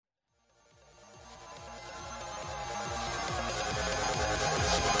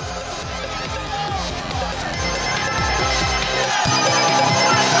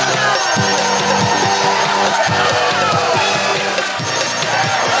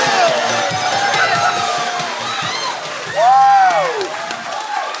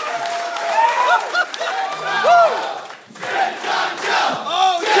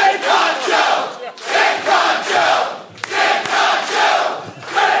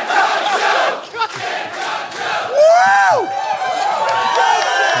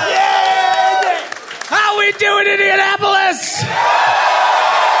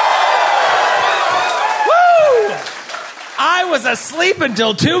was asleep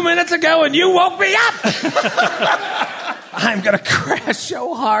until 2 minutes ago, and you woke me up. I'm going to crash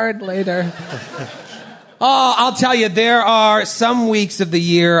so hard later. Oh, I'll tell you, there are some weeks of the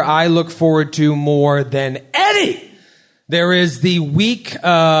year I look forward to more than any. There is the week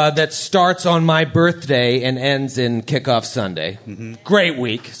that starts on my birthday and ends in kickoff Sunday. Mm-hmm. Great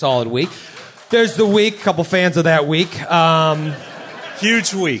week, solid week. There's the week, couple fans of that week.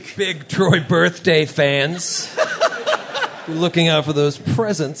 Huge week. Big Troy birthday fans. Looking out for those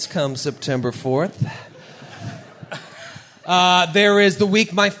presents come September 4th. There is the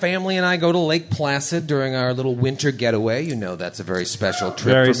week my family and I go to Lake Placid during our little winter getaway. You know that's a very special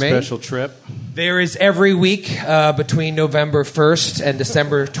trip for me. Very special trip. There is every week between November 1st and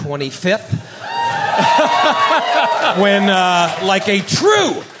December 25th when, like a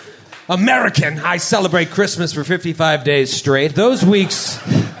true American, I celebrate Christmas for 55 days straight. Those weeks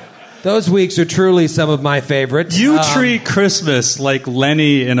are truly some of my favorites. You treat Christmas like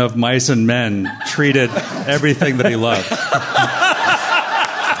Lenny in Of Mice and Men treated everything that he loved.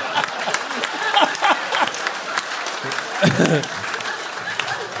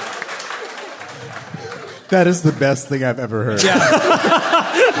 That is the best thing I've ever heard. Yeah.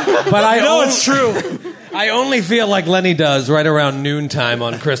 But I know it's true. I only feel like Lenny does right around noontime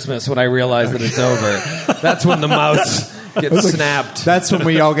on Christmas when I realize that it's over. That's when the mouse gets snapped. That's when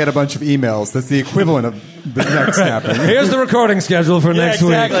we all get a bunch of emails. That's the equivalent of the neck snapping. Here's the recording schedule for next week.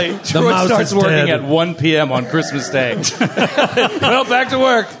 The mouse starts working at 1 p.m. on Christmas Day. Well, back to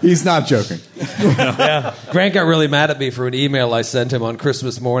work. He's not joking. Yeah. Grant got really mad at me for an email I sent him on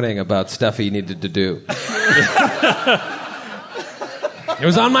Christmas morning about stuff he needed to do. It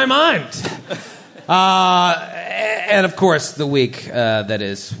was on my mind. And of course, the week that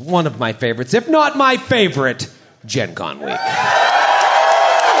is one of my favorites, if not my favorite, Gen Con week. Gen Con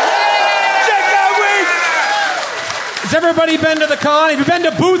week! Has everybody been to the con? Have you been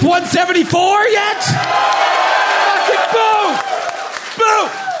to booth 174 yet? Fucking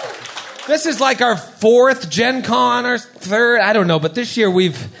booth! This is like our fourth Gen Con or third, I don't know, but this year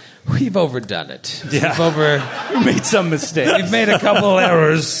we've overdone it. Yeah. We made some mistakes. We've made a couple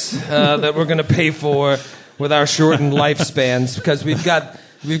errors that we're going to pay for with our shortened lifespans because we've got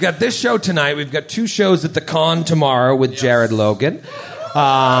this show tonight. We've got 2 shows at the con tomorrow with Jared Logan.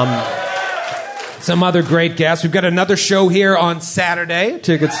 Some other great guests. We've got another show here on Saturday.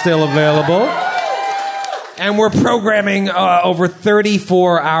 Tickets still available. And we're programming over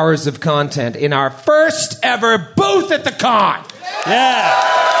 34 hours of content in our first ever booth at the con.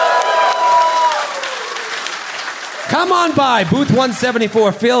 Yeah. Come on by, booth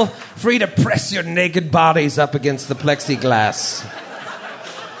 174. Feel free to press your naked bodies up against the plexiglass.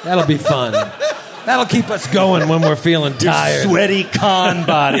 That'll be fun. That'll keep us going when we're feeling tired. Sweaty con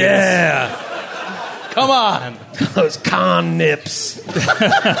bodies. Yeah. Come on. Those con nips.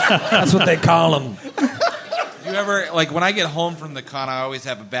 That's what they call them. You ever, like, when I get home from the con, I always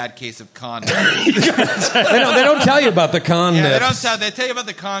have a bad case of con nips. They don't tell you about the con nips. They tell you about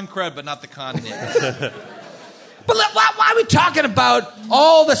the con crud, but not the con nips. But why are we talking about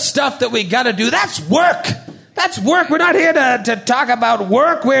all the stuff that we got to do? That's work. That's work. We're not here to talk about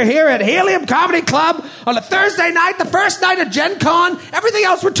work. We're here at Helium Comedy Club on a Thursday night, the first night of Gen Con. Everything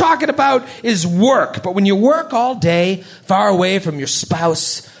else we're talking about is work. But when you work all day, far away from your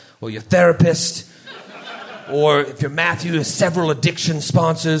spouse or your therapist, or if you're Matthew, has several addiction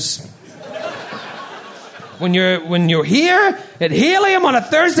sponsors. When you're here at Helium on a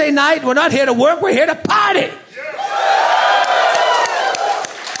Thursday night, we're not here to work, we're here to party.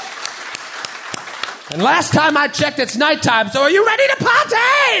 And last time I checked, it's nighttime, so are you ready to party?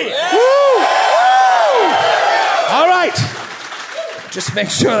 Yeah. Woo! Woo! All right. Just make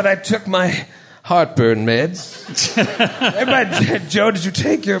sure that I took my heartburn meds. Everybody, Joe, did you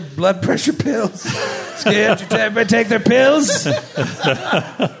take your blood pressure pills? Skip, did everybody take their pills?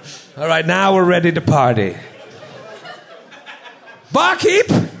 All right, now we're ready to party. Barkeep,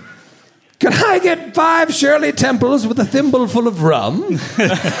 can I get 5 Shirley Temples with a thimble full of rum?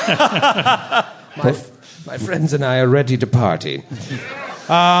 My friends and I are ready to party.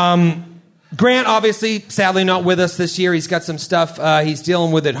 Grant, obviously, sadly not with us this year. He's got some stuff he's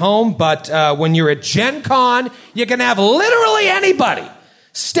dealing with at home. But when you're at Gen Con, you can have literally anybody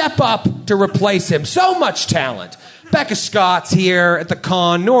step up to replace him. So much talent. Becca Scott's here at the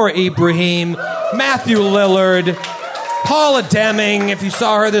con. Nora Ibrahim. Matthew Lillard. Paula Deming, if you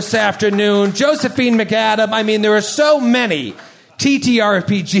saw her this afternoon. Josephine McAdam. I mean, there are so many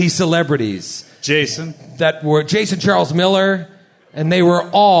TTRPG celebrities. Jason. That were Jason Charles Miller, and they were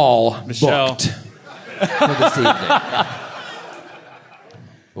all booked for this evening.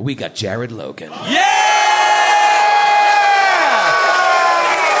 But we got Jared Logan. Yeah!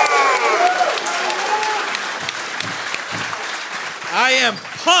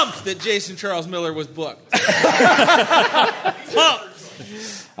 pumped that Jason Charles Miller was booked.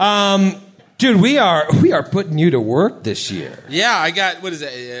 Pumped. Dude, we are putting you to work this year. Yeah, I got,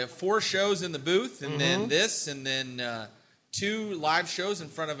 4 shows in the booth, and then this, and then 2 live shows in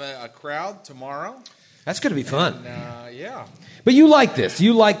front of a crowd tomorrow. That's going to be fun. And, yeah. But you like this.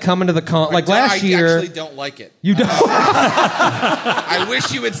 You like coming to the con. Like last year. I actually don't like it. You don't? I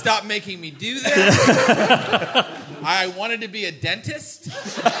wish you would stop making me do that. I wanted to be a dentist.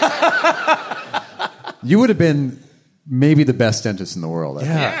 You would have been maybe the best dentist in the world. I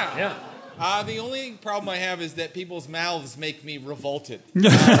think. Yeah. The only problem I have is that people's mouths make me revolted.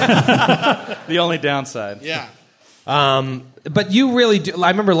 The only downside. Yeah. But you really do.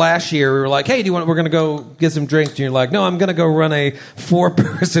 I remember last year we were like, "Hey, we're going to go get some drinks?" And you're like, "No, I'm going to go run a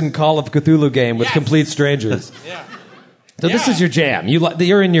 4-person Call of Cthulhu game with complete strangers." Yeah. So this is your jam.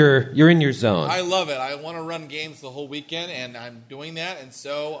 You're in your zone. I love it. I want to run games the whole weekend, and I'm doing that, and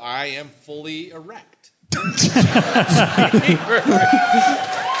so I am fully erect. Fully erect.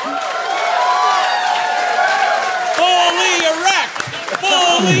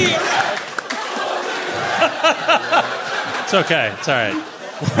 Fully erect. It's okay. It's all right.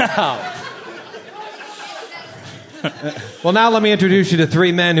 Wow. Well, now let me introduce you to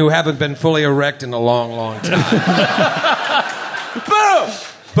 3 men who haven't been fully erect in a long, long time.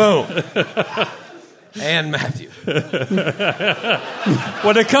 Boom! And Matthew.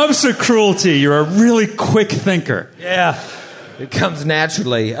 When it comes to cruelty, you're a really quick thinker. Yeah. It comes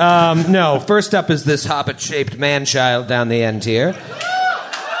naturally. No, first up is this hobbit-shaped man-child down the end here.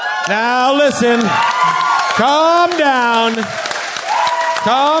 Now, listen. Calm down.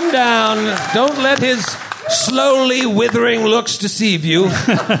 Calm down. Don't let his slowly withering looks deceive you.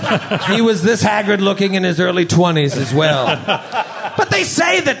 He was this haggard-looking in his early 20s as well. But they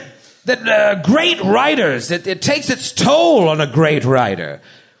say that great writers, it takes its toll on a great writer.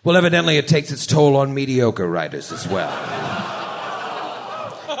 Well, evidently it takes its toll on mediocre writers as well.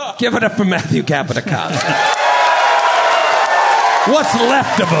 Give it up for Matthew Caponicano. What's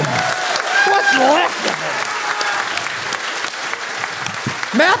left of him? What's left of him?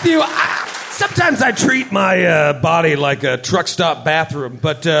 Matthew, sometimes I treat my body like a truck stop bathroom,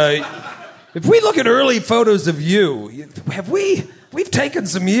 but if we look at early photos of you, we've taken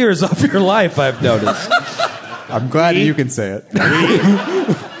some years off your life, I've noticed. I'm glad you can say it.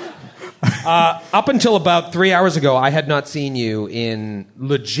 Up until about 3 hours ago, I had not seen you in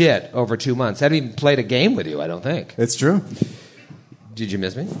legit over 2 months. I hadn't even played a game with you, I don't think. It's true. Did you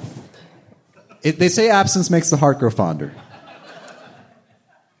miss me? They say absence makes the heart grow fonder.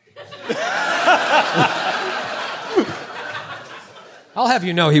 I'll have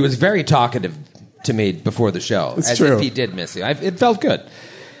you know he was very talkative to me before the show. It's as true. if he did miss you. It felt good.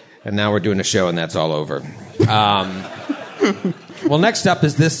 And now we're doing a show and that's all over. Well, next up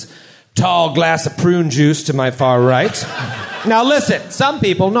is this tall glass of prune juice to my far right. Now listen, some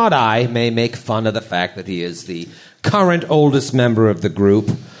people, not I, may make fun of the fact that he is the current oldest member of the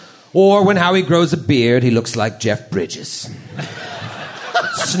group. Or when Howie grows a beard, he looks like Jeff Bridges.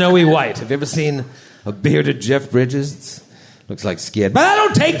 Snowy white. Have you ever seen a bearded Jeff Bridges? Looks like Skid. But I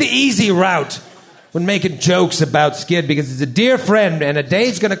don't take the easy route when making jokes about Skid because he's a dear friend and a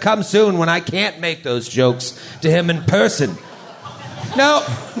day's going to come soon when I can't make those jokes to him in person. No,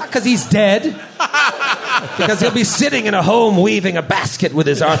 not because he's dead. Because he'll be sitting in a home weaving a basket with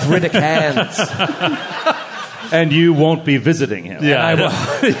his arthritic hands. And you won't be visiting him.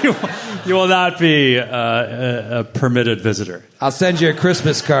 Yeah, you will not be a permitted visitor. I'll send you a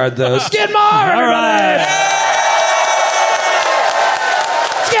Christmas card, though. Skidmore, everybody! All right.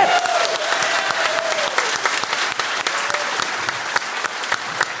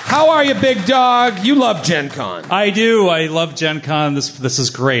 How are you, big dog? You love Gen Con. I do. I love Gen Con. This is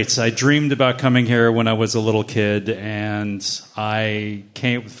great. I dreamed about coming here when I was a little kid, and I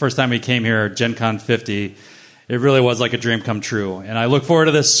came. First time I came here, Gen Con 50, it really was like a dream come true. And I look forward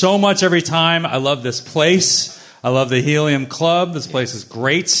to this so much every time. I love this place. I love the Helium Club. This place is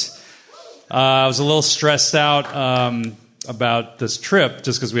great. I was a little stressed out about this trip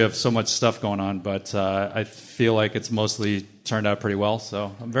just because we have so much stuff going on, but I feel like it's mostly turned out pretty well,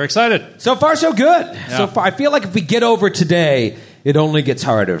 so I'm very excited. So far, so good. Yeah. So far, I feel like if we get over today, it only gets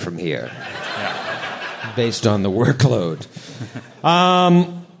harder from here, based on the workload.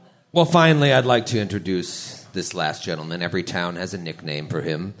 Well, finally, I'd like to introduce this last gentleman. Every town has a nickname for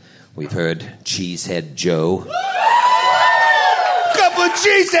him. We've heard Cheesehead Joe. Couple of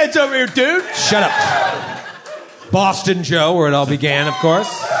cheeseheads over here, dude. Shut up. Boston Joe, where it all began, of course.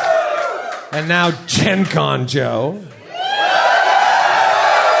 And now Gen Con Joe.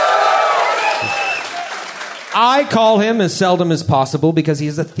 I call him as seldom as possible because he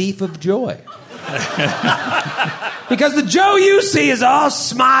is a thief of joy. Because the Joe you see is all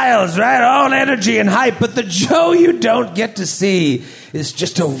smiles, right? All energy and hype. But the Joe you don't get to see is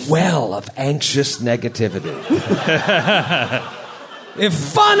just a well of anxious negativity. If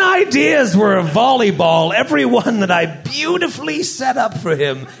fun ideas were a volleyball, every one that I beautifully set up for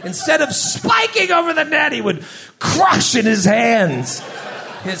him, instead of spiking over the net, he would crush in his hands.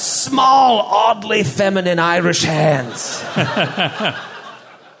 His small, oddly feminine Irish hands.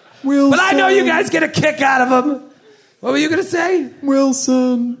 Wilson. But I know you guys get a kick out of him. What were you going to say?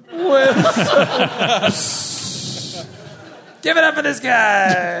 Wilson. Give it up for this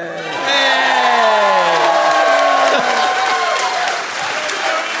guy.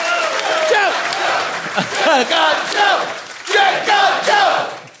 Joe!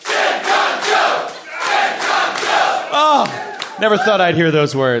 Oh, never thought I'd hear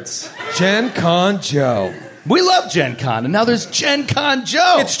those words. Gen Con Joe. We love Gen Con, and now there's Gen Con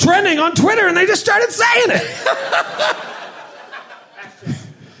Joe. It's trending on Twitter, and they just started saying it.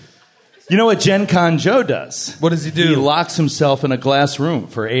 You know what Gen Con Joe does? What does he do? He locks himself in a glass room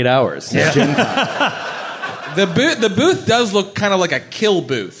for 8 hours. Yeah. Gen Con. The booth does look kind of like a kill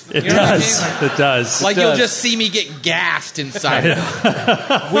booth. It You know what I does. mean? It does. Like you'll just see me get gassed inside it.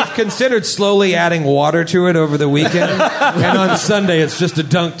 We've considered slowly adding water to it over the weekend, and on Sunday it's just a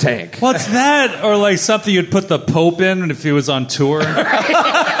dunk tank. What's that? Or like something you'd put the Pope in if he was on tour?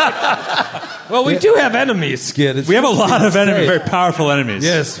 Well, we do have enemies, Skid. It's We have a lot of enemies, great. very powerful enemies.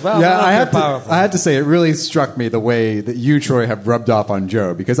 Yes, well, Yeah, not I very have to. powerful. I had to say, it really struck me the way that you, Troy, have rubbed off on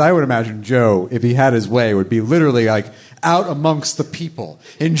Joe. Because I would imagine Joe, if he had his way, would be literally like out amongst the people,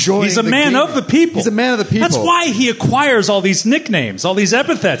 enjoying. He's a the man game. of the people. He's a man of the people. That's why he acquires all these nicknames, all these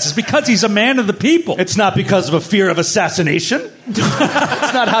epithets. It's because he's a man of the people. It's not because of a fear of assassination. It's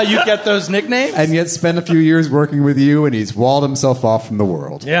not how you get those nicknames. And yet, spent a few years working with you, and he's walled himself off from the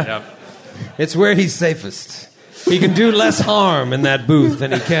world. Yeah. It's where he's safest. He can do less harm in that booth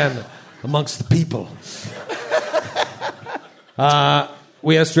than he can amongst the people.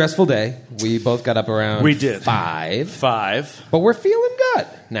 We had a stressful day. We both got up around We did. 5. 5. But we're feeling good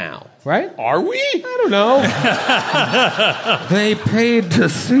now, right? Are we? I don't know. They paid to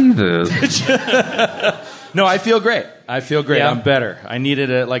see this. No, I feel great. I feel great. Yeah. I'm better. I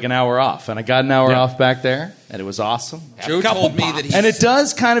needed like an hour off, and I got an hour off back there, and it was awesome. Joe told me that he And it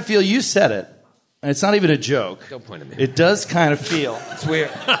does kind of feel, you said it, and it's not even a joke. Don't point at me. It does kind of feel, It's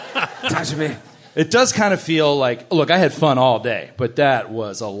weird. Touch me. it does kind of feel like, look, I had fun all day, but that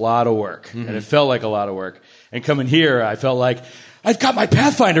was a lot of work, and it felt like a lot of work. And coming here, I felt like, I've got my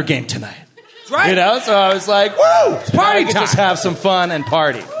Pathfinder game tonight. That's right. You know, so I was like, woo! It's party Just time. have some fun and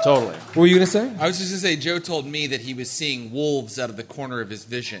party. Totally. What were you going to say? I was just going to say, Joe told me that he was seeing wolves out of the corner of his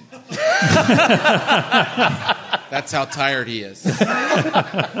vision. That's how tired he is. You see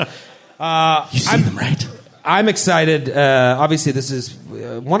them, right? I'm excited. Obviously, this is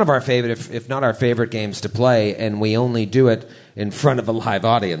one of our favorite, if not our favorite games to play, and we only do it in front of a live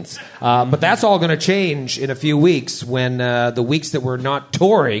audience. But that's all going to change in a few weeks when the weeks that we're not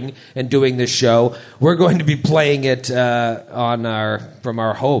touring and doing this show, we're going to be playing it from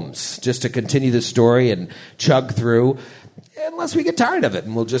our homes just to continue the story and chug through. Unless we get tired of it,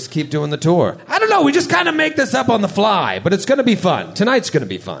 and we'll just keep doing the tour. I don't know. We just kind of make this up on the fly, but it's going to be fun. Tonight's going to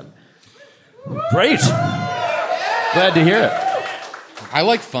be fun. Great. Glad to hear it. I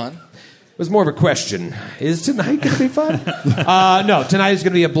like fun. It was more of a question. Is tonight going to be fun? No, tonight is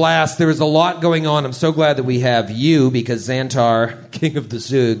going to be a blast. There is a lot going on. I'm so glad that we have you because Xantar, King of the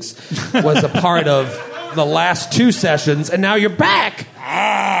Zoogs, was a part of the last 2 sessions, and now you're back.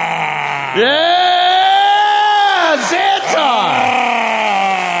 Yeah! Xantar!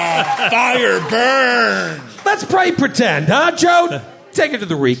 Fire burn! Let's probably pretend, huh, Joe? Take it to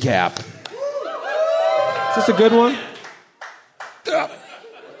the recap. Is this a good one?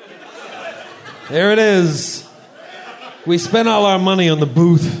 There it is. We spent all our money on the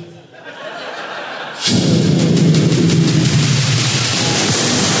booth.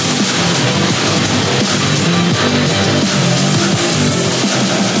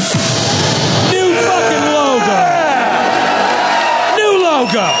 New fucking logo. New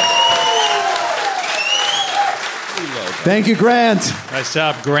logo. Thank you, Grant. Nice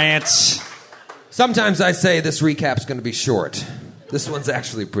job, Grant. Sometimes I say this recap's going to be short. This one's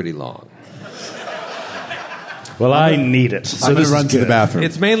actually pretty long. Well, I need it. So I'm going this to run is to the good. bathroom.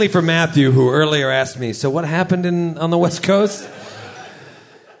 It's mainly for Matthew, who earlier asked me, so what happened on the West Coast?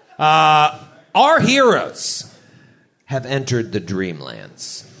 Our heroes have entered the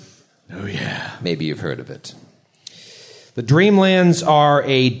Dreamlands. Oh, yeah. Maybe you've heard of it. The Dreamlands are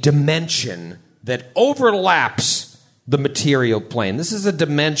a dimension that overlaps the material plane. This is a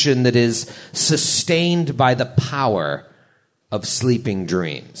dimension that is sustained by the power of sleeping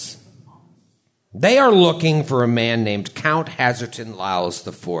dreams. They are looking for a man named Count Hazerton Lowes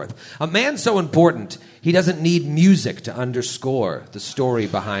IV. A man so important, he doesn't need music to underscore the story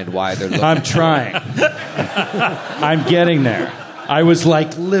behind why they're looking. I'm trying. I'm getting there. I was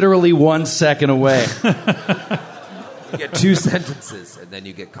like literally 1 second away. You get 2 sentences, and then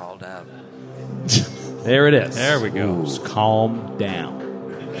you get called out. There it is. There we go. Just calm down.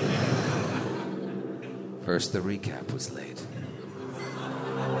 First, the recap was laid.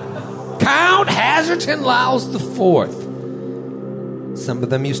 Count Hazerton Lowes IV. Some of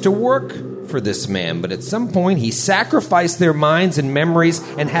them used to work for this man, but at some point he sacrificed their minds and memories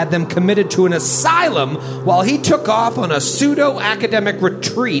and had them committed to an asylum while he took off on a pseudo-academic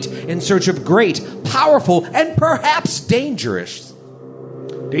retreat in search of great, powerful, and perhaps dangerous.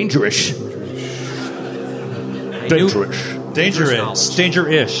 Dangerous.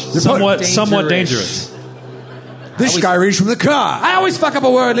 Dangerous-ish. Somewhat dangerous. This guy reached from the car. I always fuck up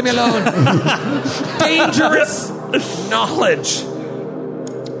a word. Leave me alone. Dangerous knowledge.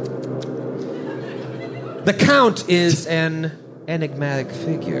 The Count is an enigmatic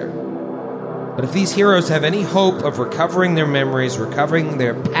figure. But if these heroes have any hope of recovering their memories, recovering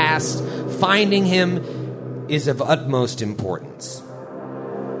their past, finding him is of utmost importance.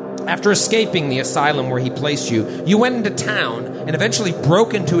 After escaping the asylum where he placed you, you went into town and eventually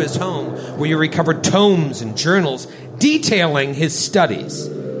broke into his home where you recovered tomes and journals detailing his studies.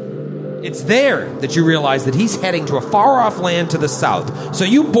 It's there that you realize that he's heading to a far-off land to the south. So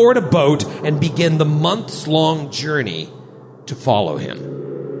you board a boat and begin the months-long journey to follow him.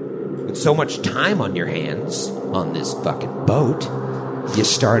 With so much time on your hands on this fucking boat, you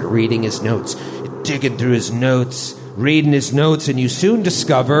start reading his notes, digging through his notes, reading his notes, and you soon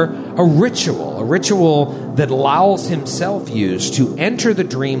discover a ritual that Lowes himself used to enter the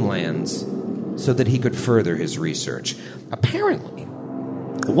Dreamlands so that he could further his research. Apparently,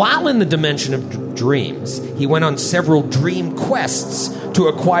 while in the dimension of dreams, he went on several dream quests to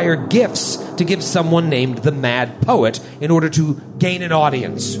acquire gifts to give someone named the Mad Poet in order to gain an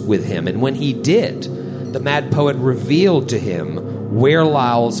audience with him. And when he did, the Mad Poet revealed to him where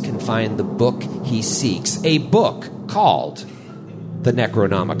Lowes can find the book he seeks, a book called the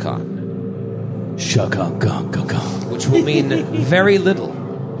Necronomicon. Which will mean very little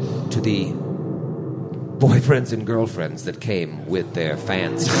to the boyfriends and girlfriends that came with their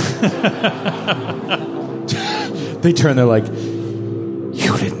fans. They turn, they're like,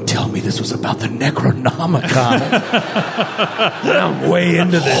 you didn't tell me this was about the Necronomicon. I'm way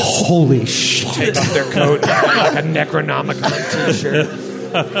into this. Holy shit. Take off their coat like a Necronomicon t-shirt.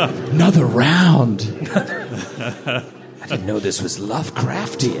 Another round. I didn't know this was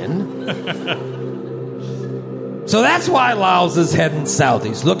Lovecraftian. So that's why Lowes is heading south.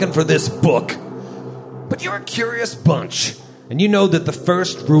 He's looking for this book. But you're a curious bunch, and you know that the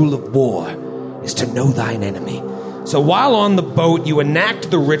first rule of war is to know thine enemy. So while on the boat, you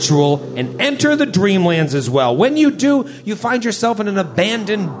enact the ritual and enter the Dreamlands as well. When you do, you find yourself in an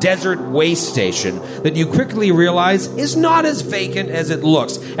abandoned desert way station that you quickly realize is not as vacant as it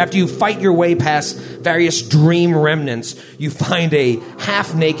looks. After you fight your way past various dream remnants, you find a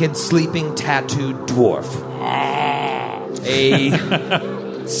half-naked, sleeping, tattooed dwarf.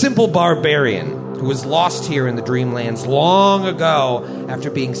 A simple barbarian who was lost here in the Dreamlands long ago after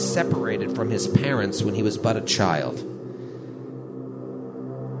being separated from his parents when he was but a child.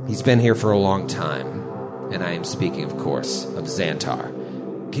 He's been here for a long time, and I am speaking, of course, of Xantar,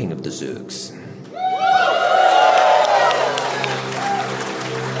 King of the Zoogs.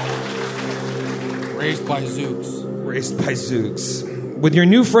 Raised by Zooks. Raised by Zoogs. With your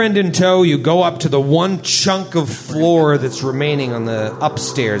new friend in tow, you go up to the one chunk of floor that's remaining on the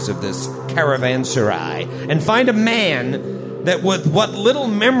upstairs of this caravanserai and find a man that, with what little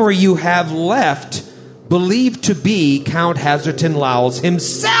memory you have left, believed to be Count Hazerton Lowes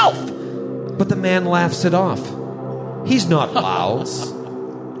himself. But the man laughs it off. He's not Lowes.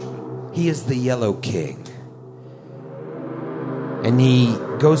 He is the Yellow King. And he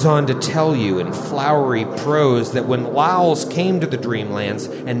goes on to tell you in flowery prose that when Lowes came to the Dreamlands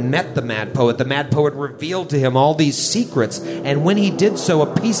and met the Mad Poet revealed to him all these secrets, and when he did so,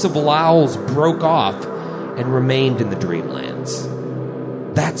 a piece of Lowes broke off and remained in the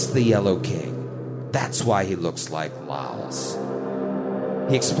Dreamlands. That's the Yellow King. That's why he looks like Lowes.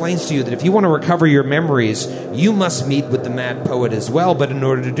 He explains to you that if you want to recover your memories, you must meet with the Mad Poet as well, but in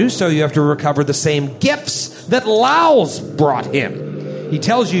order to do so, you have to recover the same gifts that Lowes brought him. He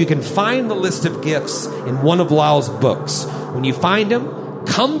tells you can find the list of gifts in one of Lowes' books. When you find him,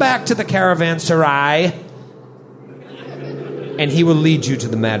 come back to the caravanserai, and he will lead you to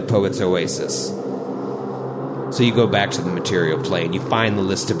the Mad Poet's Oasis. So you go back to the material plane, you find the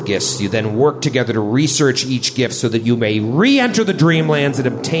list of gifts, you then work together to research each gift so that you may re-enter the Dreamlands and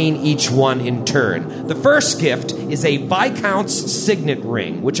obtain each one in turn. The first gift is a Viscount's Signet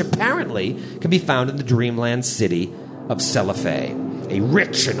Ring, which apparently can be found in the Dreamland city of Celiphae, a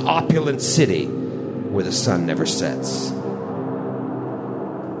rich and opulent city where the sun never sets.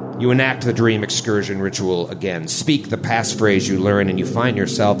 You enact the dream excursion ritual again, speak the passphrase you learn, and you find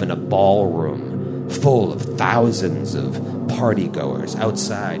yourself in a ballroom full of thousands of partygoers.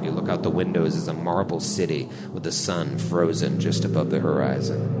 Outside, you look out the windows as a marble city with the sun frozen just above the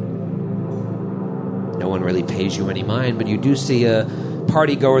horizon. No one really pays you any mind, but you do see a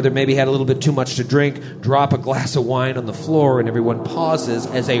partygoer that maybe had a little bit too much to drink drop a glass of wine on the floor, and everyone pauses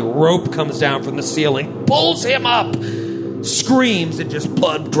as a rope comes down from the ceiling, pulls him up, screams, and just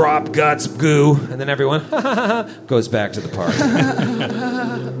blood, drop, guts, goo, and then everyone goes back to the party.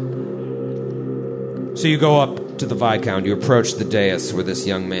 So you go up to the Viscount, you approach the dais where this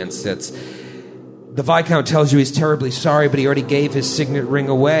young man sits. The Viscount tells you he's terribly sorry, but he already gave his signet ring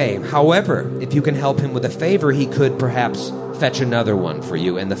away. However, if you can help him with a favor, he could perhaps fetch another one for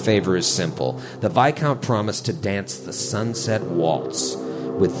you, and the favor is simple. The Viscount promised to dance the Sunset Waltz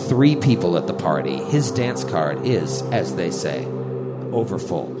with 3 people at the party. His dance card is, as they say,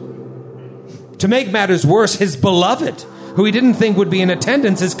 overfull. To make matters worse, his beloved, who he didn't think would be in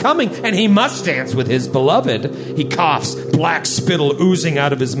attendance, is coming, and he must dance with his beloved. He coughs, black spittle oozing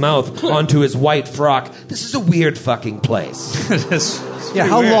out of his mouth onto his white frock. This is a weird fucking place. Yeah,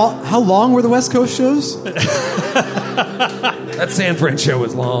 how long were the West Coast shows? That San Fran show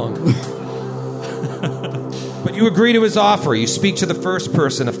was long. But you agree to his offer. You speak to the first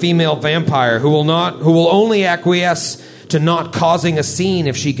person, a female vampire, who will only acquiesce to not causing a scene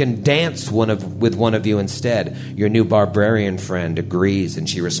if she can dance with one of you instead. Your new barbarian friend agrees, and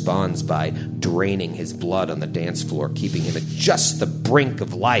she responds by draining his blood on the dance floor, keeping him at just the brink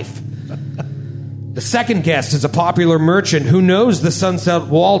of life. The second guest is a popular merchant who knows the Sunset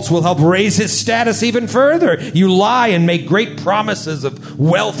Waltz will help raise his status even further. You lie and make great promises of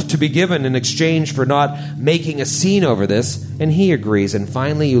wealth to be given in exchange for not making a scene over this, and he agrees. And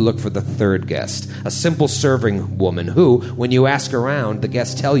finally, you look for the third guest, a simple serving woman who, when you ask around, the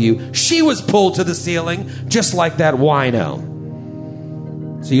guests tell you she was pulled to the ceiling, just like that wino.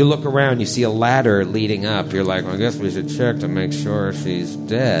 So you look around, you see a ladder leading up. You're like, well, I guess we should check to make sure she's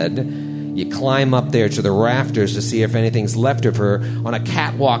dead. You climb up there to the rafters to see if anything's left of her. On a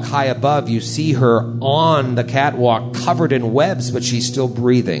catwalk high above, you see her on the catwalk covered in webs, but she's still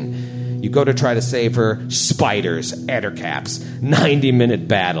breathing. You go to try to save her. Spiders, ettercaps, 90-minute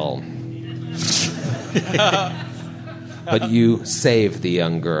battle. But you save the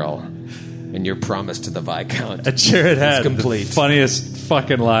young girl, and your promise to the Viscount Jared had complete. The funniest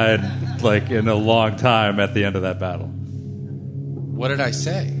fucking line like in a long time at the end of that battle. What did I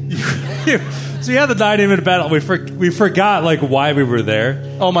say? So you had the 90-minute battle. We forgot like why we were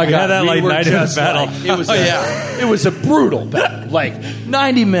there. Oh my We god, had that like 90-minute battle. It was a brutal battle. Like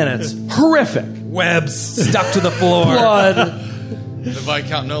 90 minutes, horrific. Webs stuck to the floor. Blood. The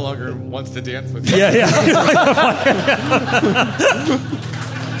Viscount no longer wants to dance with you. Yeah.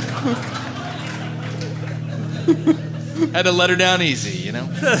 Had to let her down easy, you know?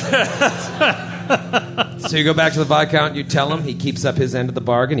 So you go back to the Viscount, you tell him, he keeps up his end of the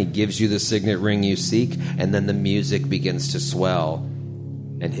bargain, he gives you the signet ring you seek, and then the music begins to swell,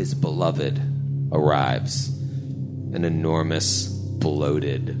 and his beloved arrives. An enormous,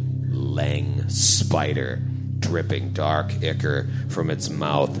 bloated, lang spider, dripping dark ichor from its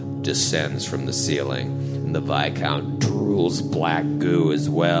mouth, descends from the ceiling, and the Viscount drools black goo as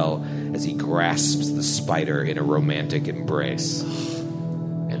well as he grasps the spider in a romantic embrace.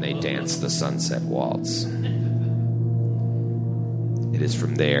 And they dance the Sunset Waltz. It is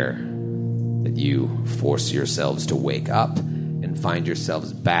from there that you force yourselves to wake up and find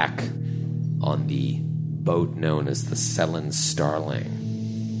yourselves back on the boat known as the Selen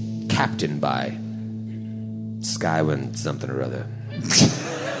Starling, captained by Skywin something or other.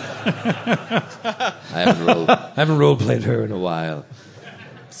 I haven't role-played her in a while.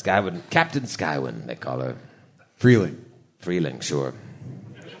 Skywin, Captain Skywin, they call her. Freeling, sure.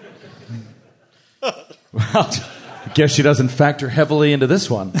 Well, I guess she doesn't factor heavily into this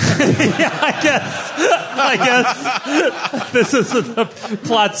one. Yeah, I guess this is a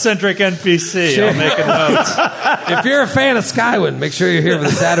plot-centric NPC. Sure. I'll make a note. If you're a fan of Skywin, make sure you're here for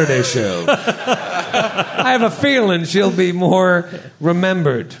the Saturday show. I have a feeling she'll be more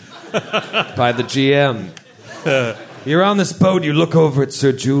remembered by the GM. You're on this boat, you look over at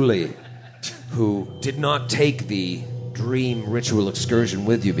Sir Julie, who did not take the dream ritual excursion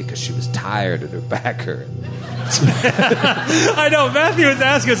with you because she was tired and her back hurt. I know. Matthew was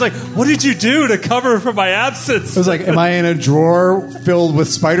asking, it's like, what did you do to cover for my absence? It was like, am I in a drawer filled with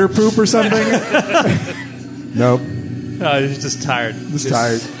spider poop or something? Nope. No, he's just tired. Just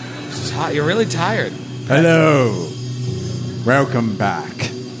tired. You're really tired. Hello. Welcome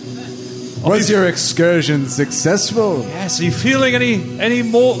back. Was your excursion successful? Yes, are you feeling any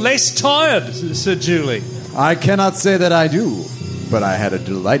more less tired, Sir Julie? I cannot say that I do, but I had a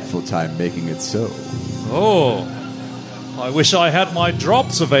delightful time making it so. Oh, I wish I had my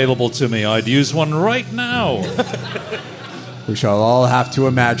drops available to me. I'd use one right now. We shall all have to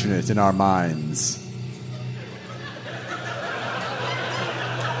imagine it in our minds.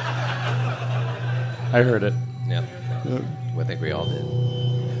 I heard it. Yeah. I think we all did.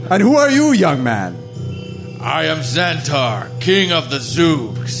 And who are you, young man? I am Xantar, king of the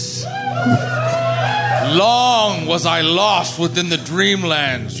Zoogs. Long was I lost within the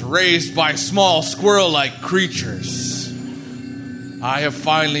dreamlands, raised by small squirrel-like creatures. I have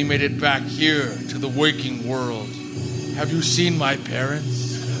finally made it back here to the waking world. Have you seen my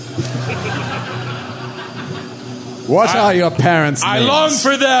parents? What are your parents' names? I long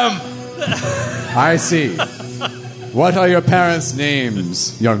for them! I see. What are your parents'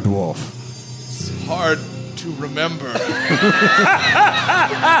 names, young dwarf? It's hard to remember.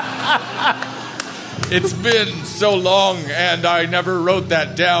 It's been so long, and I never wrote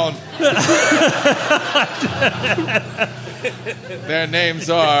that down. Their names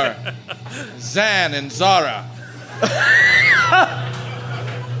are Zan and Zara.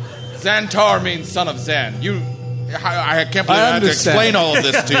 Xantar means son of Zan. I can't believe I have to explain all of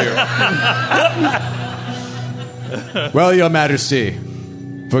this to you. Well, your majesty,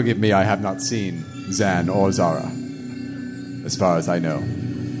 forgive me, I have not seen Zan or Zara, as far as I know.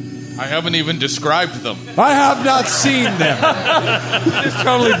 I haven't even described them. I have not seen them. Just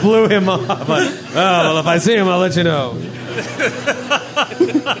totally blew him off. Like, oh, well, if I see him, I'll let you know.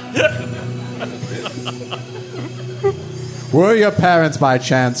 Were your parents, by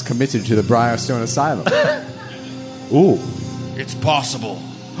chance, committed to the Briarstone Asylum? Ooh. It's possible.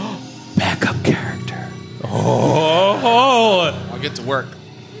 Backup character. Oh, I'll get to work.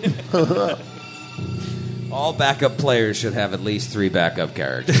 All backup players should have at least 3 backup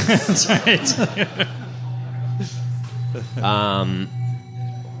characters. that's right.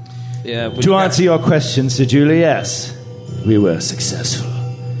 To answer your question, Sir Julie, yes, we were successful.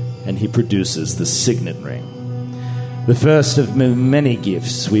 And he produces the signet ring. The first of many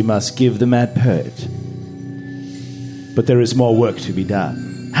gifts we must give the Mad Poet. But there is more work to be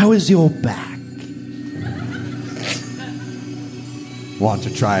done. How is your back? Want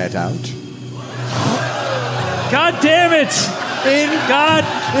to try it out? God damn it! In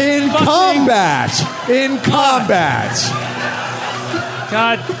combat! In combat!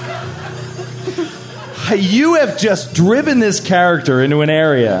 God. You have just driven this character into an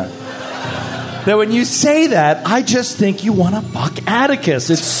area that when you say that, I just think you want to fuck Atticus.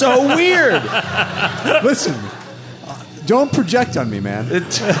 It's so weird. Listen, don't project on me, man. You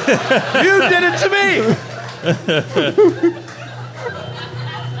did it to me.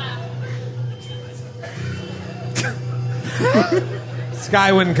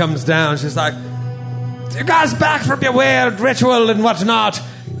 Skywyn comes down. She's like, you guys back from your weird ritual and whatnot.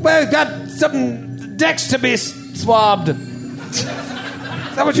 We've got some decks to be swabbed. Is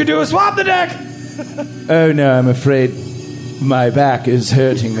that what you do? Swab the deck? Oh, no, I'm afraid my back is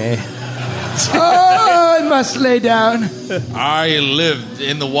hurting me. Oh, I must lay down. I lived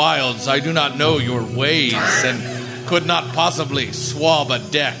in the wilds. I do not know your ways and could not possibly swab a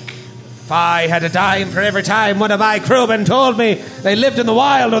deck. If I had a dime for every time one of my crewmen told me they lived in the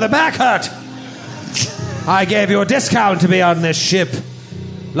wild or their back hurt, I gave you a discount to be on this ship.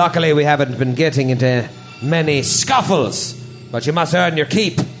 Luckily, we haven't been getting into many scuffles, but you must earn your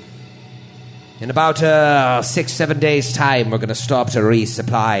keep. In about 6-7 days' time, we're going to stop to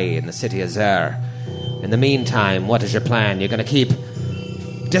resupply in the city of Zer. In the meantime, what is your plan? You're going to keep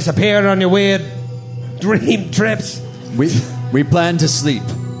disappearing on your weird dream trips? We plan to sleep.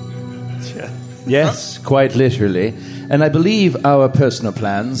 Yes, quite literally. And I believe our personal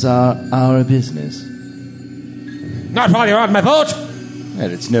plans are our business. Not while you're on my boat.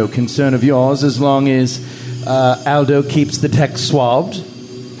 And it's no concern of yours as long as Aldo keeps the deck swabbed.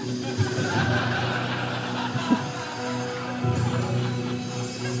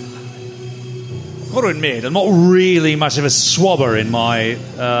 Got to admit, I'm not really much of a swabber in my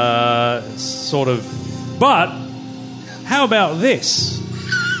sort of. But how about this?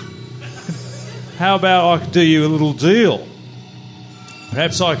 how about I could do you a little deal?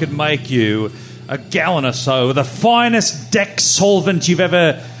 Perhaps I could make you a gallon or so of the finest deck solvent you've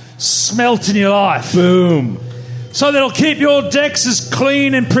ever smelt in your life. Boom. So that'll keep your decks as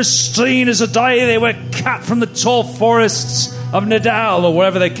clean and pristine as the day they were cut from the tall forests of Nadal or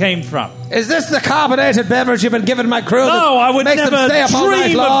wherever they came from. Is this the carbonated beverage you've been giving my crew? No, I would makes them never stay up all night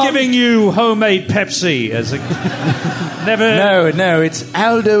dream long? of giving you homemade Pepsi as a... never... No, it's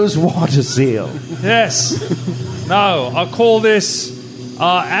Aldo's water seal. Yes. No, I'll call this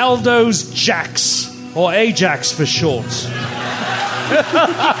Aldo's Jax, or Ajax for short.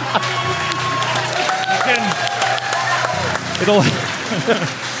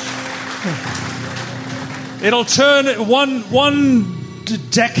 It'll turn one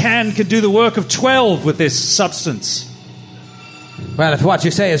deckhand can do the work of 12 with this substance. Well, if what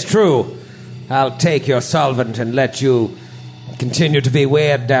you say is true, I'll take your solvent and let you continue to be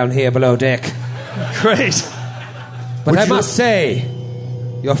weird down here below deck. Great. But I must say,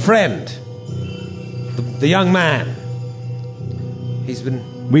 your friend, the young man, he's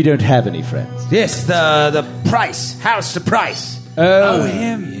been... We don't have any friends. Yes, the Price, House to Price. Oh,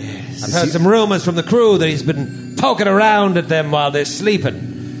 him. I've heard some rumors from the crew that he's been poking around at them while they're sleeping.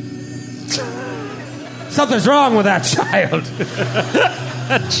 Something's wrong with that child.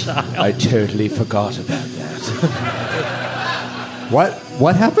 I totally forgot about that.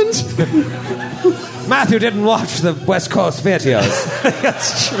 What happened? Matthew didn't watch the West Coast videos.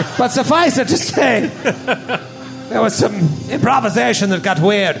 That's true. But suffice it to say, there was some improvisation that got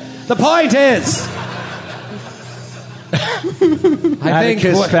weird. The point is...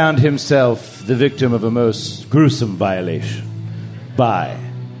 Atticus found himself the victim of a most gruesome violation by,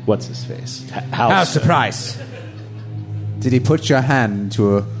 what's his face? House to Price. Did he put your hand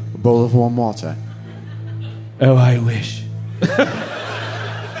into a bowl of warm water? Oh, I wish.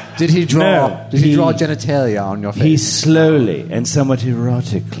 Did he draw? No, did he draw genitalia on your face? He slowly and somewhat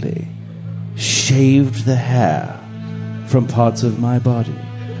erotically shaved the hair from parts of my body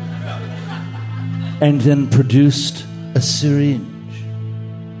and then produced a syringe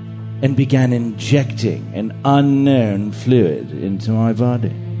and began injecting an unknown fluid into my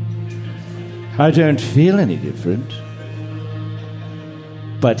body. I don't feel any different.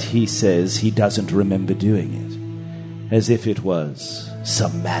 But he says he doesn't remember doing it, as if it was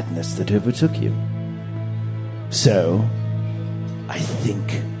some madness that overtook him. So, I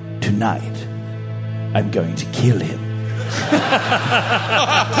think tonight I'm going to kill him.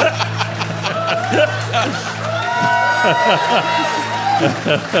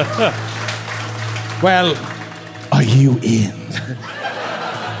 Well, are you in?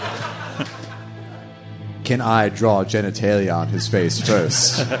 Can I draw genitalia on his face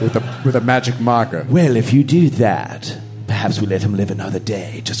first with a magic marker? Well, if you do that, perhaps we let him live another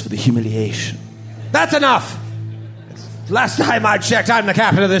day just for the humiliation. that's enough. Last time I checked, I'm the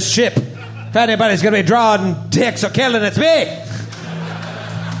captain of this ship. If anybody's going to be drawing dicks or killing, it's me.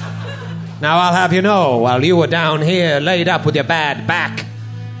 Now, I'll have you know, while you were down here laid up with your bad back,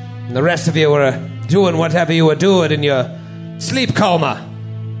 and the rest of you were doing whatever you were doing in your sleep coma,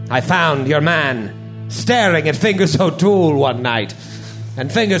 I found your man staring at Fingers O'Toole one night.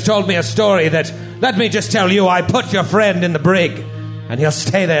 And Fingers told me a story that, let me just tell you, I put your friend in the brig, and he'll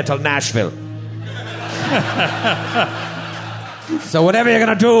stay there till Nashville. So whatever you're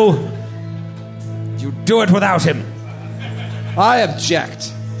going to do, you do it without him. I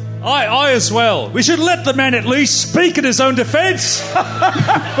object. I as well. We should let the man at least speak in his own defense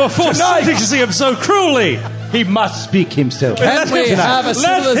before sentencing him so cruelly. He must speak himself. Can we have a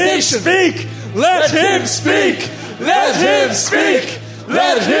civilization? Let him speak. Let him speak. Let him speak.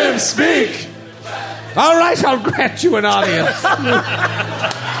 Let him speak. All right, I'll grant you an audience.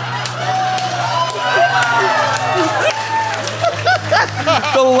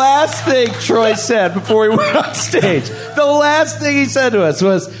 The last thing Troy said before we went on stage, the last thing he said to us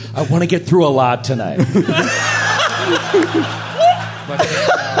was, I want to get through a lot tonight.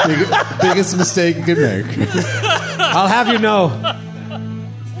 Biggest mistake you could make. I'll have you know,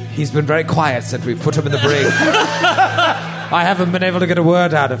 he's been very quiet since we put him in the brig. I haven't been able to get a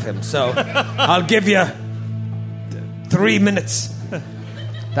word out of him, so I'll give you 3 minutes.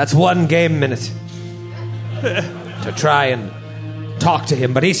 That's 1 game minute to try and talk to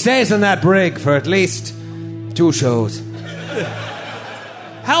him, but he stays in that brig for at least 2 shows.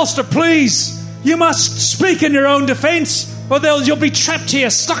 Halster, please, you must speak in your own defense, or you'll be trapped here,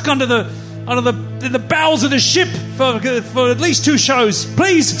 stuck under the bowels of the ship for at least 2 shows.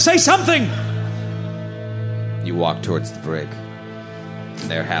 Please, say something. You walk towards the brig.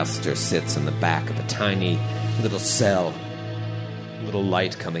 There Halster sits in the back of a tiny little cell. A little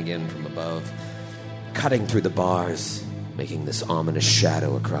light coming in from above. cutting through the bars, making this ominous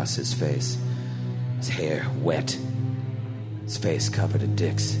shadow across his face. His hair wet, his face covered in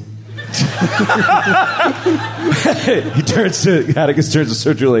dicks. Atticus turns to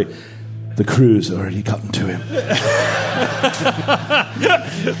Sir Julie. The crew's already gotten to him.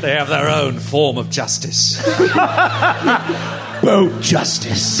 They have their own form of justice. Boat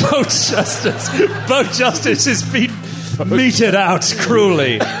justice. Boat justice. Boat justice has been meted out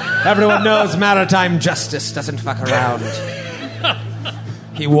cruelly. Everyone knows maritime justice doesn't fuck around.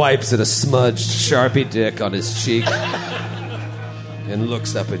 He wipes at a smudged Sharpie dick on his cheek and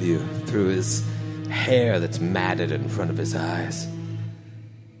looks up at you through his hair that's matted in front of his eyes.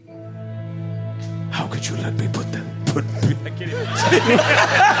 How could you let me put me? I can't even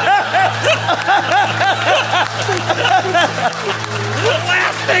The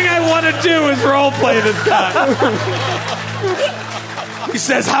last thing I want to do is roleplay this guy. He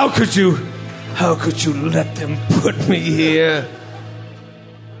says, how could you let them put me here?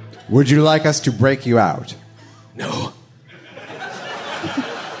 Would you like us to break you out? No.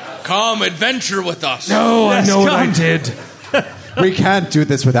 Come, adventure with us. No, I know what I did. We can't do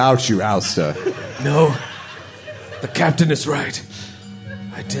this without you, Alster. No, the captain is right.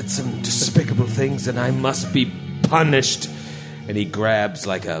 I did some despicable things and I must be punished. And he grabs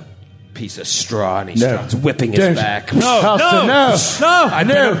like a piece of straw and he starts whipping his back. No, Alster, no. I've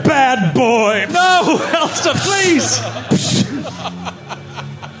been a bad boy. No, Alster, please.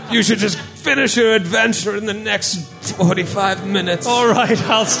 You should just finish your adventure in the next 45 minutes. All right,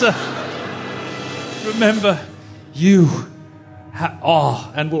 Alster. Remember, you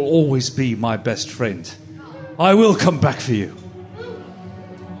are and will always be my best friend. I will come back for you.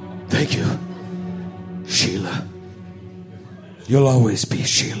 Thank you, Sheila. You'll always be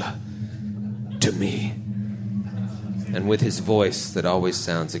Sheila to me. And with his voice that always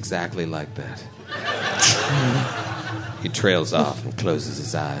sounds exactly like that, he trails off and closes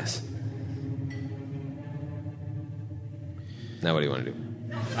his eyes. Now what do you want to do?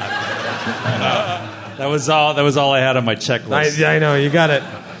 That was all I had on my checklist. I know, you got it.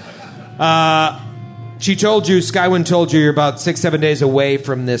 She told you, Skywind told you, you're about 6-7 days away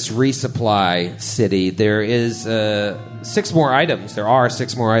from this resupply city. There is 6 more items. There are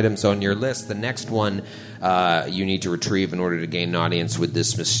 6 more items on your list. The next one you need to retrieve in order to gain an audience with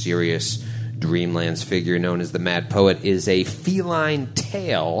this mysterious Dreamlands figure known as the Mad Poet is a feline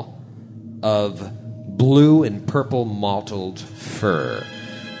tail of blue and purple mottled fur.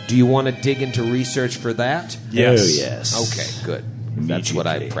 Do you want to dig into research for that? Yes. Oh, yes. Okay, good. That's what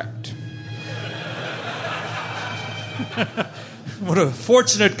I prepped. What a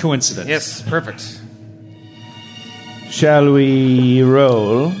fortunate coincidence. Yes, perfect. Shall we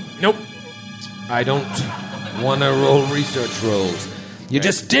roll? Nope. I don't want to roll research rolls. You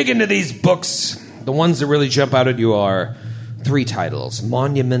just dig into these books. The ones that really jump out at you are 3 titles: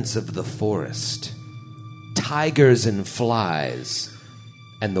 Monuments of the Forest, Tigers and Flies,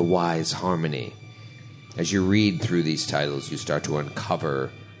 and The Wise Harmony. As you read through these titles, you start to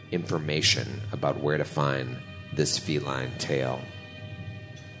uncover information about where to find this feline tail.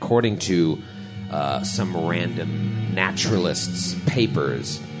 According to some random naturalist's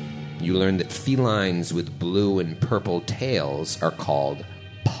papers, you learn that felines with blue and purple tails are called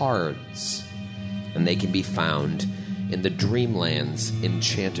pards, and they can be found in the Dreamlands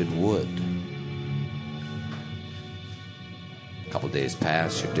Enchanted Wood. A couple days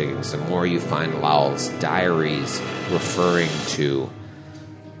pass, you're digging some more, you find Lowell's diaries referring to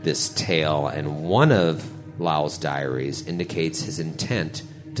this tale, and one of Lowell's diaries indicates his intent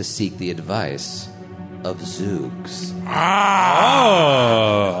to seek the advice of Zoogs.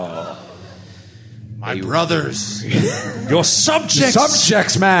 My brothers. Your subjects.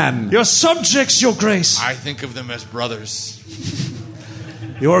 Subjects, man! Your subjects, your grace. I think of them as brothers.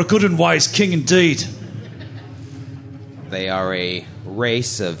 You are a good and wise king indeed. They are a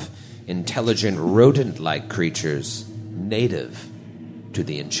race of intelligent rodent-like creatures native to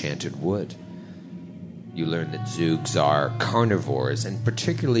the Enchanted Wood. You learn that Zoogs are carnivores and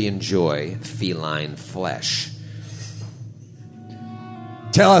particularly enjoy feline flesh.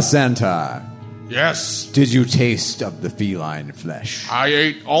 Tell us, Xantar, Yes. did you taste of the feline flesh? I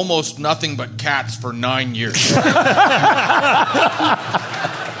ate almost nothing but cats for 9 years.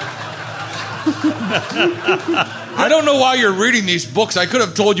 I don't know why you're reading these books. I could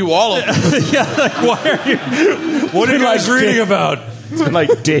have told you all of them. Yeah, like, why are you... What are you guys reading about? It's been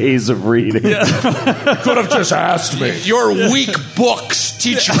like days of reading. Could have just asked me. Your weak books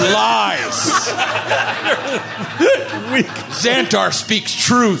teach you lies. Xantar speaks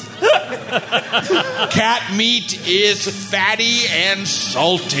truth. Cat meat is fatty and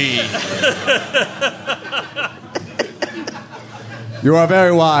salty. You are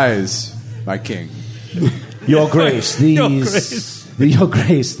very wise, my king. Your Grace, these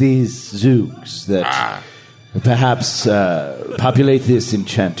zoogs that perhaps populate this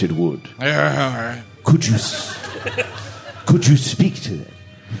enchanted wood. Could you speak to them?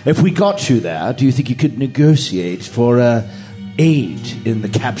 If we got you there, do you think you could negotiate for aid in the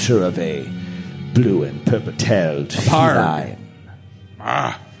capture of a blue and purple-tailed feline?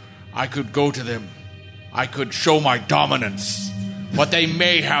 I could go to them. I could show my dominance. But they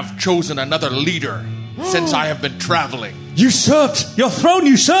may have chosen another leader since I have been traveling. Usurped! Your throne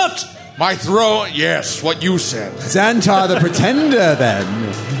usurped! My throne, yes, what you said. Xantar the Pretender,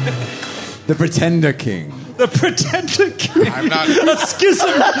 then. The Pretender King. The Pretender King. I'm not. A schism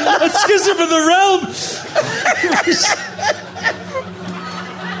of the realm.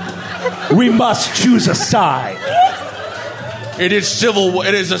 We must choose a side. It is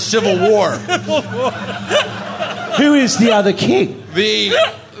a civil war. Who is the other king? The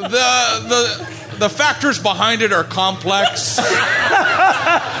factors behind it are complex.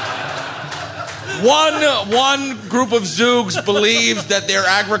 One group of Zoogs believes that their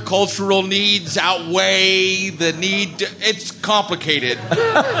agricultural needs outweigh the need. It's complicated.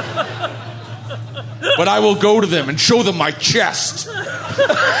 But I will go to them and show them my chest.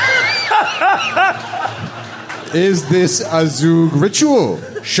 Is this a Zoog ritual?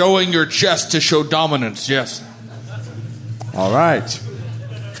 Showing your chest to show dominance, yes. All right.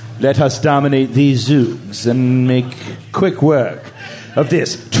 Let us dominate these zoogs and make quick work of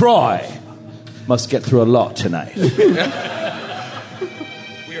this. Troy must get through a lot tonight.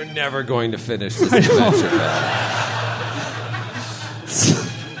 We are never going to finish this adventure.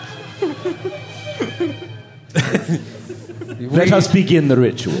 Let us begin the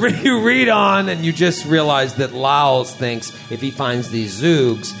ritual. You read on, and you just realize that Lyles thinks if he finds these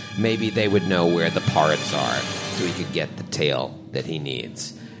Zoogs, maybe they would know where the parts are, so he could get the tail that he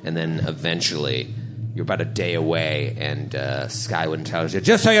needs. And then eventually, you're about a day away, and Skywind tells you,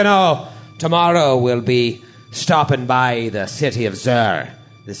 just so you know, tomorrow we'll be stopping by the city of Zur.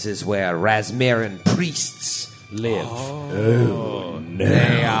 This is where Razmiran priests live. Oh, no.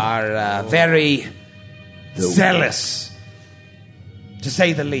 They are very zealous, to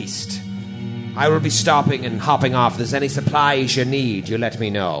say the least. I will be stopping and hopping off. If there's any supplies you need, you let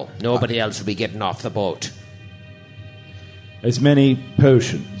me know. Nobody else will be getting off the boat. As many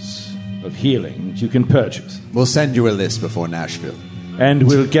potions of healing as you can purchase. We'll send you a list before Nashville. And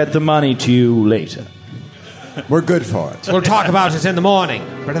we'll get the money to you later. We're good for it. We'll talk about it in the morning.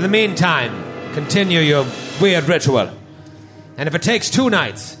 But in the meantime, continue your weird ritual. And if it takes 2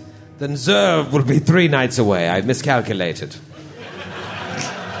 nights, then Zur will be 3 nights away. I've miscalculated.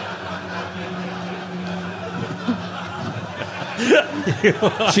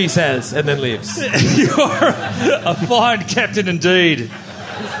 She says, and then leaves. You're a fine captain indeed.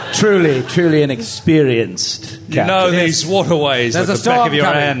 Truly an experienced captain. You know these waterways There's at a the back storm of your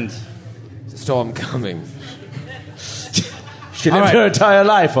coming. hand. There's a storm coming. She lived her entire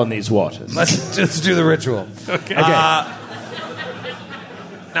life on these waters. Let's do the ritual. Okay.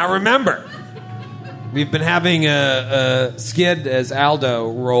 Now remember, we've been having a Skid as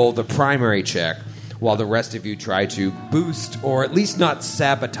Aldo roll the primary check while the rest of you try to boost or at least not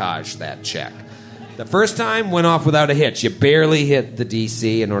sabotage that check. The first time went off without a hitch. You barely hit the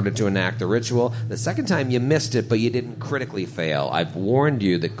DC in order to enact the ritual. The second time you missed it, but you didn't critically fail. I've warned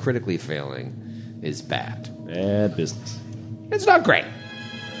you that critically failing is bad. Bad business. It's not great.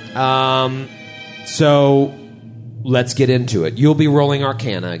 So let's get into it. You'll be rolling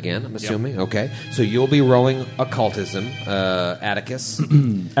Arcana again, I'm assuming. Yep. Okay. So you'll be rolling Occultism, Atticus.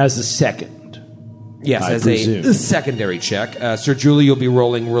 As a second. Yes, I as presume. a secondary check. Sir Julie, you'll be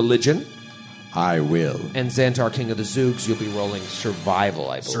rolling Religion. I will. And Xantar, King of the Zoogs, you'll be rolling Survival,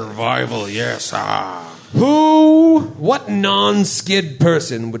 I believe. Survival, yes. What non-Skid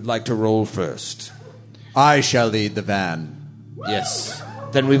person would like to roll first? I shall lead the van. Yes.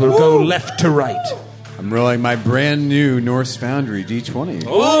 Then we will go left to right. I'm rolling my brand new Norse Foundry D20.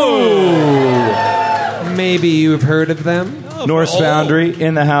 Maybe you've heard of them. Norse Foundry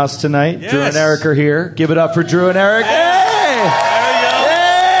in the house tonight. Yes. Drew and Eric are here. Give it up for Drew and Eric. Hey!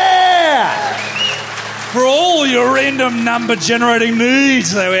 Yeah! For all your random number generating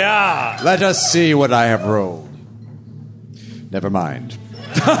needs, there we are. Let us see what I have rolled. Never mind.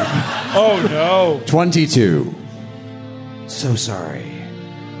 Oh, no. 22. So sorry.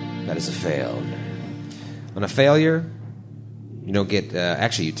 That is a fail. On a failure, you don't get...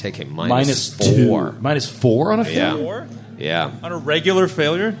 actually, you take a minus 4. -2. -4 on a failure? Yeah. On a regular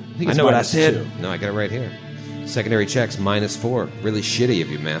failure? I know what I said. No, I got it right here. Secondary checks, -4. Really shitty of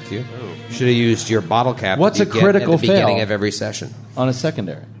you, Matthew. Should have used your bottle cap. What's that a you get critical at the beginning fail? of every session. On a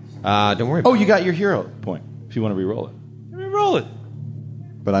secondary. Don't worry. Oh, you got your hero point. If you want to re-roll it. Roll it.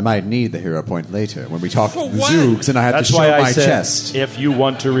 But I might need the hero point later when we talk For what? Zoogs and I have That's to show why I my said chest. if you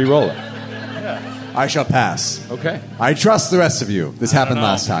want to re-roll it. I shall pass. Okay. I trust the rest of you. This happened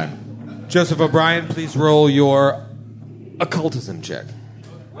last time. Joseph O'Brien, please roll your occultism check.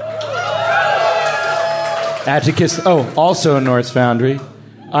 Atticus. Oh, also in Norse Foundry.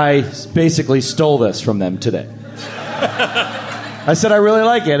 I basically stole this from them today. I said I really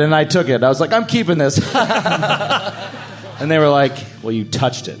like it, and I took it. I was like, I'm keeping this. And they were like, well, you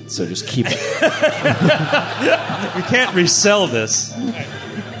touched it, so just keep it. You can't resell this.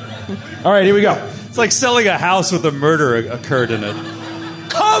 All right, here we go. It's like selling a house with a murder occurred in it.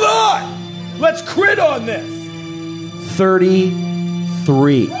 Come on! Let's crit on this.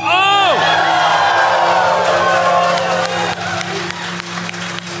 33. Oh!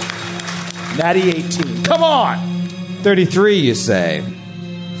 Natty 18. Come on! 33, you say.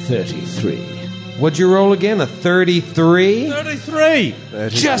 33. What'd you roll again? A 33? 33.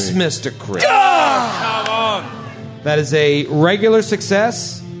 Just missed a crit. Come on. That is a regular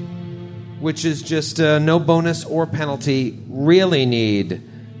success, which is just no bonus or penalty. Really need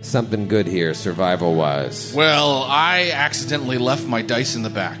something good here, survival-wise. Well, I accidentally left my dice in the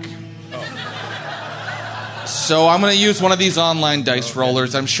back. So I'm going to use one of these online dice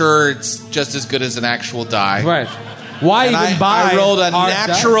rollers. I'm sure it's just as good as an actual die. Right. Why And even buy I rolled a hard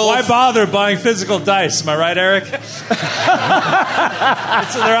natural... Why bother buying physical dice? Am I right, Eric?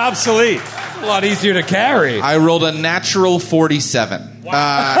 They're obsolete. dice? A lot easier to carry. I rolled a natural 47. No,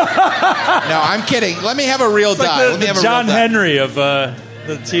 I'm kidding. Let me have a real It's die. like Let me have a John real die. Henry of the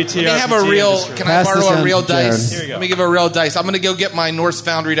TTRPG Let me have a real... industry. Can Pass I this borrow a down real to Jared. dice? Here we go. Let me give a real dice. I'm going to go get my Norse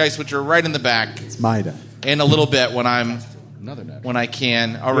Foundry dice, which are right in the back, It's Maida. in a little bit when I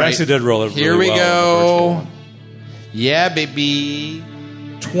can. All right. actually did roll it Here really we well on the go. Yeah, baby.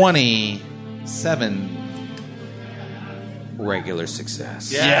 27. Regular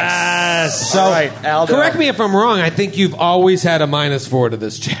success. Yes. So, All right, Aldo. correct me if I'm wrong. I think you've always had a -4 to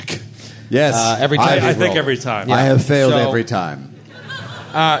this check. Yes. Every time I you think roll. every time. I have failed So- every time.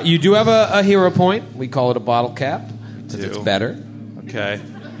 You do have a hero point. We call it a bottle cap since it's Do. better. Okay.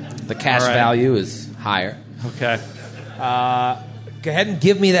 The cash All right. value is higher. Okay. Go ahead and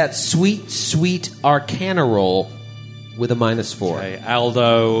give me that sweet, sweet Arcana roll with a -4. Okay.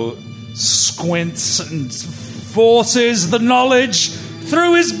 Aldo squints and forces the knowledge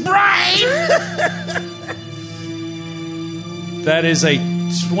through his brain. That is a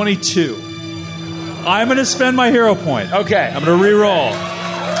 22. I'm going to spend my hero point. Okay. I'm going to re-roll.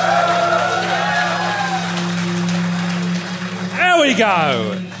 There we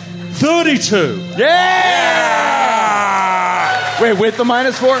go. 32. Yeah! Wait, with the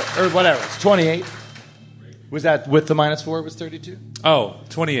 -4? Or whatever. It's 28. Was that with the -4? It was 32? Oh,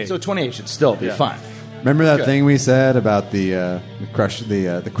 28. So 28 should still be fine. Remember that Good. thing we said about the crushed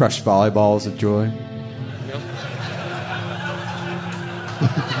volleyballs of joy?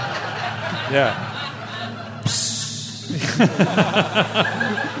 yeah.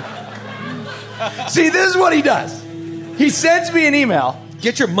 See, this is what he does. He sends me an email.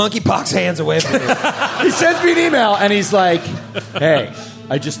 Get your monkeypox hands away from me. He sends me an email, and he's like, hey,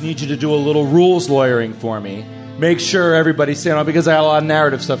 I just need you to do a little rules lawyering for me. Make sure everybody's staying on, because I got a lot of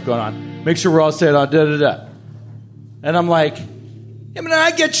narrative stuff going on. Make sure we're all staying on, da-da-da. And I'm like, I mean,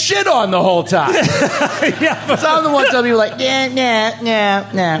 I get shit on the whole time. Yeah, So I'm the one telling you, like,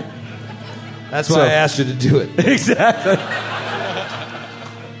 nah. That's why I asked you to do it. Exactly.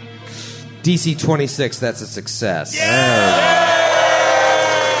 DC 26, that's a success.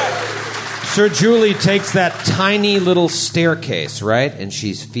 Sir Julie takes that tiny little staircase, right? And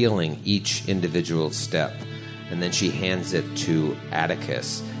she's feeling each individual step. And then she hands it to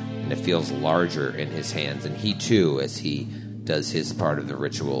Atticus. And it feels larger in his hands. And he, too, as he does his part of the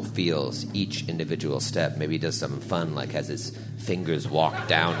ritual, feels each individual step. Maybe he does something fun, like has his fingers walk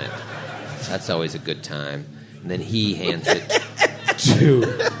down it. That's always a good time. And then he hands it to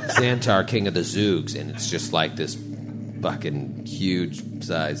Xantar, King of the Zoogs, and it's just like this fucking huge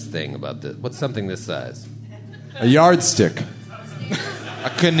size thing about this. What's something this size? A yardstick. A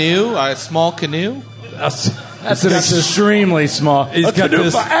canoe? A small canoe? That's an extremely small. He's got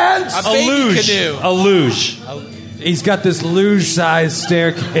this. A baby luge. canoe. A luge. He's got this luge-sized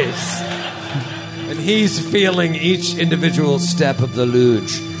staircase, and he's feeling each individual step of the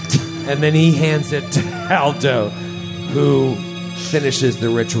luge. And then he hands it to Aldo, who finishes the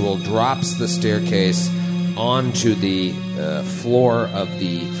ritual, drops the staircase, onto the floor of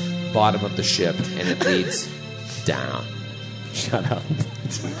the bottom of the ship, and it leads down. Shut up.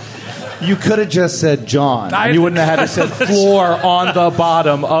 You could have just said John. I- You wouldn't have had to say floor on the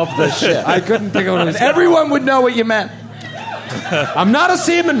bottom of the ship. I couldn't think of what it was. Everyone would know what you meant. I'm not a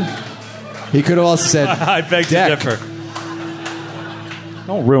seaman. He could have also said I beg to deck. differ.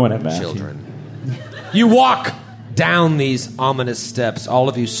 Don't ruin it, Matthew. Children. You walk down these ominous steps, all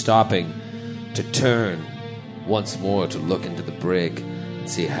of you stopping to turn once more to look into the brig and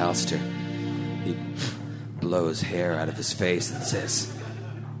see Halster. He blows hair out of his face and says,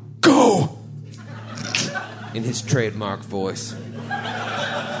 "Go!" in his trademark voice.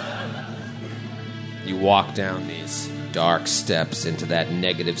 You walk down these dark steps into that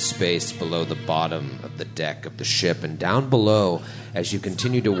negative space below the bottom of the deck of the ship, and down below, as you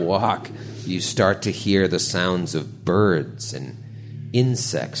continue to walk, you start to hear the sounds of birds and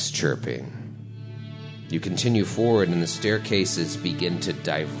insects chirping. You continue forward, and the staircases begin to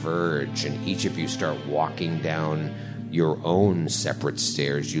diverge, and each of you start walking down your own separate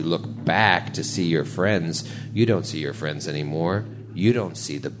stairs. You look back to see your friends. You don't see your friends anymore. You don't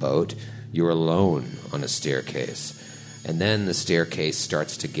see the boat. You're alone on a staircase. And then the staircase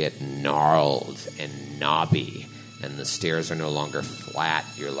starts to get gnarled and knobby, and the stairs are no longer flat.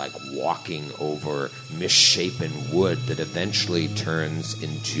 You're like walking over misshapen wood that eventually turns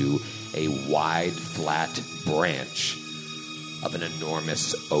into a wide, flat branch of an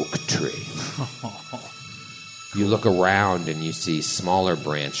enormous oak tree. You look around and you see smaller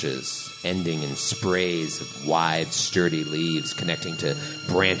branches ending in sprays of wide, sturdy leaves connecting to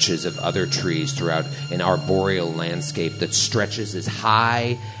branches of other trees throughout an arboreal landscape that stretches as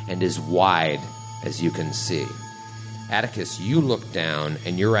high and as wide as you can see. Atticus, you look down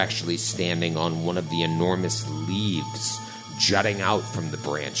and you're actually standing on one of the enormous leaves jutting out from the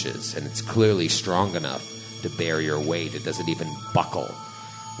branches, and it's clearly strong enough to bear your weight. It doesn't even buckle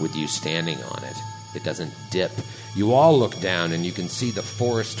with you standing on it. It doesn't dip. You all look down and you can see the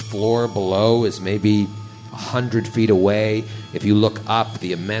forest floor below is maybe 100 feet away. If you look up,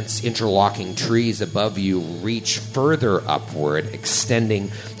 the immense interlocking trees above you reach further upward,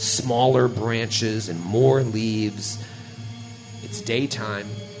 extending smaller branches and more leaves. It's daytime.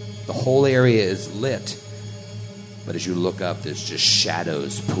 The whole area is lit. But as you look up, there's just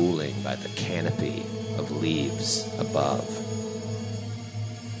shadows pooling by the canopy of leaves above.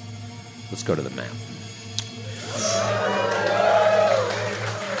 Let's go to the map.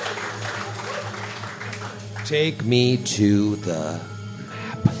 Take me to the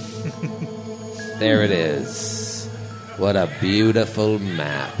map. There it is. What a beautiful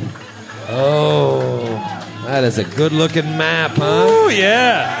map. Oh, that is a good-looking map, huh? Oh,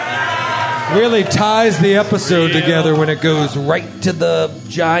 yeah. Really ties the episode together when it goes right to the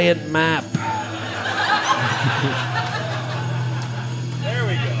giant map. There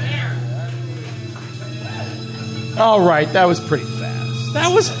we go. All right, that was pretty fast.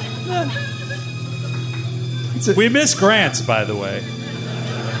 That was... we miss Grants, by the way.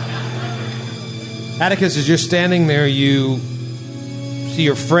 Atticus, as you're standing there, you see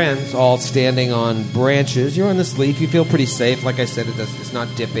your friends all standing on branches. You're on this leaf. You feel pretty safe. Like I said, it's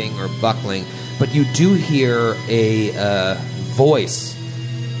not dipping or buckling. But you do hear a voice,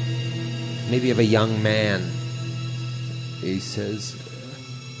 maybe of a young man. He says,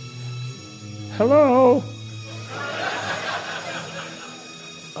 Hello?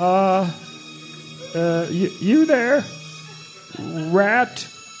 You there? Rat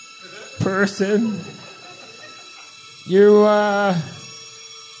person? You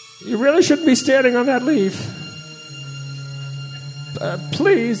really shouldn't be standing on that leaf.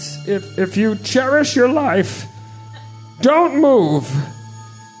 Please, if you cherish your life, don't move.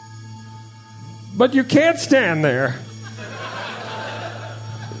 But you can't stand there.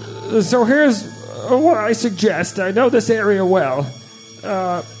 So here's what I suggest. I know this area well.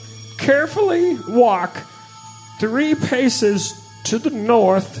 Carefully walk 3 paces to the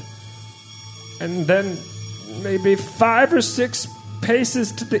north, and then maybe 5 or 6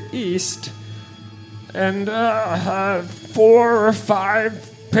 paces to the east, and 4 or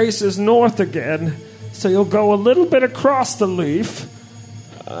 5 paces north again. So you'll go a little bit across the leaf,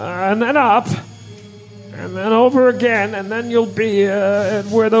 and then up, and then over again, and then you'll be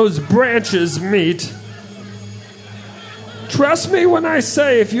where those branches meet. Trust me when I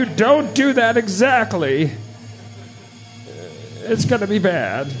say if you don't do that exactly, it's going to be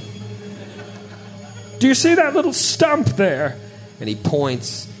bad. Do you see that little stump there? and he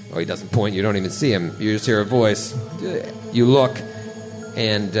points, or he doesn't point, you don't even see him, you just hear a voice. You look,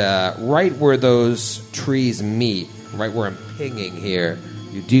 and right where those trees meet, right where I'm pinging here,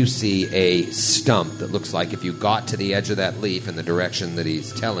 you do see a stump that looks like if you got to the edge of that leaf in the direction that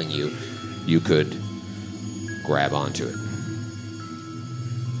he's telling you, you could grab onto it.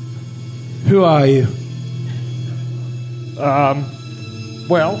 Who are you?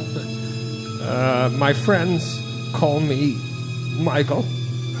 My friends call me Michael.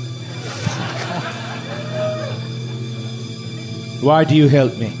 Why do you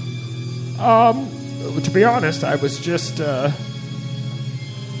help me? To be honest, I was just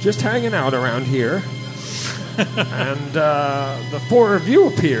hanging out around here, and the four of you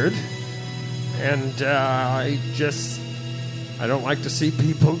appeared, and I don't like to see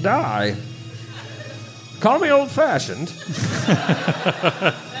people die. Call me old-fashioned,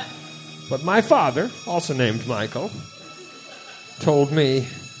 but my father, also named Michael, told me,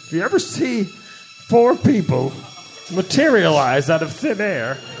 if you ever see four people materialize out of thin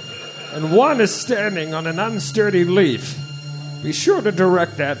air, and one is standing on an unsturdy leaf, be sure to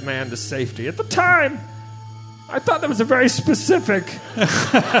direct that man to safety. At the time, I thought that was a very specific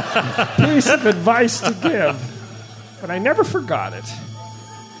piece of advice to give, but I never forgot it.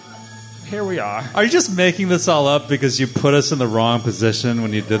 Here we are. Are you just making this all up because you put us in the wrong position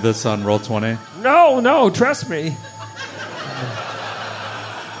when you did this on Roll20? No, trust me.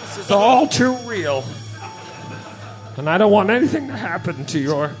 This is all too real. And I don't want anything to happen to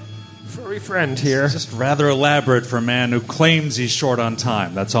your furry friend here. It's just rather elaborate for a man who claims he's short on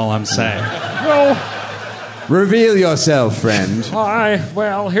time. That's all I'm saying. No. Reveal yourself, friend.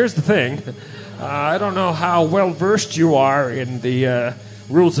 Well, here's the thing. I don't know how well versed you are in the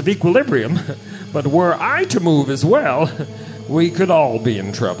rules of equilibrium, but were I to move as well, we could all be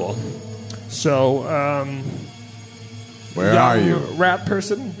in trouble. So, Where are you? Rat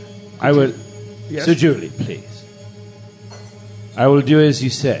person? I will. Yes? Sir Julie, please. I will do as you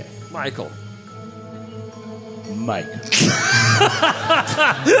say. Michael. Mike.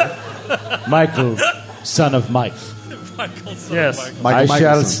 Michael, son of Mike. Yes. I shall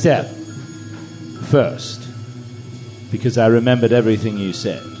Michelson. step first, because I remembered everything you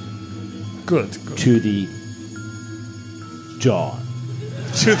said, Good. to the John.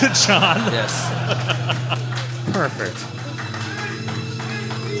 To the John. Yes. Perfect.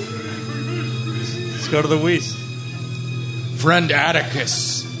 Let's go to the Weiss. Friend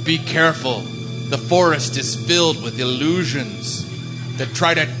Atticus, be careful. The forest is filled with illusions that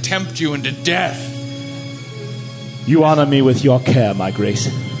try to tempt you into death. You honor me with your care, my grace.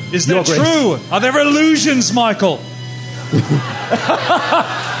 Is Your that Grace. true? Are there illusions, Michael? He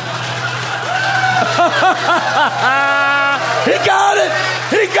got it!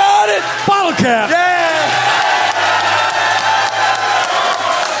 He got it! Bottle cap.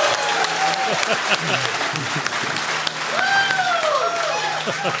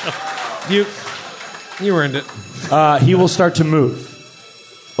 You earned it. He will start to move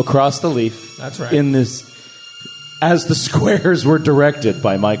across the leaf. That's right. In this, as the squares were directed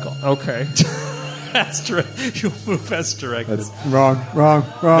by Michael. Okay. That's true. You'll move as directed. That's wrong.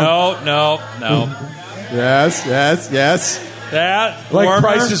 No. Yes. That Like warmer,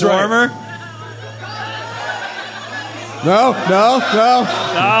 Price is Right. warmer. No. No.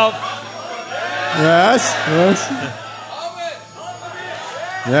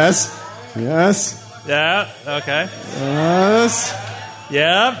 Yes. Yeah. Okay. Yes.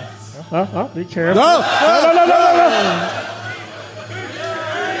 Yeah. Be careful. No.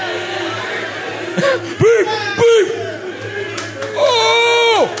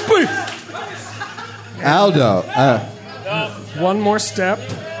 Aldo. One more step.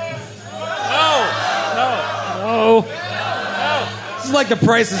 No. This is like The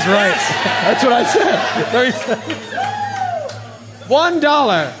Price is Right. That's what I said.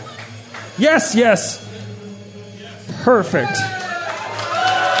 $1. Yes. Perfect.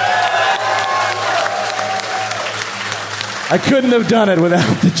 I couldn't have done it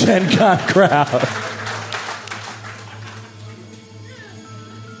without the Gen Con crowd.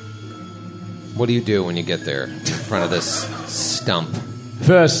 What do you do when you get there in front of this stump?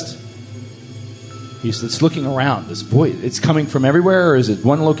 First, it's looking around. This voice, it's coming from everywhere, or is it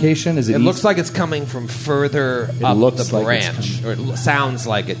one location? Is it? It looks like it's coming from further up looks the like it's branch. Or it sounds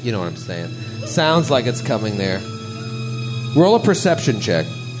like it. You know what I'm saying? Sounds like it's coming there. Roll a perception check.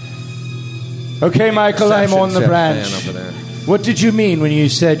 Okay, Michael, I'm on the Perception check, branch. man, over there. What did you mean when you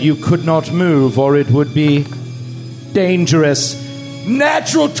said you could not move, or it would be dangerous?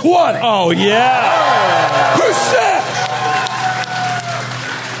 Natural 20. Oh yeah. Percent.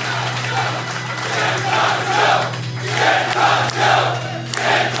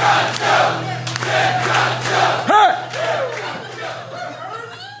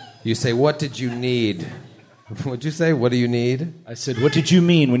 You say, what did you need What'd you say? What do you need? I said, what did you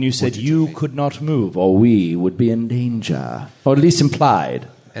mean when you said you could not move or we would be in danger? Or at least implied.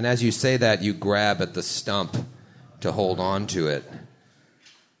 And as you say that, you grab at the stump to hold on to it,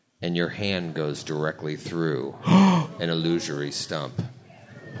 and your hand goes directly through an illusory stump.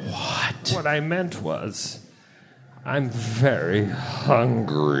 What I meant was, I'm very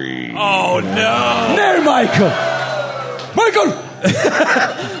hungry. Oh, no. No, Michael! Michael!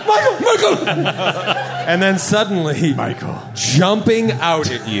 And then suddenly, Michael. jumping out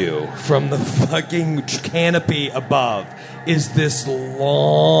at you from the fucking canopy above is this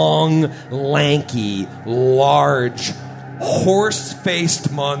long, lanky, large,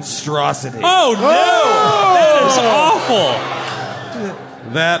 horse-faced monstrosity. Oh, no. That is awful.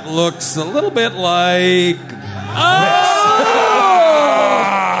 That looks a little bit like...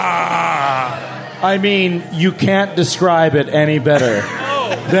 I mean, you can't describe it any better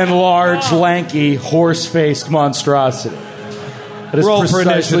than large, lanky, horse-faced monstrosity. That is Roll for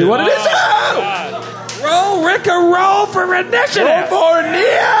precisely initiative. what it is. Roll, Rick, a roll for initiative! Roll for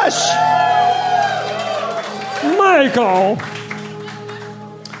Niash! Michael!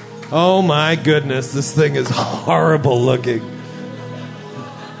 Oh my goodness, this thing is horrible looking.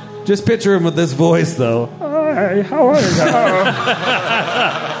 Just picture him with this voice, though. Hi, how are you?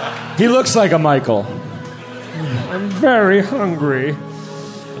 He looks like a Michael. I'm very hungry.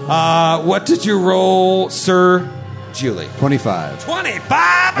 What did you roll, Sir Julie? 25.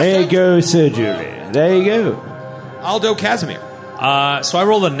 25! There you go, Sir Julie. There you go. Aldo Casimir. So I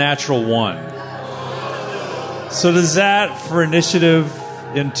rolled a natural 1. So does that, for initiative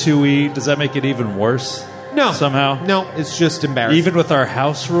in 2E, does that make it even worse? No. Somehow? No, it's just embarrassing. Even with our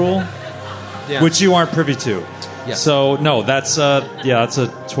house rule? Yeah. Which you aren't privy to. Yes. So, no, that's a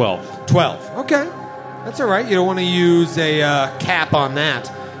 12. 12. Okay. That's all right. You don't want to use a cap on that.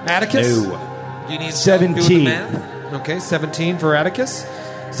 Atticus? No. Do you need 17. help doing the math? Okay, 17 for Atticus.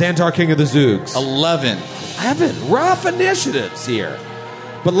 Xantar, King of the Zoogs. 11. 11. Rough initiatives here.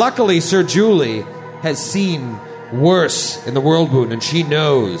 But luckily, Sir Julie has seen worse in the World Wound, and she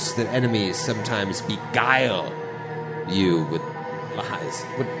knows that enemies sometimes beguile you with lies.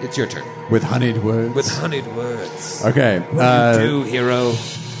 It's your turn. With honeyed words. With honeyed words. Okay. What do you do, hero?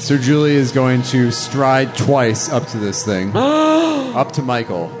 Sir Julie is going to stride twice up to this thing. Up to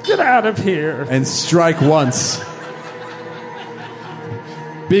Michael. Get out of here. And strike once.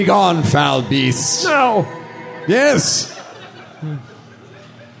 Begone, foul beast. No. Yes.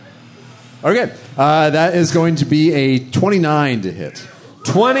 Okay. That is going to be a 29 to hit.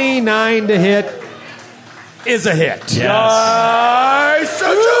 29 to hit is a hit.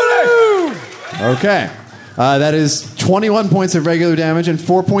 Okay. That is 21 points of regular damage and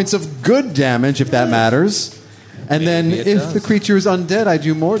 4 points of good damage, if that matters. And then Maybe it if does. the creature is undead, I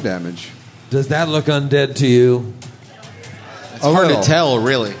do more damage. Does that look undead to you? It's hard to tell,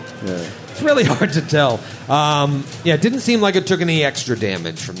 really. It's really hard to tell. Yeah, it didn't seem like it took any extra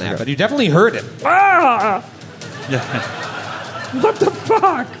damage from that, but you definitely hurt him. Ah! What the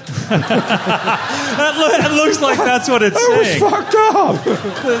fuck? That looks like that's what it's saying. Fucked up.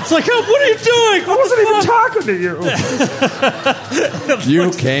 It's like, oh, what are you doing? I wasn't even talking to you.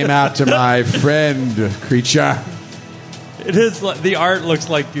 You came out to my friend, creature. It is like, the art looks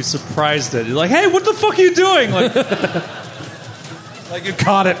like you surprised it. You're like, hey, what the fuck are you doing? Like, Like you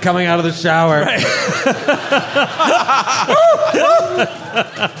caught it coming out of the shower.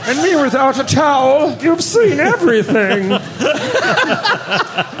 And me without a towel. You've seen everything.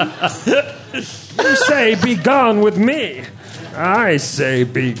 You say, be gone with me. I say,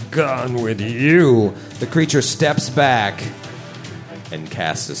 be gone with you. The creature steps back and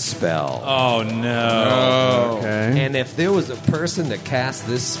casts a spell. oh, no. Okay. And if there was a person to cast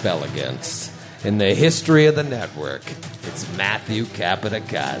this spell against in the history of the network, it's Matthew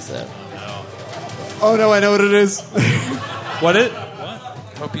Capitacasa. Oh, no, I know what it is. What it?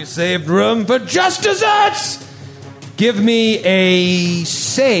 Hope you saved room for just desserts! Give me a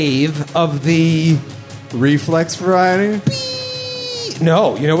save of the... Reflex variety?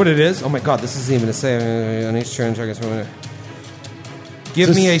 No, you know what it is? Oh my god, this isn't even a save on each turn.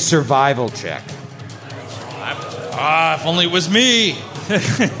 Give me a survival check. If only it was me.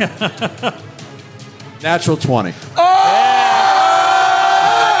 Natural 20.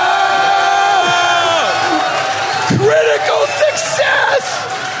 Critical success!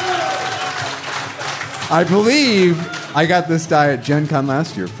 I believe I got this die at Gen Con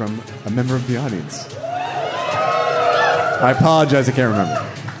last year from a member of the audience. I apologize, I can't remember.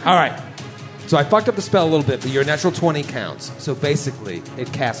 All right. So I fucked up the spell a little bit, but your natural 20 counts. So basically,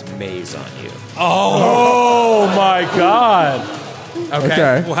 it casts maze on you. Oh, my God.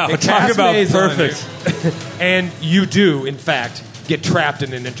 Okay. Wow, It talk casts about maze on perfect. you. And you do, in fact, get trapped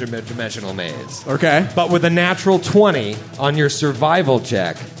in an interdimensional maze. Okay. But with a natural 20 on your survival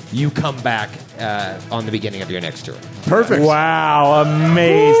check, you come back on the beginning of your next turn. Perfect. Wow,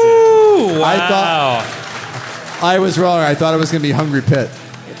 amazing. I thought I was wrong. I thought it was going to be Hungry Pit.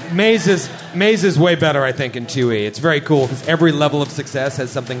 Maze is way better, I think, in 2E. It's very cool because every level of success has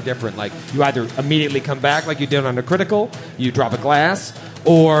something different. Like, you either immediately come back like you did on a critical, you drop a glass,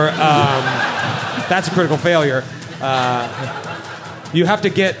 or that's a critical failure. You have to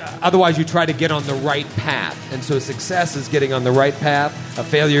get, otherwise you try to get on the right path. And so success is getting on the right path. A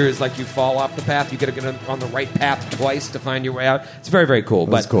failure is like you fall off the path. You got to get on the right path twice to find your way out. It's very, very cool.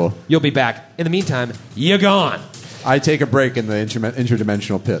 That's but cool. You'll be back. In the meantime, you're gone. I take a break in the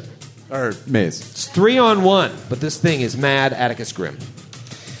interdimensional pit. Or maze. It's 3-on-1, but this thing is mad Atticus Grimm.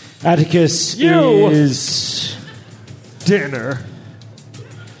 Atticus You. is... Dinner.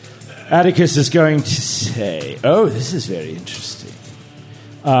 Atticus is going to say... Oh, this is very interesting.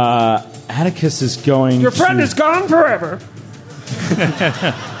 Atticus is going Your to... friend is gone forever.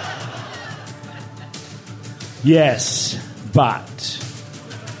 Yes, but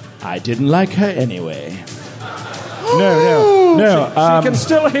I didn't like her anyway. No. She can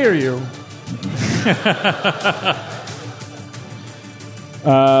still hear you.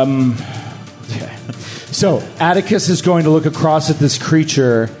 Okay. So Atticus is going to look across at this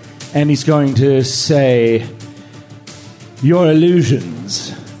creature, and he's going to say, "Your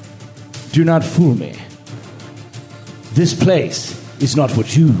illusions do not fool me. This place is not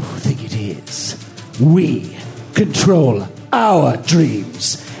what you think it is. We control our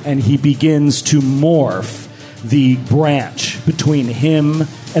dreams." And he begins to morph the branch between him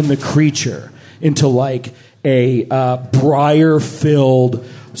and the creature into like a briar-filled,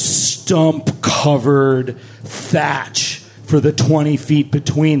 stump-covered thatch for the 20 feet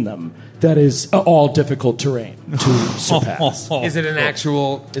between them. That is all difficult terrain to surpass. Is it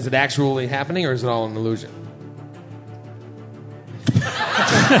actually happening, or is it all an illusion?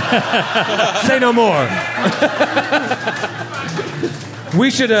 Say no more. We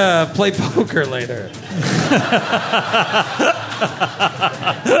should play poker later.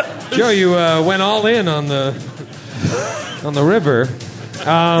 Joe, you went all in on the river.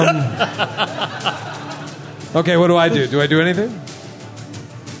 Okay, what do I do? Do I do anything?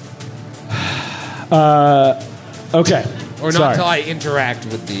 Okay. Or not Sorry. until I interact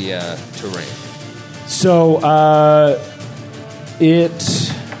with the terrain. So,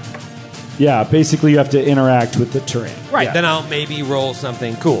 basically you have to interact with the terrain. Right, Yeah. then I'll maybe roll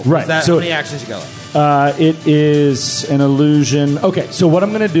something cool. Right, How so- many actions you got? It is an illusion. Okay, so what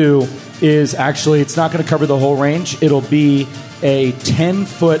I'm going to do is actually, it's not going to cover the whole range. It'll be a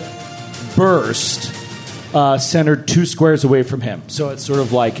 10-foot burst centered 2 squares away from him. So it's sort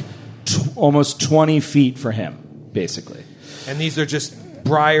of like almost 20 feet for him, basically. And these are just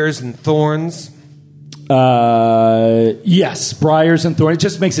briars and thorns. Yes, briars and thorns. It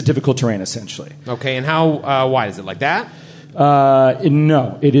just makes it difficult terrain, essentially. Okay, and how wide is it? Like that?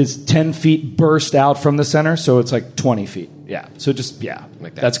 No, it is 10 feet burst out from the center, so it's like 20 feet. Yeah, so just,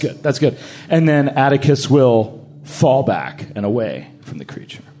 Like that. That's good. That's good. And then Atticus will fall back and away from the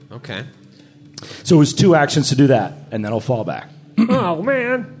creature. Okay. So it was 2 actions to do that, and then he'll fall back. Oh,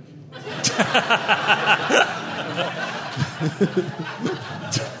 man.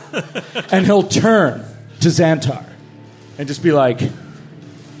 And he'll turn to Xantar and just be like,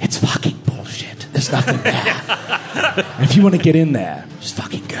 "It's fucking bullshit. There's nothing there. And if you want to get in there, just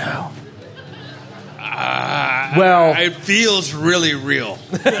fucking go." Well, It feels really real.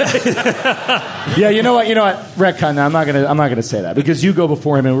 yeah, you know what? Retcon. I'm not gonna say that because you go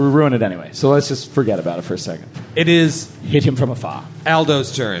before him and we ruin it anyway. So let's just forget about it for a second. It is Hit him from afar.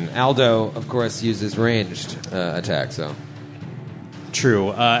 Aldo's turn. Aldo, of course, uses ranged attack, so.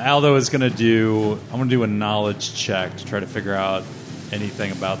 True. Aldo is going to do... I'm going to do a knowledge check to try to figure out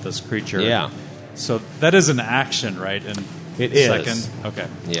anything about this creature. Yeah. So that is an action, right? And It is. second? Okay.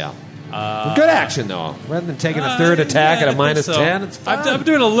 Yeah. Good action, though. Rather than taking a third attack yeah, at I a minus think so. 10, it's fine. I'm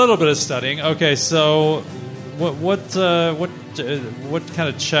doing a little bit of studying. Okay, so what kind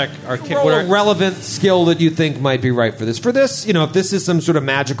of check are... Roll a relevant skill that you think might be right for this. For this, if this is some sort of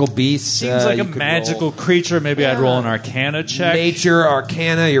magical beast, Seems like you a could magical roll creature. Maybe I'd roll an Arcana check. nature,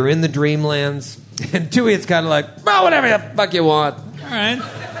 arcana. You're in the dreamlands, and Tui, it's kind of like, well, whatever the fuck you want. All right.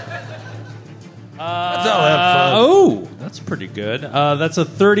 Let's all have fun. Oh, that's pretty good. That's a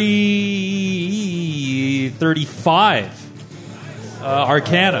 35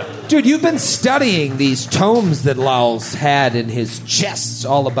 Arcana. Dude, you've been studying these tomes that Lowell's had in his chests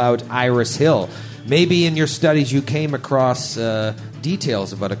all about Iris Hill. maybe in your studies you came across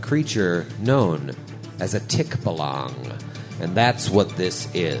details about a creature known as a Tikbalang. And that's what this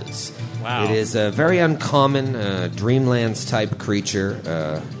is. Wow. It is a very uncommon Dreamlands-type creature,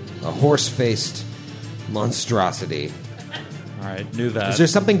 a horse-faced monstrosity. All right, knew that. Is there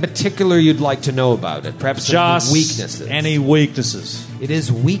something particular you'd like to know about it? Perhaps some Just weaknesses? any weaknesses? It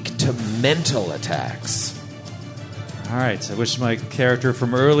is weak to mental attacks. All right, I wish my character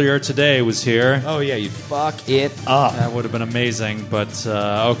from earlier today was here. Oh, yeah, you'd fuck it up. That would have been amazing, but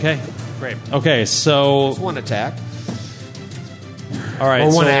okay. Great. Okay, so... It's one attack. All right,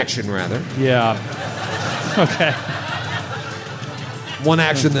 Or one so- action, rather. Yeah. Okay. One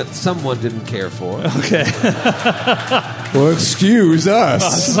action that someone didn't care for. Okay. Well, excuse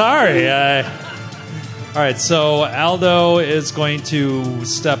us. Sorry. All right, so Aldo is going to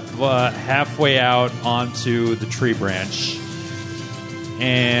step halfway out onto the tree branch.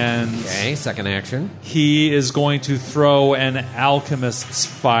 And Okay, second action. he is going to throw an alchemist's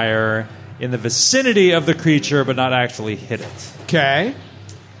fire in the vicinity of the creature, but not actually hit it. Okay.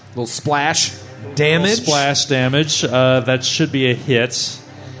 Little splash damage. Splash damage. That should be a hit.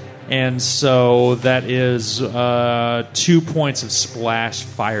 And so that is 2 points of splash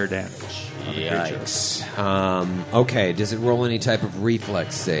fire damage on the creature. Yikes. Okay, does it roll any type of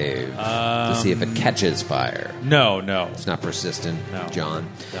reflex save to see if it catches fire? No. It's not persistent, No. John.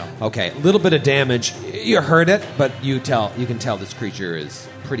 No. Okay, a little bit of damage. You heard it, but you can tell this creature is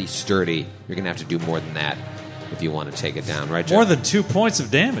pretty sturdy. You're going to have to do more than that if you want to take it down, right, Joe? More than 2 points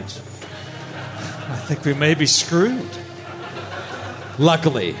of damage. I think we may be screwed.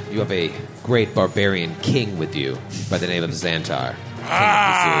 Luckily, you have a great barbarian king with you by the name of Xantar.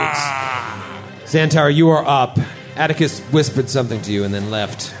 Xantar, you are up. Atticus whispered something to you and then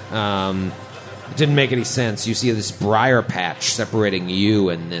left. It didn't make any sense. You see this briar patch separating you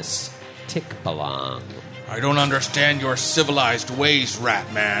and this Tikbalang. I don't understand your civilized ways,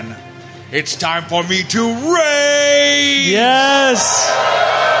 Rat Man. It's time for me to rage! Yes!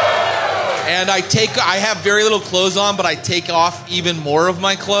 And I have very little clothes on, but I take off even more of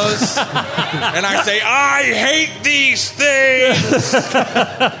my clothes. And I say, I hate these things!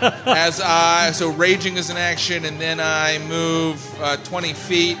 So raging is an action, and then I move 20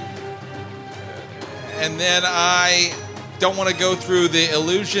 feet. And then I don't want to go through the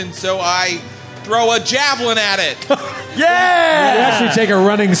illusion, so I throw a javelin at it. You actually take a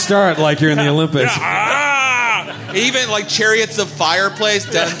running start like you're in the Olympics. Even like Chariots of Fireplace.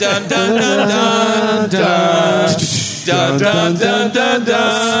 Dun dun dun dun dun dun. Dun dun dun dun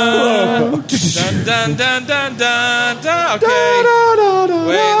dun. Dun dun dun dun dun dun. Okay.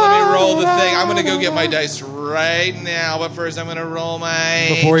 Wait, let me roll the thing. I'm gonna go get my dice right now, but first I'm gonna roll my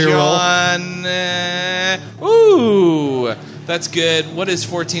Before you roll? Ooh, that's good. What is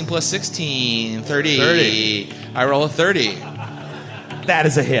 14 plus 16? 30. I roll a 30. That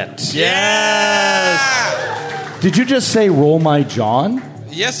is a hit. Yes. Did you just say roll my John?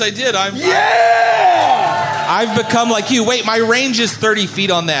 Yes, I did. I've become like you. Wait, my range is 30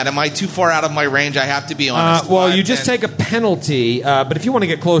 feet on that. Am I too far out of my range? I have to be honest. Well, you just take a penalty, but if you want to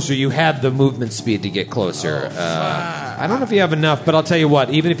get closer, you have the movement speed to get closer. I don't know if you have enough, but I'll tell you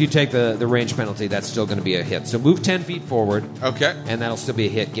what, even if you take the range penalty, that's still going to be a hit. So move 10 feet forward. Okay. And that'll still be a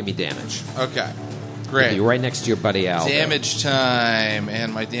hit. Give me damage. Okay. Be Great. right next to your buddy Al. Damage time.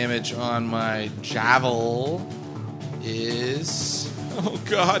 And my damage on my javel is... Oh,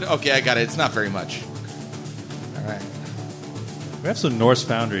 God. Okay, I got it. It's not very much. All right. We have some Norse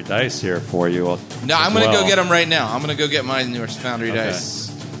Foundry dice here for you. No, I'm going to go get them right now. I'm going to go get my Norse Foundry dice.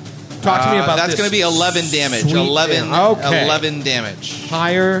 Talk to me about That's this. going to be 11 damage. Sweet 11 damage. Okay. 11 damage.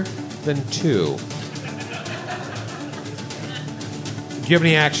 Higher than 2. Do you have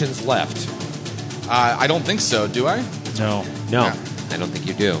any actions left? I don't think so, do I? No. No. Yeah. I don't think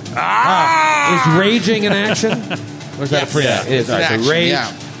you do. Is raging an action? Or is that a free Yes. action? It is. It's All an right, so action, rage,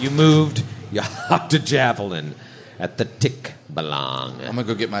 yeah. you moved, you hopped a javelin at the Tikbalang. I'm going to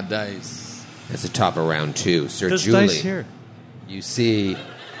go get my dice. That's the top of round 2. Sir This Julie, dice here. you see,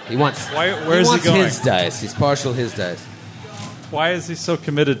 he wants, Where's he wants going? his dice. He's partial his dice. Why is he so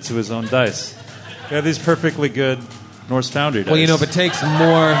committed to his own dice? We have these perfectly good Norse Foundry dice. Well, you know, if it takes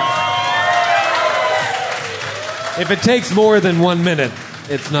more... If it takes more than 1 minute,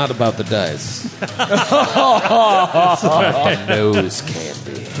 it's not about the dice. Nose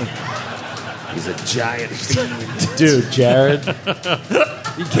candy. He's a giant fiend. Dude, Jared.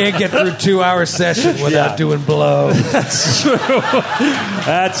 You can't get through a 2-hour session without doing blow. That's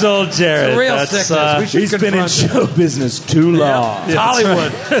old Jared. It's a real That's, sickness. We should He's been in confront show business too long. him.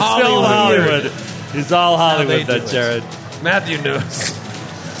 Hollywood. It's all Hollywood. He's all Hollywood, they do that it. Jared. Matthew knows.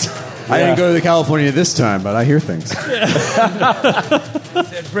 I didn't go to California this time, but I hear things.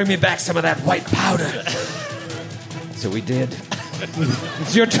 Bring me back some of that white powder. So we did.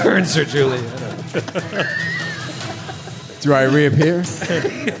 It's your turn, Sir Julie. Do I reappear?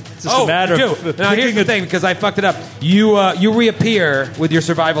 It's just a matter of now here's the thing, because I fucked it up. You reappear with your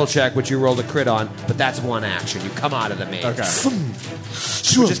survival check, which you rolled a crit on, but that's one action. You come out of the maze. Okay.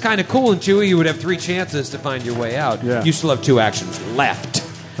 Which is kind of cool. And Chewie, you would have 3 chances to find your way out. Yeah. You still have 2 actions left.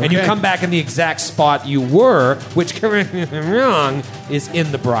 And you Okay. come back in the exact spot you were, which, correct me if I'm wrong, is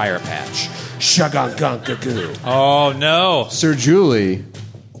in the briar patch. Shagunkunkagoo. Oh, no. Sir Julie,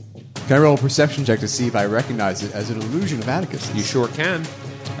 can I roll a perception check to see if I recognize it as an illusion of Atticus? You sure can.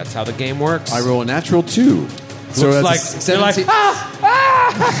 That's how the game works. I roll a natural 2. So Looks that's like a you're like,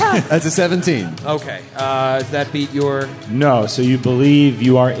 17. That's a 17. Okay. Does that beat your... No, so you believe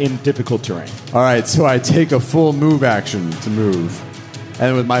you are in difficult terrain. All right, so I take a full move action to move.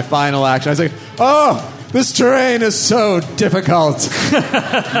 And with my final action, I say, oh, this terrain is so difficult.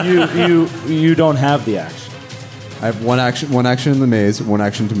 You don't have the action. I have one action in the maze, 1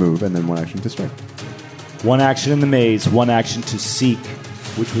 action to move, and then 1 action to strike. 1 action in the maze, 1 action to seek,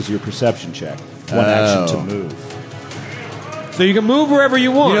 which was your perception check. 1 action to move. So you can move wherever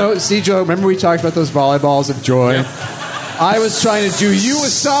you want. You know, see, Joe, remember we talked about those volleyballs of joy? Yeah. I was trying to do you a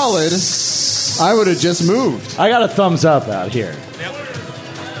solid. I would have just moved. I got a thumbs up out here.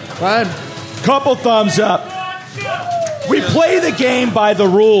 Fine. Couple thumbs up. We play the game by the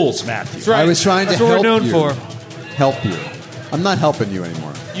rules, Matthew. That's right. I was trying That's to what help we're known you. for. Help you. I'm not helping you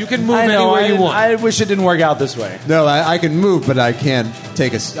anymore. You can move I know, anywhere you want. I wish it didn't work out this way. No, I can move, but I can't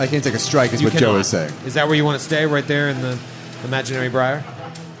take a strike. Is You what Joe cannot. is saying. Is that where you want to stay, right there in the imaginary briar?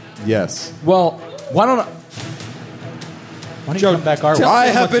 Yes. Well, why don't you Joe, come back our way? I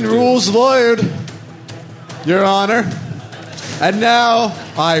have been rules lawyered, Your Honor, and now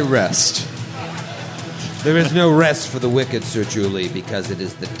I rest. There is no rest for the wicked, Sir Julie, because it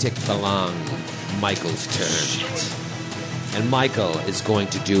is the Tikbalang, Michael's turn. And Michael is going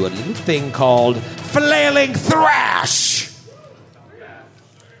to do a little thing called Flailing Thrash.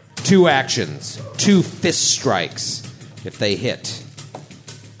 2 actions, 2 fist strikes. If they hit,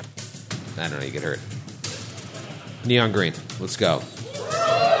 I don't know, you get hurt. Neon green, let's go.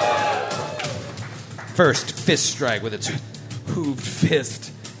 First fist strike with its hooved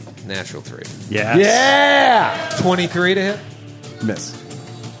fist. Natural 3. Yes. Yeah! 23 to hit? Miss.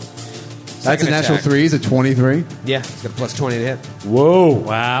 That's Second a natural attack. 3. Is it 23? Yeah, it's got a plus 20 to hit. Whoa.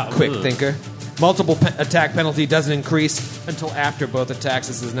 Wow. Quick Ugh. thinker. Multiple attack penalty doesn't increase until after both attacks.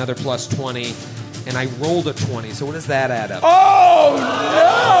 This is another plus 20. And I rolled a 20, so what does that add up? Oh,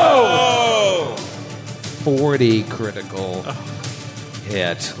 no! 40 critical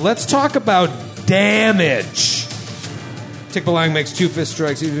hit. Let's talk about damage. Tikbalang makes 2 fist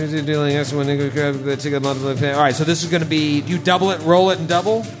strikes. Dealing All right, so this is going to be, you double it, roll it, and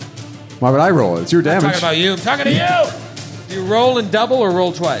double? Why would I roll it? It's your I'm damage. talking about you. I'm talking to you. Do you roll and double or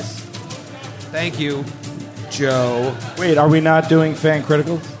roll twice? Thank you, Joe. Wait, are we not doing fan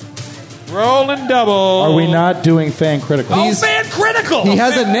critical? Roll and double. Are we not doing fan critical? Oh, fan critical. He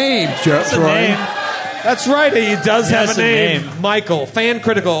has a name, Joe. That's a name. That's right. He does He have has a a name. name. Michael, fan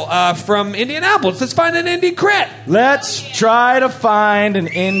critical from Indianapolis. Let's find an indie crit. Let's try to find an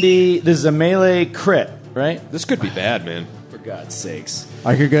indie. This is a melee crit, right? This could be bad, man. For God's sakes.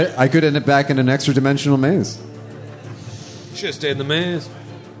 I could end up back in an extra dimensional maze. Should have stayed in the maze.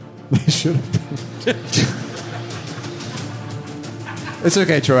 Should have. It's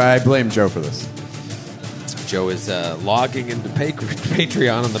okay, Troy. I blame Joe for this. Joe is logging into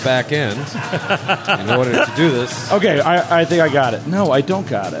Patreon on the back end in order to do this. Okay, I think I got it. No, I don't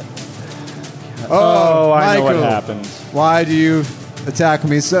got it. Oh, I know what Michael. happened. Why do you attack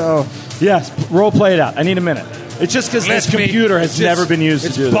me so? Yes, role play it out. I need a minute. It's just because this computer has never been used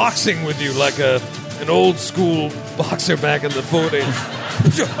to do this. boxing with you like an old school boxer back in the 40s.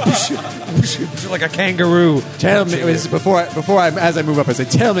 Like a kangaroo. Tell me as I move up, I say,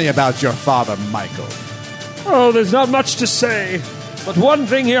 tell me about your father, Michael. Oh, there's not much to say. But one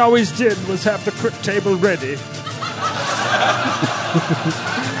thing he always did was have the crit table ready.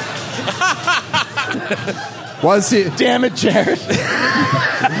 Was he? Damn it, Jared.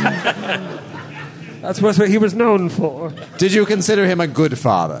 That's what he was known for. Did you consider him a good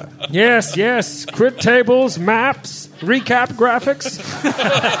father? Yes, yes. Crit tables, maps, recap graphics.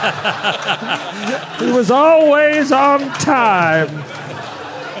 He was always on time.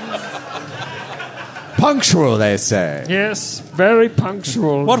 Punctual, they say. Yes, very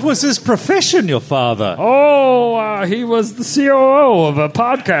punctual. What was his profession, your father? Oh, he was the COO of a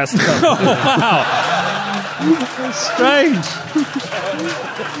podcast company. Strange.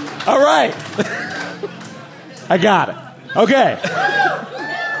 All right. I got it. Okay.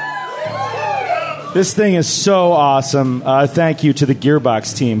 This thing is so awesome. Thank you to the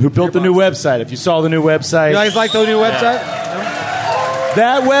Gearbox team who built the new website. If you saw the new website. You guys like the new website?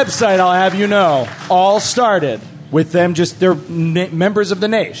 That website, I'll have you know, all started with them they're members of the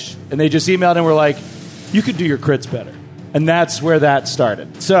Naish. And they just emailed and were like, you could do your crits better. And that's where that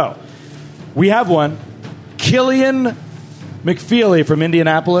started. So, we have one. Killian McFeely from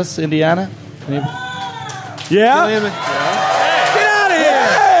Indianapolis, Indiana. Yeah? Get out of here!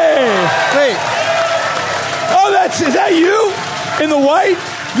 Hey! Wait, Is that you? In the white?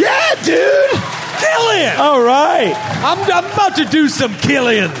 Yeah, dude! Killian! All right. I'm about to do some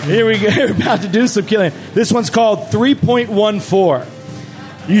killing. Here we go. We're about to do some killing. This one's called 3.14.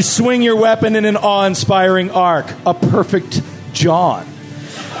 You swing your weapon in an awe-inspiring arc. A perfect John.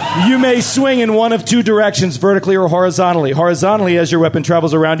 You may swing in one of two directions, vertically or horizontally. Horizontally, as your weapon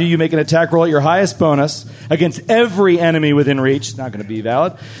travels around you, you make an attack roll at your highest bonus against every enemy within reach. It's not going to be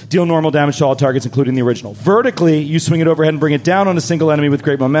valid. Deal normal damage to all targets, including the original. Vertically, you swing it overhead and bring it down on a single enemy with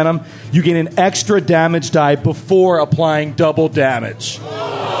great momentum. You gain an extra damage die before applying double damage.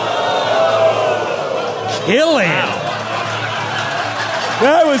 Killing.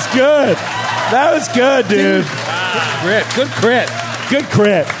 That was good. That was good, dude. Crit. Good crit. Good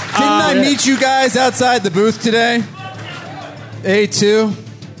crit. didn't I meet you guys outside the booth today? A2.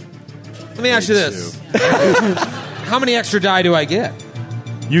 Let me ask you this. How many extra die do I get?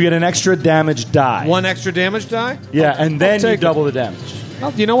 You get an extra damage die. One extra damage die? Yeah, and then you take it. double the damage.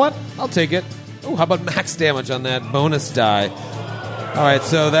 Well, you know what? I'll take it. Oh, how about max damage on that bonus die? All right,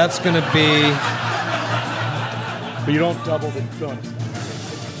 so that's going to be... But you don't double the bonus die.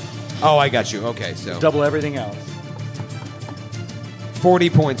 Oh, I got you. Okay, so Double everything else. 40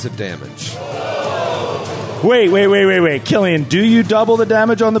 points of damage. Wait. Killian, do you double the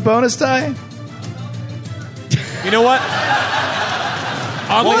damage on the bonus die? You know what?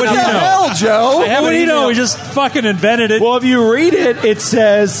 What the hell, Joe? How would he know? He just fucking invented it. Well, if you read it, it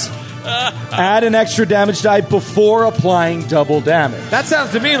says add an extra damage die before applying double damage. That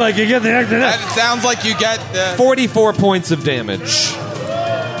sounds to me like you get the extra. That sounds like you get 44 points of damage.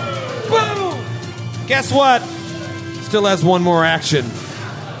 Boom! Guess what? Still has one more action.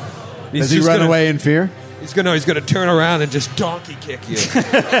 Does he run away in fear? He's gonna turn around and just donkey kick you.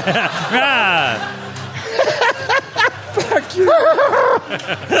 Fuck you.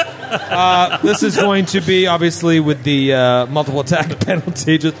 This is going to be obviously with the multiple attack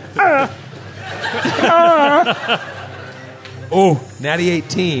penalty. Just oh, natty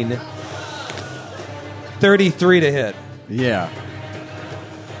 18, 33 to hit. Yeah.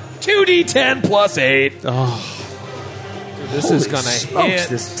 2d10 plus 8. Oh. This is going to hit.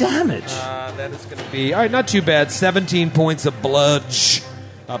 This damage. That is going to be, all right, not too bad. 17 points of bludge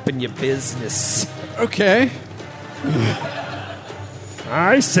up in your business. Okay.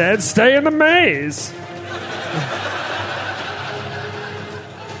 I said stay in the maze.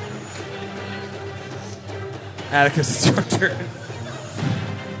 Atticus, it's your turn.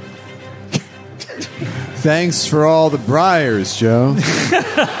 Thanks for all the briars, Joe. This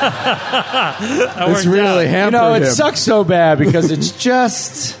really hampered it him. sucks so bad because it's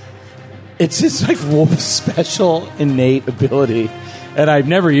just like Wolf's special innate ability, and I've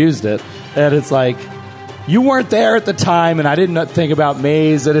never used it. And it's like you weren't there at the time, and I didn't think about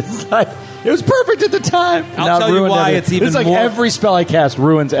maze, and it's like it was perfect at the time. I'll tell you why it's even like more. Every spell I cast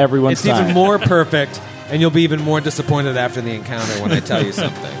ruins everyone's It's time. even more perfect, and you'll be even more disappointed after the encounter when I tell you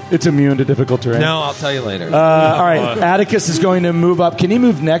something. It's immune to difficult terrain. No, I'll tell you later. All right, Atticus is going to move up. Can he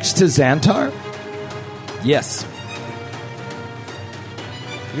move next to Xantar? Yes.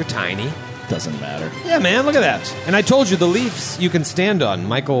 You're tiny. Doesn't matter. Yeah, man, look at that. And I told you the leaves you can stand on.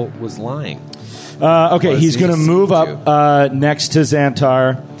 Michael was lying. Okay, he's going to he move seemed up next to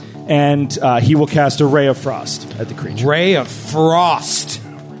Xantar, and he will cast a Ray of Frost at the creature. Ray of Frost.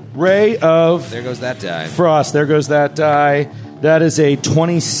 Ray of There goes that die. Frost. There goes that die. That is a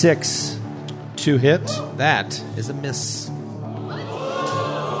 26 to hit. That is a miss.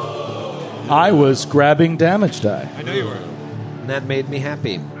 I was grabbing damage die. I know you were. And that made me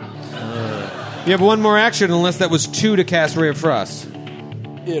happy. You have one more action unless that was 2 to cast Ray of Frost.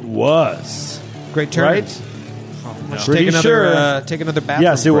 It was. Great turn. Right? Take another, take another bathroom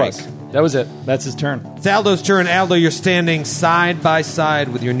Yes, it break. was. That was it. That's his turn. It's Aldo's turn. Aldo, you're standing side by side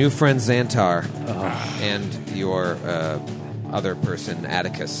with your new friend Xantar and your other person,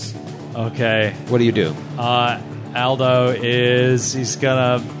 Atticus. Okay. What do you do? Aldo he's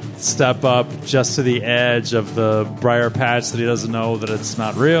gonna step up just to the edge of the briar patch that he doesn't know that it's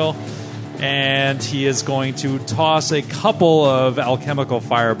not real, and he is going to toss a couple of alchemical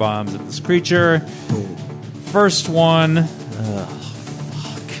firebombs at this creature. First one,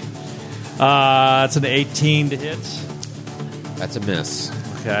 it's an 18 to hit. That's a miss.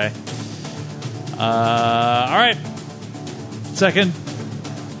 Okay. All right. Second.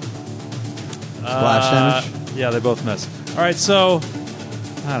 Splash damage? Yeah, they both miss. All right, so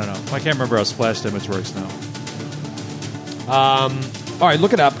I don't know. I can't remember how splash damage works now. All right,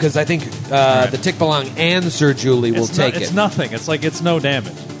 look it up because I think the Tick Belong and Sir Julie will take It's it. nothing. It's like it's no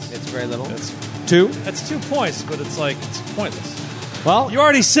damage. It's very little. It's 2? It's 2 points, but it's like it's pointless. Well, You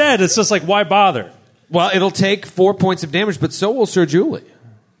already said it's just like why bother? well, it'll take 4 points of damage, but so will Sir Julie,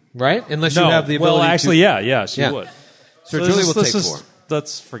 right? Unless you have the ability. well, actually, to... yeah, she Yeah. would. Sir So Julie this will is- take this is- 4.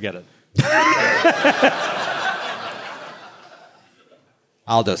 Let's forget it.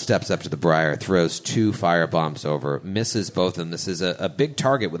 Aldo steps up to the briar, throws 2 firebombs over, misses both of them. This is a big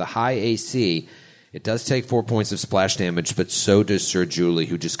target with a high AC. It does take 4 points of splash damage, but so does Sir Julie,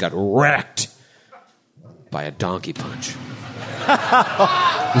 who just got wrecked by a donkey punch.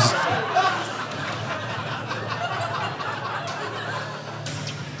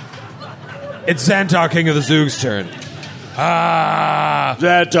 It's Xantar, King of the Zoog's turn.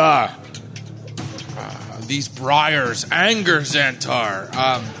 Xantar. These briars anger Xantar.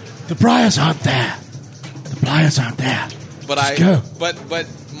 The briars aren't there. The briars aren't there. But Just go. but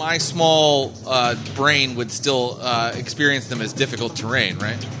my small brain would still experience them as difficult terrain,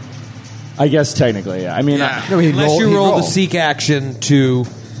 right? I guess technically, yeah. I mean, Yeah. No, he'd Unless you he'd roll the seek action to...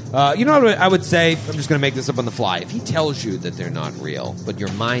 you know what I would say? I'm just going to make this up on the fly. If he tells you that they're not real, but your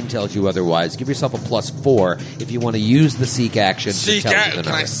mind tells you otherwise, give yourself a +4 if you want to use the seek action Seek to tell you can they're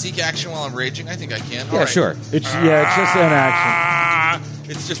not I real. seek action while I'm raging? I think I can. Yeah, All right. sure. it's just an action.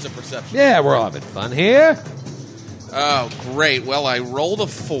 It's just a perception. Yeah, we're all having fun here. Oh, great. Well, I rolled a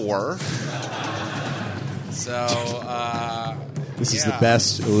 4. So, This is the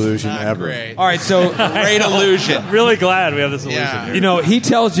best illusion not ever. great. All right, so... Great illusion. Really glad we have this illusion Yeah. here. You know, he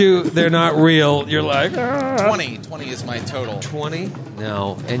tells you they're not real. You're like, 20. 20 is my total. 20?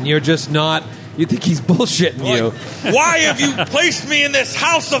 No. And you're just not... You think he's bullshitting you. Why have you placed me in this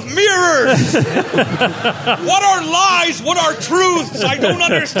house of mirrors? What are lies? What are truths? I don't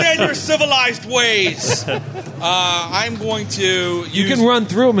understand your civilized ways. I'm going to use... You can run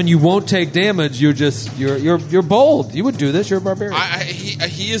through them and you won't take damage. You're just... You're bold. You would do this. You're a barbarian.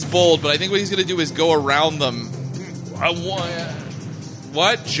 He is bold, but I think what he's going to do is go around them.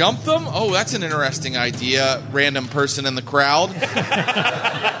 What? Jump them? Oh, that's an interesting idea, random person in the crowd.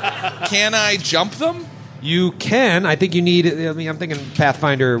 Can I jump them? You can. I think you need... I mean, I'm thinking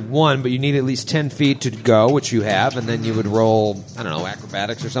Pathfinder 1, but you need at least 10 feet to go, which you have, and then you would roll, I don't know,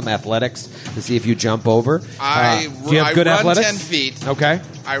 acrobatics or some athletics to see if you jump over. Do you have good run athletics? 10 feet. Okay.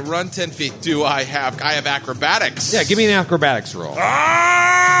 I run 10 feet. Do I have acrobatics? Yeah, give me an acrobatics roll.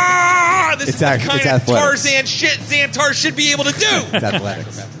 This It's is the ac- kind it's of athletics. Tarzan shit Xantar should be able to do. It's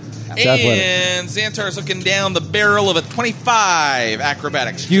athletics. And Xantar's looking down the barrel of a 25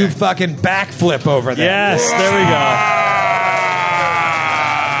 acrobatics check. You fucking backflip over that. Yes, there we go.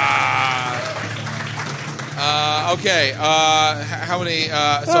 Okay, how many? So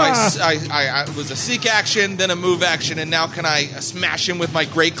I was a seek action, then a move action, and now can I smash him with my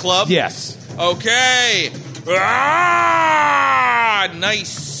great club? Yes. Okay.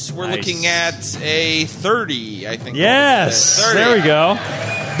 Nice. We're Nice. looking at a 30, I think. Yes, 30. there we go.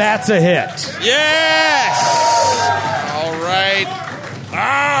 That's a hit. Yes. All right.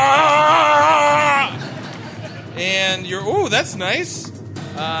 And you're. Oh, that's nice.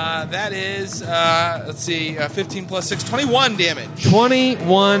 That is. Let's see. 15 plus 6, 21 damage.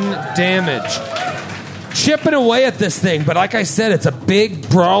 21 damage. Chipping away at this thing, but like I said, it's a big,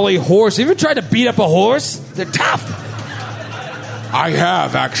 brawly horse. You ever tried to beat up a horse? They're tough. I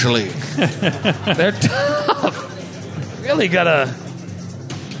have actually. They're tough. Really gotta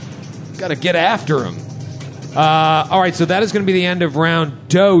get after them. All right, so that is going to be the end of round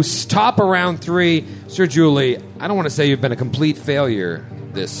dose. Top of round 3, Sir Julie. I don't want to say you've been a complete failure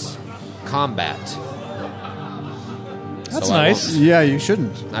this combat. That's So I nice. Yeah, you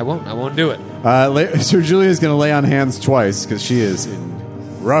shouldn't. I won't do it. Sir Julia is going to lay on hands twice because she is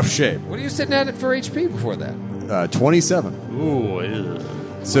in rough shape. What are you sitting at it for HP before that? 27. Ooh, ew.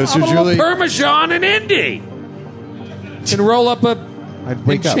 So I'm Sir a little Julie, Parmesan and Indy. Can roll up a I'd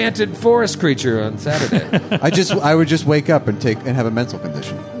wake up. enchanted forest creature on Saturday. I would just wake up and have a mental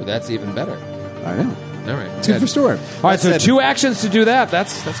condition. Ooh, that's even better. I know. All right, It's good for Storm. All right, so 2 actions to do that.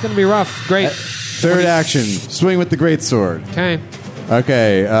 That's going to be rough. Great. Third action, swing with the great sword. Okay,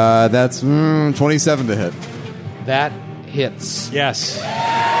 Okay, that's 27 to hit. that hits. Yes.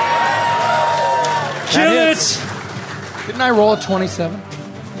 Kill hits. it! Didn't I roll a 27?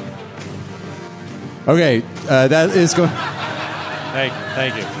 Okay, that is going.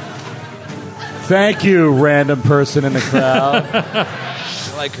 Thank you. Thank you, random person in the crowd.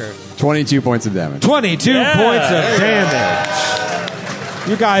 I like her. 22 points of damage. 22 points of damage.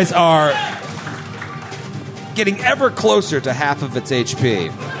 You guys are getting ever closer to half of its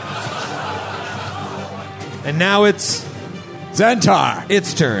HP. And now it's Xantar,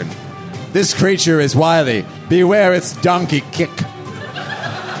 its turn. this creature is wily. Beware its donkey kick.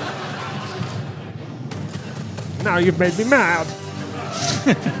 Now you've made me mad.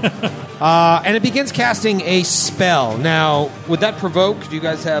 And it begins casting a spell. Now, would that provoke? Do you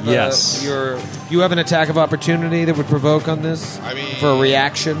guys have Yes. you have an attack of opportunity that would provoke on this? I mean- for a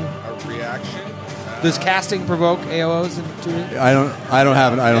reaction? A reaction? Does casting provoke AOs into it? I don't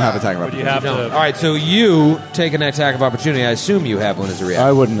have attack of But you opportunity. have No. to. All right, so you take an attack of opportunity. I assume you have one as a reaction.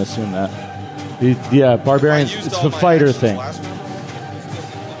 I wouldn't assume that. Yeah, barbarians, I used it's all the my fighter actions thing. last round.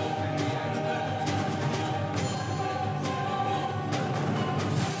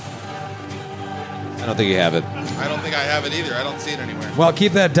 I don't think you have it. I don't think I have it either. I don't see it anywhere. Well,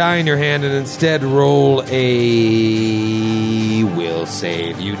 keep that die in your hand and instead roll a will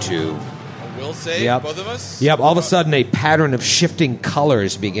save. You two. We'll save Yep. both of us? Yep. All of a sudden, a pattern of shifting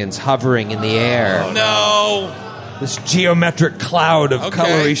colors begins hovering in the air. No. This geometric cloud of Okay.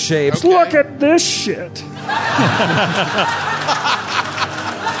 colory shapes. Okay. Look at this shit.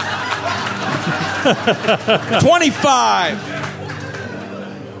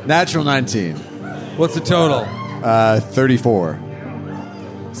 25. Natural 19. What's the total? 34.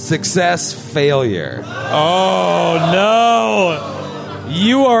 Success, failure. Oh, no!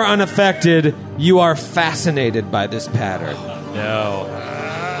 You are unaffected. You are fascinated by this pattern. No.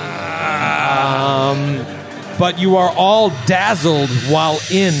 But you are all dazzled while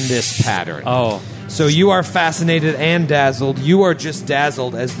in this pattern. Oh. So you are fascinated and dazzled. You are just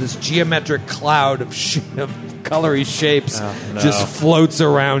dazzled as this geometric cloud of colory shapes just floats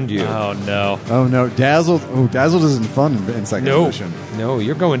around you. Oh, no. Oh no, dazzled. Oh, dazzled isn't fun in second edition. No,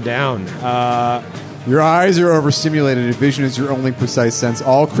 you're going down. Your eyes are overstimulated. And vision is your only precise sense.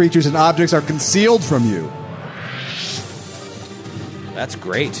 All creatures and objects are concealed from you. That's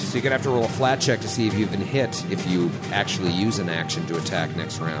great. So you're going to have to roll a flat check to see if you've been hit if you actually use an action to attack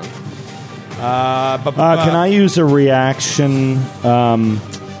next round. Can I use a reaction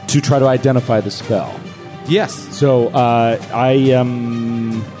to try to identify the spell? Yes. So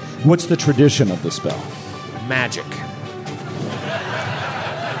what's the tradition of the spell? Magic.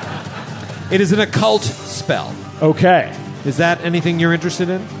 It is an occult spell. Okay. Is that anything you're interested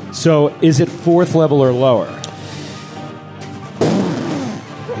in? So is it 4th level or lower?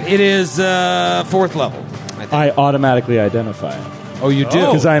 It is 4th level. I think. I automatically identify it Oh, you do?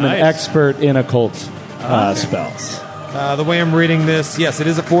 because I'm an nice. expert in occult spells. The way I'm reading this, yes, it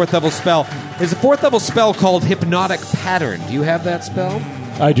is a 4th level spell. It's a 4th level spell called Hypnotic Pattern. Do you have that spell?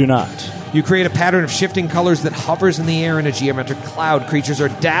 I do not. You create a pattern of shifting colors that hovers in the air in a geometric cloud. Creatures are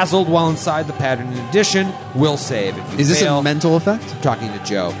dazzled while inside the pattern. In addition, will save. If you Is this fail, a mental effect? I'm talking to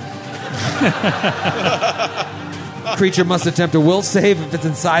Joe. Creature must attempt a will save if it's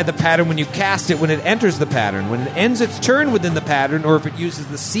inside the pattern when you cast it, when it enters the pattern, when it ends its turn within the pattern, or if it uses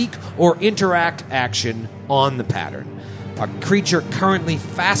the seek or interact action on the pattern. A creature currently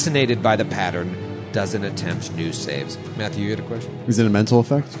fascinated by the pattern doesn't attempt new saves. Matthew, you had a question? Is it a mental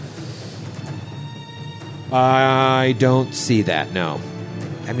effect? I don't see that, no.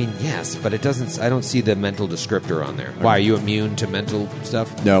 I mean, yes, but it doesn't. I don't see the mental descriptor on there. Why, are you immune to mental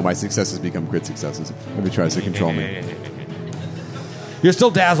stuff? No, my successes become crit successes if it tries to control me. You're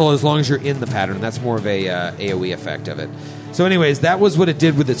still dazzled as long as you're in the pattern. That's more of a AoE effect of it. So anyways, that was what it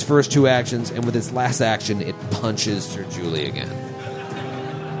did with its first two actions, and with its last action, it punches Sir Julie again.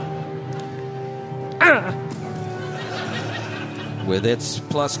 With its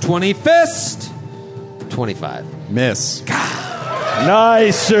plus 20 fist, 25. Miss.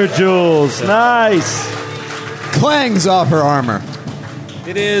 Nice, Sir Jules. Nice. Clangs off her armor.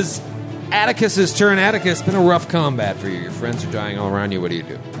 It is Atticus's turn. Atticus, it's been a rough combat for you. Your friends are dying all around you. What do you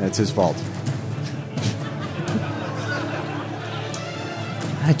do? That's his fault.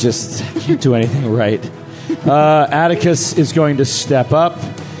 I just can't do anything right. Atticus is going to step up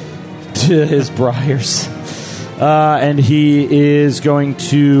to his briars, and he is going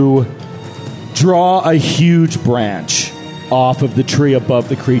to draw a huge branch off of the tree above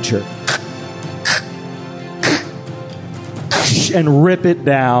the creature and rip it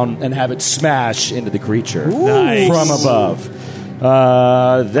down and have it smash into the creature from above.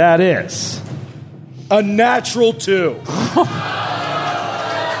 That is a natural 2.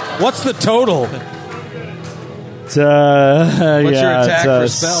 What's the total? It's your attack for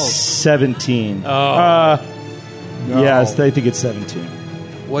spells? 17. Oh. Yes, I think it's 17.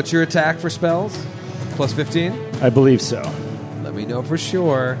 What's your attack for spells? Plus 15? I believe so. Let me know for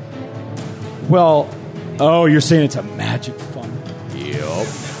sure. Well, you're saying it's a magic fun. Yep.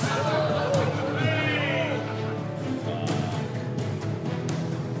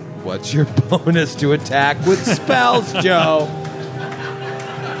 What's your bonus to attack with spells, Joe?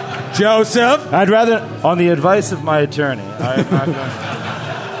 Joseph? I'd rather, on the advice of my attorney, I'm not going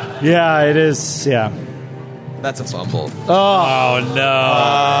to. Yeah, it is, yeah. That's a fumble. Oh,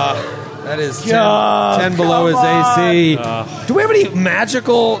 no. That is 10 below his AC. Do we have any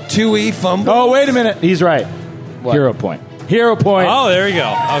magical 2E fumbles? Oh, wait a minute. He's right. What? Hero point. Hero point. Oh, there you go.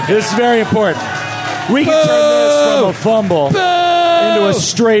 Okay. This is very important. We can turn this from a fumble into a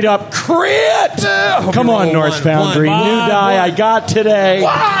straight up crit. Come on, Norse Foundry. One. New die I got today.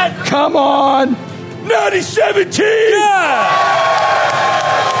 What? Come on. Natty 17.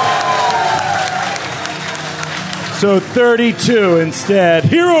 So 32 instead.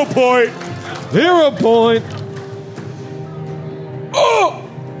 Hero point. Hero point.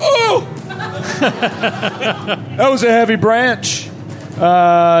 That was a heavy branch.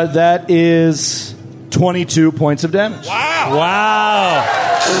 That is 22 points of damage. Wow.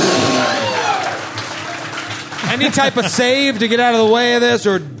 Any type of save to get out of the way of this,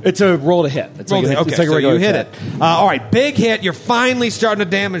 or It's a roll to hit. It's like a so regular you hit attack. it. All right, big hit. You're finally starting to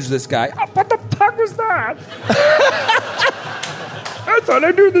damage this guy. What the fuck was that? I thought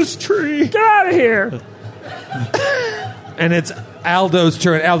I knew this tree. Get out of here. And it's Aldo's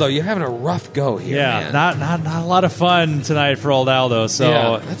turn. Aldo, you're having a rough go here, Yeah, man. not a lot of fun tonight for old Aldo. So,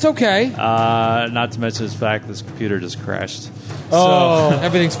 Yeah, that's okay. not to mention the fact this computer just crashed.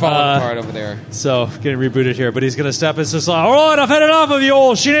 Everything's falling apart over there. So, getting rebooted here, but he's going to step and just like, all right, I've had enough of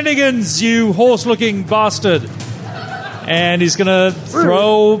your shenanigans, you horse-looking bastard. And he's going to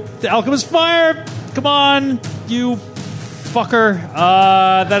throw the Alchemist Fire. Come on, you fucker.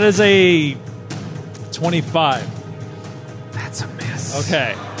 That is a 25. That's a miss.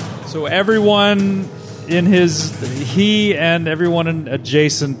 Okay. So everyone in he and everyone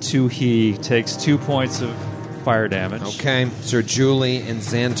adjacent to he takes 2 points of fire damage. Okay, Sir Julie and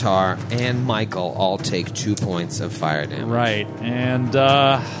Xantar and Michael all take 2 points of fire damage. Right. And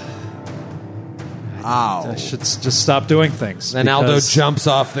I should just stop doing things. Then Aldo because jumps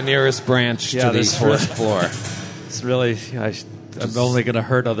off the nearest branch to the this fourth floor. It's really... I'm only going to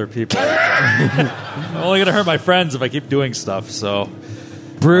hurt other people. I'm only going to hurt my friends if I keep doing stuff, so...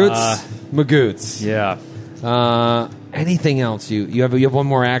 Brutes, Magoots. Yeah. Anything else? You have one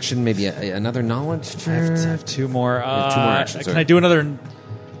more action, maybe another knowledge? I have two more. have 2 more actions. Can I do another...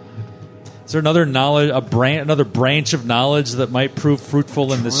 Is there another knowledge, another branch of knowledge that might prove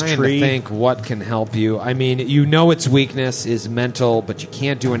fruitful in this Trying tree? to think what can help you. I mean, you know its weakness is mental, but you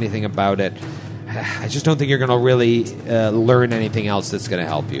can't do anything about it. I just don't think you're going to really learn anything else that's going to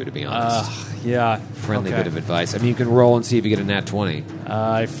help you, to be honest. Yeah. Friendly bit of advice. I mean, you can roll and see if you get a nat 20.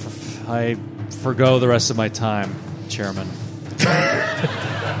 I forgo the rest of my time, Chairman.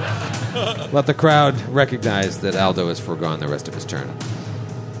 Let the crowd recognize that Aldo has foregone the rest of his turn.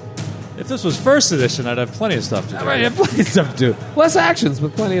 If this was first edition, I'd have plenty of stuff to do. Right, you have plenty of stuff to do. Less actions,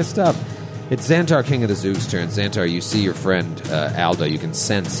 but plenty of stuff. It's Xantar, King of the Zoog's turn. Xantar, you see your friend Aldo. You can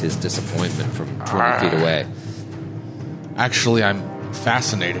sense his disappointment from 20 feet away. Actually, I'm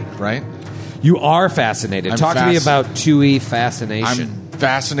fascinated, right? You are fascinated. Talk to me about 2E fascination. I'm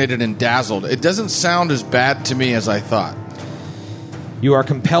fascinated and dazzled. It doesn't sound as bad to me as I thought. You are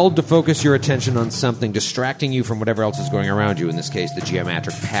compelled to focus your attention on something, distracting you from whatever else is going around you. In this case, the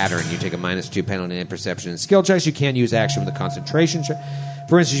geometric pattern. You take a -2 penalty in perception and skill checks. You can use action with a concentration check.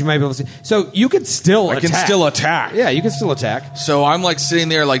 For instance, you might be able to see. So you can still attack. I can still attack. Yeah, you can still attack. So I'm like sitting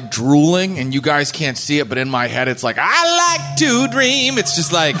there like drooling, and you guys can't see it, but in my head it's like, I like to dream. It's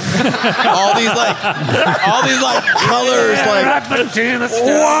just like all these colors, like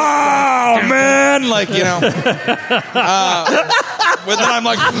wow, man, like, you know. But then I'm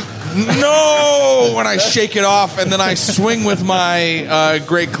like, no, when I shake it off, and then I swing with my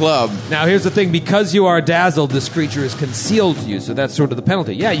great club. Now, here's the thing. Because you are dazzled, this creature is concealed to you, so that's sort of the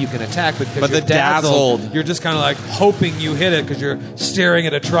penalty. Yeah, you can attack, but because you're the dazzled, you're just kind of like hoping you hit it because you're staring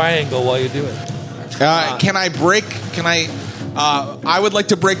at a triangle while you do it. Can I break? Can I? I would like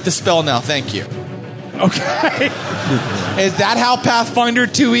to break the spell now. Thank you. Okay. Is that how Pathfinder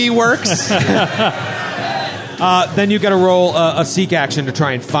 2E works? Then you got to roll a seek action to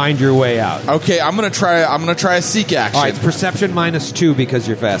try and find your way out. Okay, I'm gonna try a seek action. All right, it's perception -2 because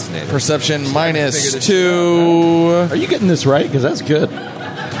you're fascinated. Perception -2. Are you getting this right? Because that's good.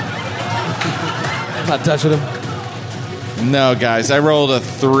 I'm not touching him. No, guys, I rolled a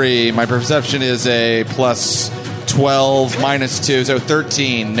 3. My perception is a plus 12 minus 2, so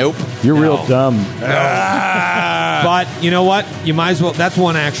 13. Nope. You're real dumb. But you know what? You might as well. That's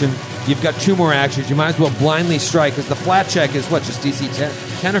one action. You've got 2 more actions. You might as well blindly strike, because the flat check is what? Just DC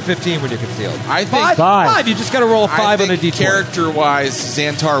 10 or 15 when you're concealed. I think Five. You just got to roll a 5 on a D20. character-wise,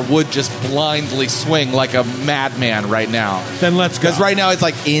 Xantar would just blindly swing like a madman right now. Then let's go. Because right now it's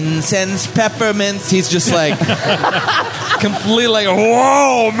like incense peppermints. He's just like completely like,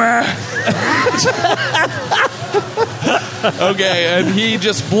 whoa, man. Okay, and he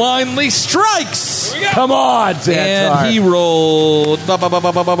just blindly strikes. Come on, Xantar. And he rolled.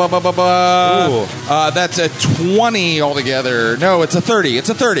 That's a 20 altogether. No, it's a 30. It's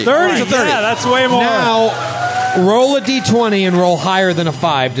a 30. 30? It's a 30. Yeah, that's way more. Now, roll a D20 and roll higher than a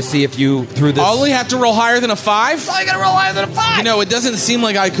 5 to see if you, through this... I only have to roll higher than a 5? I got to roll higher than a 5! You know, it doesn't seem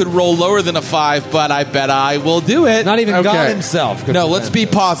like I could roll lower than a 5, but I bet I will do it. Not even God himself could No, let's be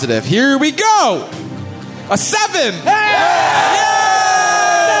positive. Here we go. A 7.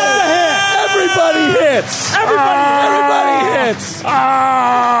 Everybody hits. Everybody hits.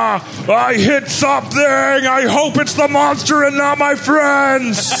 I hit something. I hope it's the monster and not my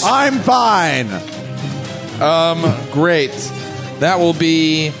friends. I'm fine. Great. That will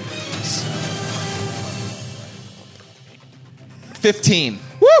be 15.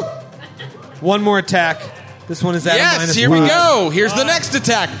 Woo! One more attack. This one is at a Yes, minus here 1. we go. Here's the next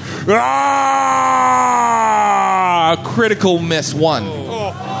attack. Critical miss 1.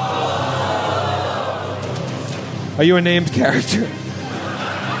 Are you a named character?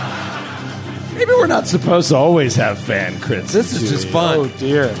 Maybe we're not supposed to always have fan crits. This is just fun. Oh,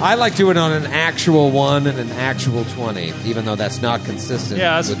 dear. I like doing it on an actual 1 and an actual 20, even though that's not consistent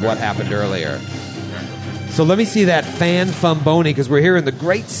Yeah, that's with fair. what happened earlier. So let me see that fan fumboni, because we're here in the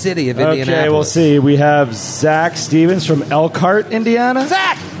great city of Indianapolis. Okay, we'll see. We have Zach Stevens from Elkhart, Indiana.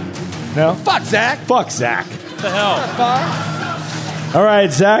 Zach! No? Fuck, Zach! Fuck Zach. What the hell? All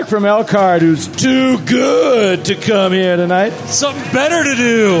right, Zach from Elkhart, who's too good to come here tonight. Something better to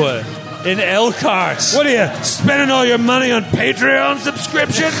do in Elkhart. What are you, spending all your money on Patreon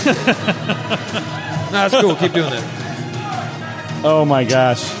subscription? No, that's cool. Keep doing that. Oh my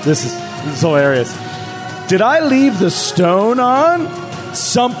gosh, this is hilarious. Did I leave the stone on?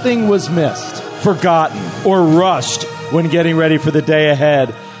 Something was missed, forgotten, or rushed when getting ready for the day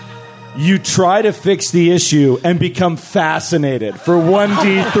ahead. You try to fix the issue and become fascinated for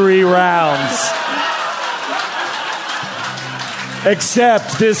 1d3 rounds.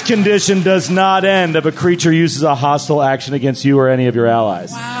 Except this condition does not end if a creature uses a hostile action against you or any of your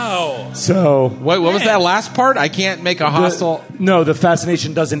allies. Wow. So, What was that last part? I can't make a hostile... no, the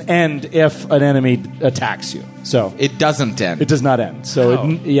fascination doesn't end if an enemy attacks you. So It doesn't end. it does not end. So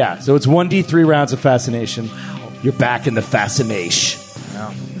so it's 1d3 rounds of fascination. You're back in the fascination.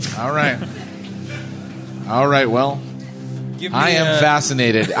 All right. All right, well, I am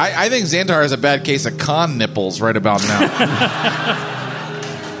fascinated. I think Xantar has a bad case of con nipples right about now.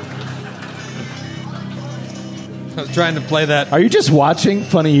 I was trying to play that. Are you just watching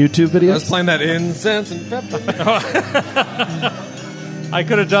funny YouTube I was videos? playing that incense and pepper. I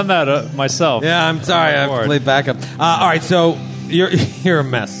could have done that myself. Yeah, I'm sorry. I Lord. played backup. All right, so you're a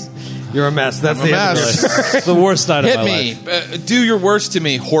mess. You're a mess. That's I'm a the end of mess. this. It's the worst night Hit of my me. life. Do your worst to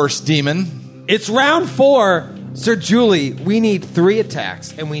me, horse demon. It's round 4. Sir Julie, we need 3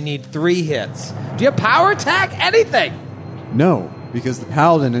 attacks, and we need 3 hits. Do you have power attack? Anything? No, because the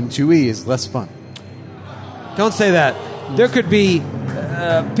paladin in 2E is less fun. Don't say that. There could be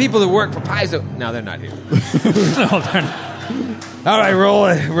people that work for Paizo. No, they're not here. No, they're not. All right,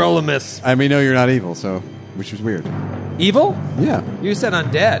 roll a miss. I mean, no, you're not evil, so which was weird. Evil? Yeah, You said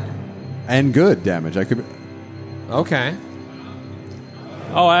undead. and good damage. I could. Okay.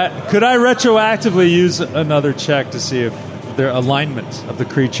 Oh, could I retroactively use another check to see if their alignment of the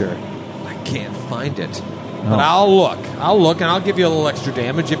creature? I can't find it. But I'll look. and I'll give you a little extra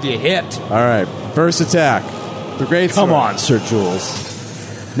damage if you hit. All right, first attack. The great Come sword. on, Sir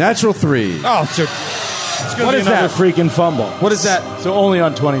Jules. Natural 3. Oh, sir. What is that? that? Freaking fumble. What is that? So only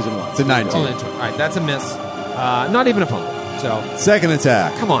on 20s and 1s. It's a 19. Only a 20. All right, that's a miss. Not even a fumble. So, Second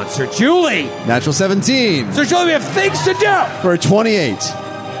attack. come on, Sir Julie. Natural 17 Sir Julie, we have things to do. for a 28.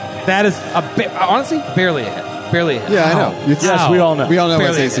 That is honestly barely a hit. Barely a hit. Yeah, I know. It's- Yes, we all know. We all know what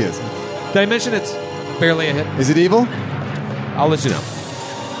Barely AC a is. Did I mention it's barely a hit? Is it evil? I'll let you know.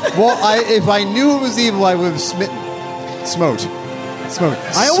 Well, if I knew it was evil, I would have smitten. Smote.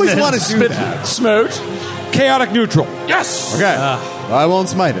 I always want to do that. Smote. Chaotic neutral. Yes! Okay. Well, I won't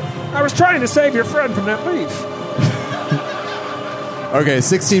smite it. I was trying to save your friend from that leaf. Okay,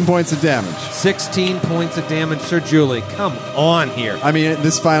 16 points of damage. 16 points of damage. Sir Julie, come on here. I mean,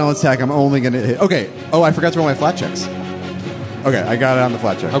 this final attack, I'm only going to hit. Okay. Oh, I forgot to roll my flat checks. Okay, I got it on the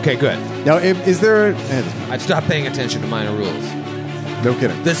flat check. Okay, good. Now, is there... I've stopped paying attention to minor rules. No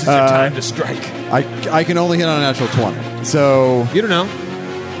kidding. This is your time to strike. I can only hit on a natural 20. So... You don't know.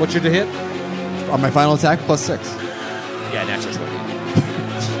 What's your to hit? On my final attack, +6. Yeah, natural 20.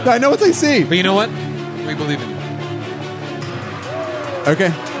 I know what I see. But you know what? We believe in you.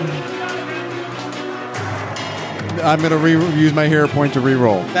 Okay. I'm going to use my hero point to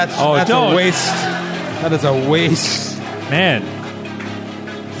re-roll. That's don't. a waste. That is a waste. Man.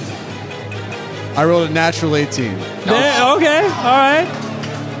 I rolled a natural 18. Yeah, okay. All right.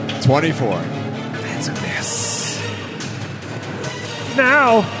 24. That's a miss.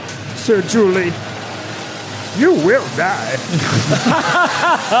 Now, Sir Julie, you will die.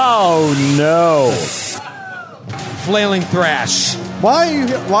 Oh no! Flailing Thrash. Why are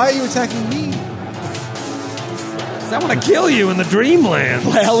you attacking me? I want to kill you in the dreamland.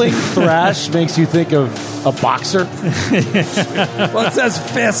 Flailing Thrash makes you think of a boxer. Well, it says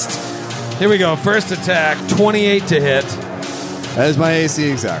fist. Here we go. First attack, 28 to hit. That is my AC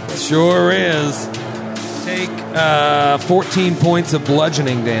exactly. Sure is. Take 14 points of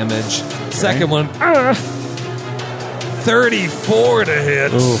bludgeoning damage. Second one, 34 to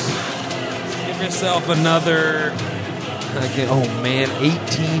hit. Give yourself another. Okay, oh man,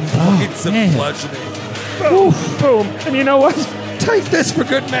 18 points of bludgeoning. Boom, boom. And you know what? Take this for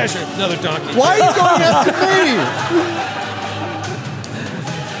good measure. Another donkey. Why are you going after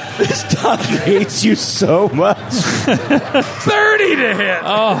me? This donkey hates you so much. 30 to hit.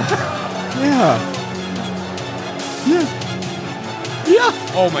 Yeah.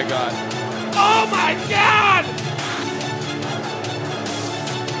 Oh my god. Oh my god.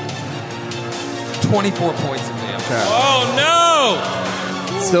 24 points of damage. Oh no!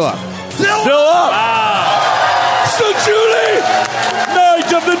 Still up. Still up! Sir Julie!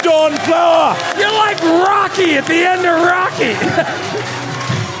 Knight of the Dawnflower! You're like Rocky at the end of Rocky.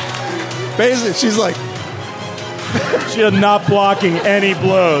 Basically, she's like, She's not blocking any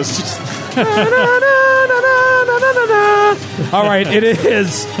blows. She's All right, it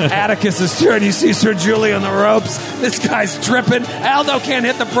is Atticus's turn. You see Sir Julie on the ropes. This guy's tripping. Aldo can't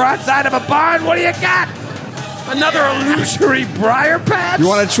hit the broadside of a barn. What do you got? Another illusory briar patch? you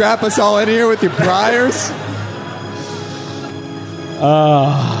want to trap us all in here with your briars?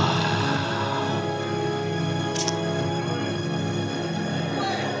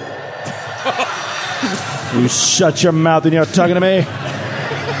 You shut your mouth when you're talking to me.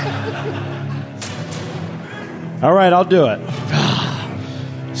 All right, I'll do it.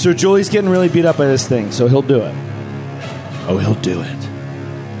 Sir Julie's getting really beat up by this thing, so he'll do it. Oh, he'll do it.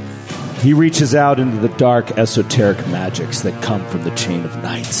 He reaches out into the dark, esoteric magics that come from the chain of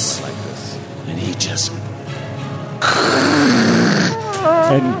knights. Like this. And he just...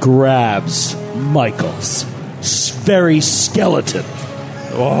 and grabs Michael's very skeleton.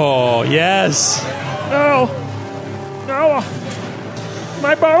 Oh, yes. No. No.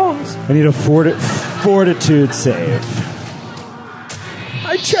 My bones. I need a fortitude save.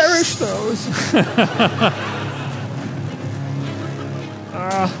 I cherish those.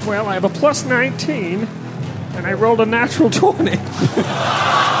 Well, I have a plus 19, and I rolled a natural 20.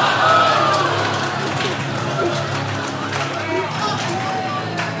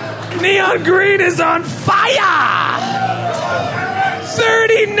 Neon Green is on fire!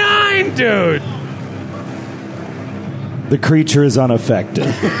 39, dude! The creature is unaffected.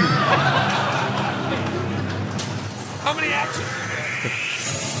 How many actions?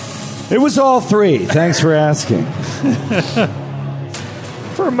 It was all three. Thanks for asking.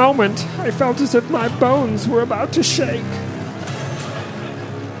 For a moment, I felt as if my bones were about to shake.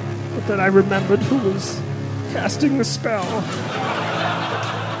 But then I remembered who was casting the spell.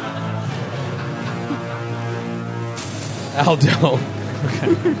 Aldo.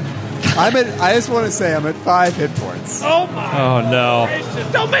 I just want to say I'm at 5 hit points. Oh my. Oh, no.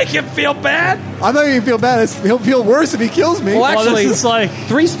 Gracious. Don't make him feel bad. I'm not even feel bad. He'll feel worse if he kills me. Well, Well, actually, this is like...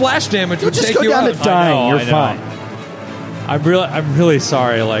 3 splash damage would Just take go you down out. to dying. I know, You're I know. fine. I'm really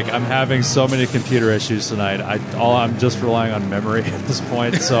sorry. Like, I'm having so many computer issues tonight. I'm just relying on memory at this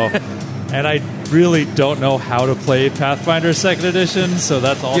point. So, and I really don't know how to play Pathfinder 2nd Edition. So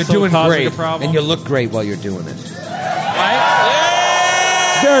that's also You're doing causing great, a problem. and you look great while you're doing it.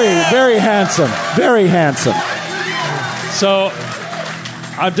 Very, very handsome. Very handsome. So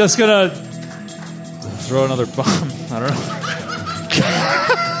I'm just gonna throw another bomb. I don't know.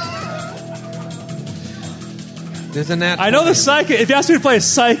 There's a nat 20. I know the psychic. If you asked me to play a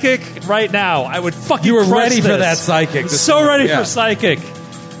psychic right now, I would fucking. You were crush ready for this. that psychic. So ready Yeah. for psychic.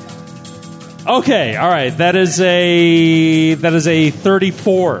 Okay, all right. That is a 34. That is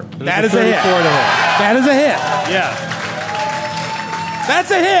a 34 hit. to hit. That is a hit. Yeah.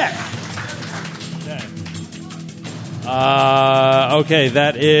 That's a hit. Okay,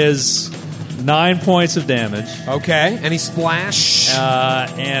 that is 9 points of damage. Okay. Any splash?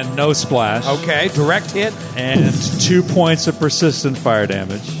 And no splash. Okay. Direct hit. And 2 points of persistent fire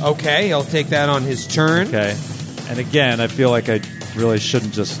damage. Okay. He'll take that on his turn. Okay. And again, I feel like I really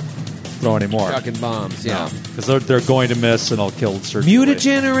shouldn't just throw any more. Chucking bombs. Yeah. Because they're going to miss and I'll kill certain.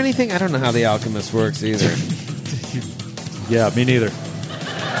 Mutagen or anything? I don't know how the alchemist works either. Yeah, me neither.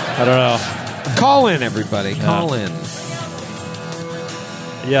 I don't know. Call in, everybody. Call in.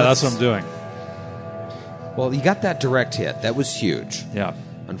 Yeah, that's what I'm doing. Well, you got that direct hit. That was huge. Yeah.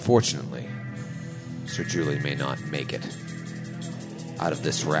 Unfortunately, Sir Julie may not make it out of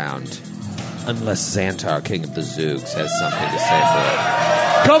this round unless Xantar, King of the Zoogs, has something to say for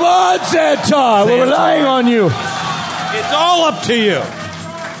it. Come on, Xantar. We're relying on you. It's all up to you.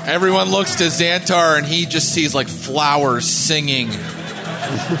 Everyone looks to Xantar and he just sees like flowers singing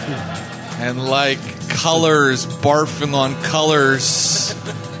and like colors barfing on colors.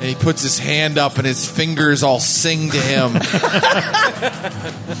 And he puts his hand up and his fingers all sing to him.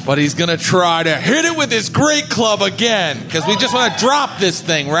 But he's going to try to hit it with his great club again because we just want to drop this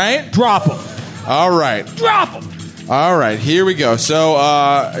thing, right? Drop him. All right. Drop him. All right, here we go. So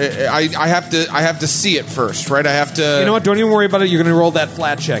I have to see it first, right? I have to. You know what? Don't even worry about it. You're going to roll that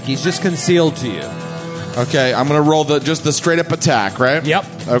flat check. He's just concealed to you. Okay, I'm going to roll just the straight up attack, right? Yep.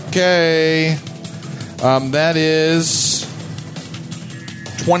 Okay. That is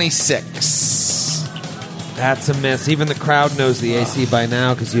 26. That's a miss. Even the crowd knows the AC by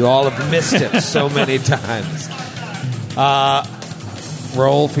now because you all have missed it so many times.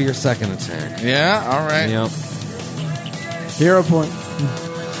 Roll for your second attack. Yeah, all right. Yep. Hero point.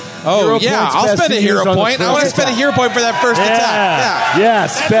 Oh, Hero yeah, point's I'll best spend a to hero use on the point. I first want to spend a hero point for that first attack. Yeah.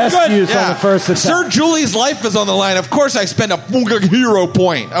 Yes, best use on the first attack. Sir Julie's life is on the line. Of course I spend a hero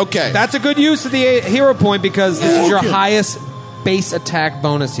point. Okay. That's a good use of the hero point because this is your highest base attack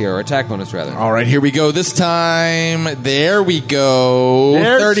bonus here, or attack bonus rather. All right, here we go. This time, there we go.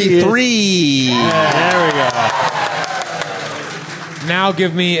 There 33. There we go. Now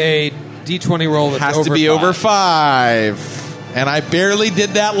give me a D20 roll that's Has over to be 5. over 5. And I barely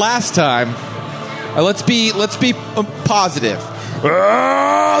did that last time. Let's be positive.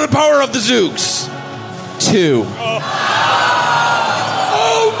 The power of the Zooks. 2. Oh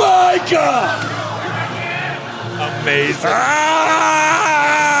my God! Amazing.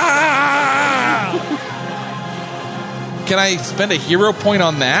 Can I spend a hero point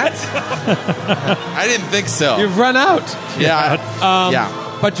on that? I didn't think so. You've run out. Yeah.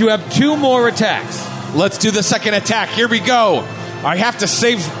 Yeah. But you have 2 more attacks. Let's do the second attack. Here we go. I have to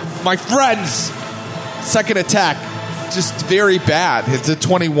save my friends. Second attack. Just very bad. It's a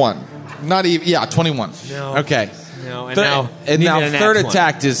 21. Not even. Yeah, 21. No. Okay. No, and Third- now and needed now a nat third 20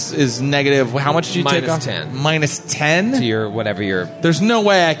 attack is negative. How much did you take Minus off? 10. Minus 10? to your whatever your There's no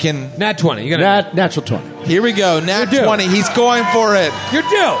way I can. nat 20. You're gonna Natural 20. Here we go. Nat You're due. 20. He's going for it. you're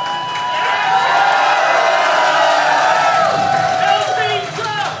due.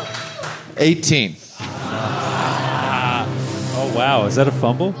 18. Oh, wow. Is that a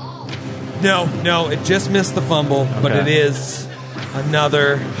fumble? No, it just missed the fumble, but it Okay. is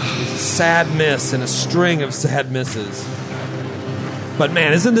another sad miss in a string of sad misses. But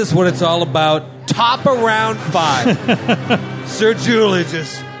man, isn't this what it's all about? Top of round 5. Sir Julie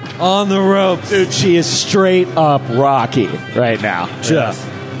just on the ropes. Dude, she is straight up Rocky right now. Just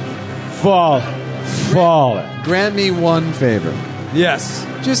falling. Grant me one favor. Yes.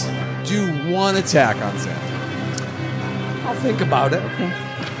 Just do one attack on Santa. I'll think about it.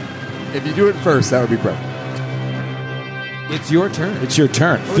 If you do it first, that would be perfect. It's your turn. It's your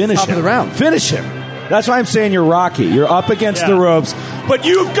turn. Finish top him. of the round. Finish him. That's why I'm saying you're Rocky. You're up against the ropes, but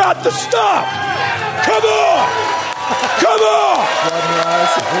you've got the stuff. Come on! Come on!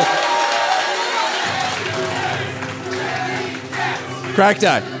 Crack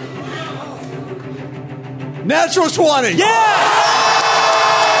die. Natural 20. Yeah!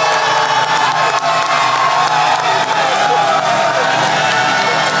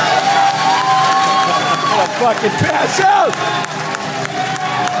 Fucking pass out!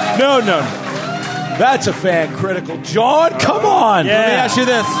 No. That's a fan critical. John, come on! Let me ask you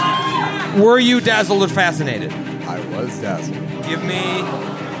this. Were you dazzled or fascinated? I was dazzled. Give me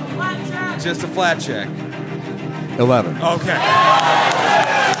just a flat check. 11. Okay.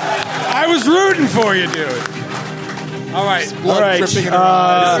 I was rooting for you, dude. All right. Blood All right, dripping in her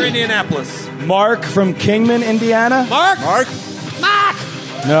eyes. Mr. Indianapolis. Mark from Kingman, Indiana. Mark? Mark?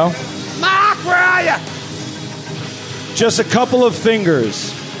 No. Mark, where are you? Just a couple of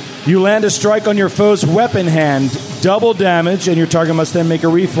fingers. You land a strike on your foe's weapon hand, double damage, and your target must then make a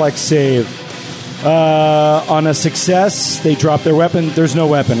reflex save. On a success, they drop their weapon. There's no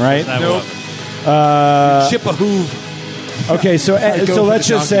weapon, right? Nope. Chip a hoove. Okay, so go so for let's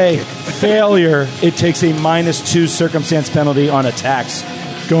the just donkey say failure. It takes a -2 circumstance penalty on attacks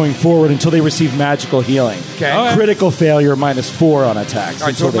going forward until they receive magical healing. Okay. All right. Critical failure -4 on attacks. All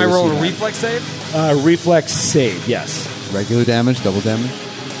right, so until am I they rolling a receive reflex save? reflex save, yes. Regular damage, double damage.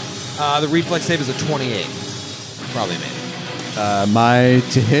 The reflex save is a 28. Probably made it. My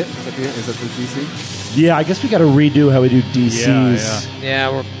to hit, is that the DC? Yeah, I guess we got to redo how we do DCs.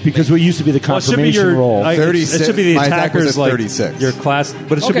 Yeah, we're Because what used to be the Well, it should be confirmation your roll. 36. It should be the My attack was attacker's at like 36. your class,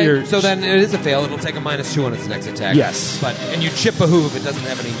 but it should be okay. your. So then it is a fail. It'll take a -2 on its next attack. Yes. But and you chip a hoove. It doesn't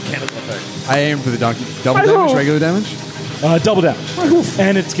have any mechanical effect. I aim for the donkey. Double damage, regular damage? Double damage.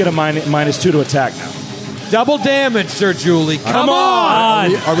 And it's get a -2 to attack now. Double damage, Sir Julie. Come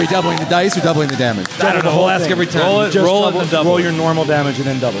on. Are we doubling the dice or doubling the damage? I don't know. We'll ask every time. Roll it. Just Roll it double, and double. roll your normal damage and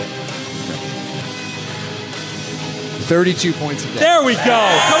then double it. 32 points of damage. There we go.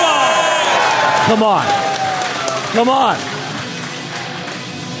 Come on. Come on. Come on.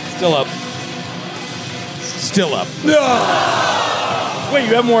 Still up. Still up. Wait,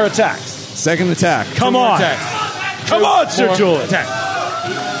 you have more attacks. Second attack. Come on. Come on, Sir More Julian. attack.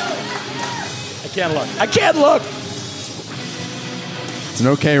 I can't look. I can't look. It's an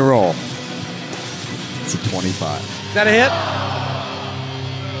okay roll. It's a 25. Is that a hit?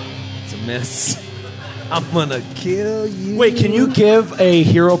 It's a miss. I'm gonna kill you. Wait, can you give a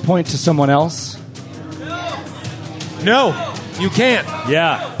hero point to someone else? No, you can't.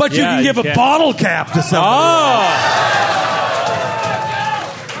 Yeah. But you Yeah, can give a can. bottle cap to somebody. Oh.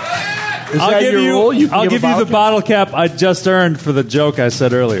 Is I'll that give your you. rule? You can I'll give you the cap? bottle cap I just earned for the joke I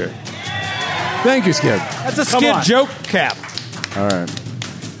said earlier. Thank you, Skid. That's a Come skid on. joke cap. All right.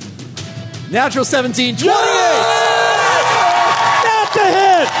 Natural 17, 28! That's a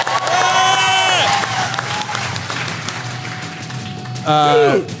hit.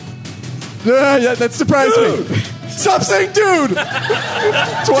 Yeah, that surprised me. Stop saying dude!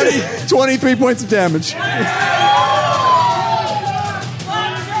 23 points of damage.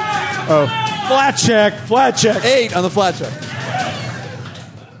 Flat check. Flat check. 8 on the flat check.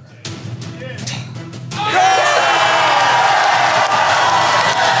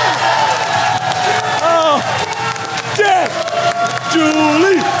 Dead.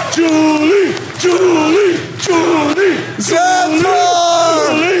 Julie. Julie. Julie. Julie.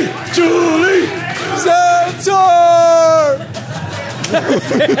 Xantar! Julie. Xantar!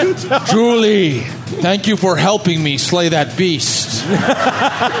 Julie, thank you for helping me slay that beast.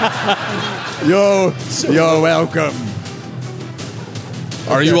 You're welcome.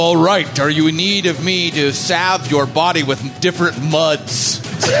 Are you all right? Are you in need of me to salve your body with different muds?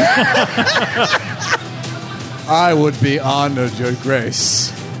 I would be honored, Your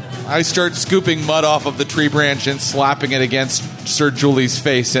Grace. I start scooping mud off of the tree branch and slapping it against Sir Julie's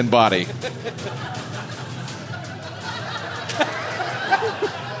face and body.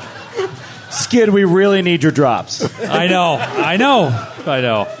 Skid, we really need your drops. I know.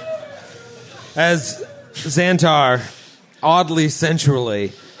 As Xantar oddly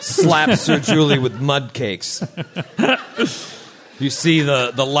sensually slaps Sir Julie with mud cakes. You see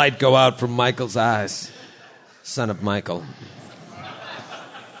the light go out from Michael's eyes. Son of Michael.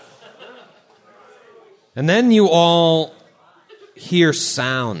 And then you all hear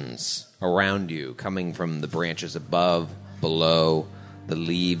sounds around you coming from the branches above, below, the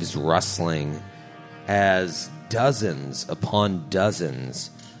leaves rustling, as dozens upon dozens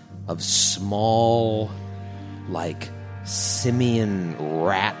of small, like simian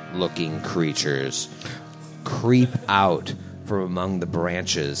rat-looking creatures creep out from among the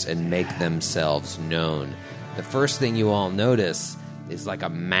branches and make themselves known. The first thing you all notice is like a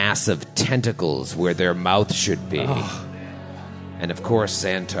mass of tentacles where their mouth should be. And of course,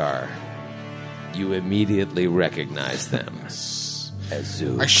 Xantar, you immediately recognize them as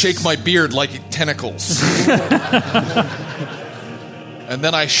Zooks. I shake my beard like tentacles. And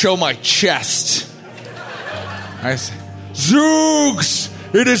then I show my chest. I say, Zooks!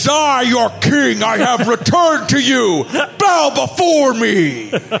 It is I, your king. I have returned to you. Bow before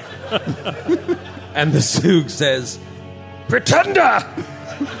me. And the Zoog says, Pretender!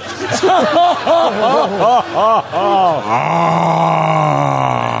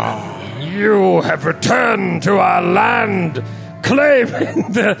 You have returned to our land,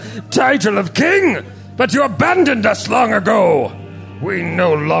 claiming the title of king, But you abandoned us long ago. We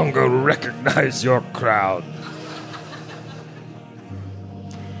no longer recognize your crowd.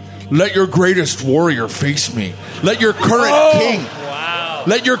 Let your greatest warrior face me. Let your current king. Wow.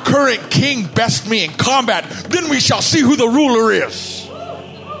 Let your current king best me in combat. Then we shall see who the ruler is.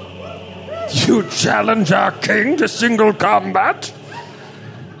 You challenge our king to single combat?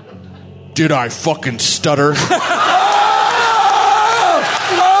 Did I fucking stutter?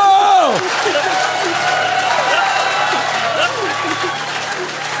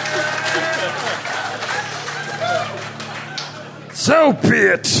 So be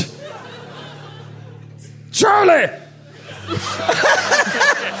it. Charlie!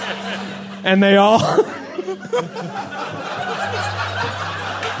 And they all...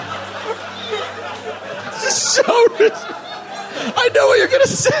 I know what you're going to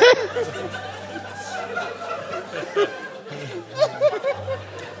say.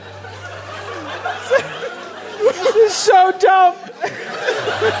 This is so dumb.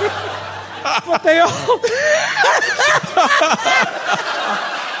 But they all...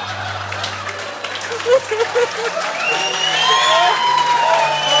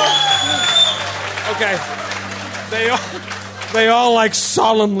 Okay. They all like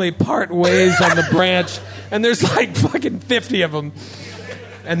solemnly part ways on the branch, and there's like fucking 50 of them.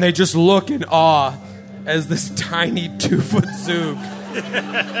 And they just look in awe as this tiny 2-foot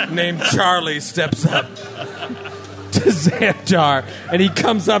Zoog named Charlie steps up to Xantar, and he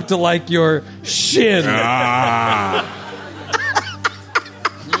comes up to like your shin.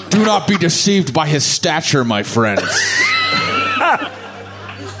 Do not be deceived by his stature, my friends.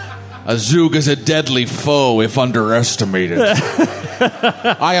 A Zoog is a deadly foe if underestimated.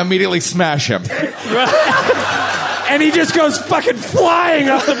 I immediately smash him. And he just goes fucking flying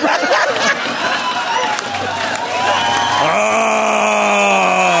off the branch.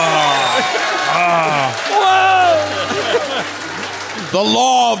 The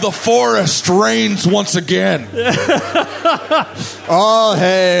law of the forest reigns once again. All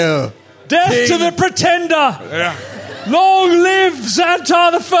hail. Death to the pretender! Yeah. Long live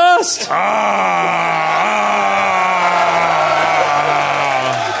Xantar the First!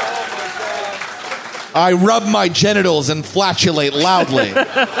 I rub my genitals and flatulate loudly.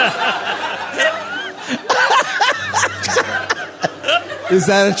 Is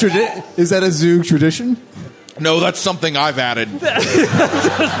that a Zoog tradition? No, that's something I've added. That's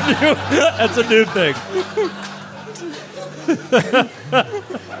a new thing.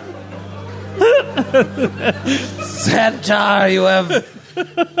 Xantar,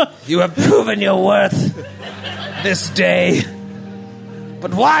 you have proven your worth this day.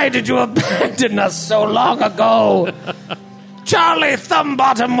 But why did you abandon us so long ago? Charlie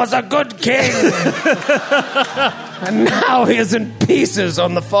Thumbbottom was a good king. And now he is in pieces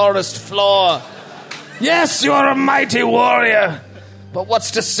on the forest floor. Yes, you are a mighty warrior. But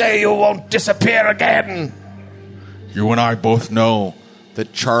what's to say you won't disappear again? You and I both know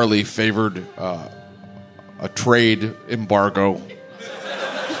that Charlie favored a trade embargo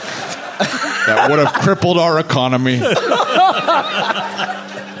that would have crippled our economy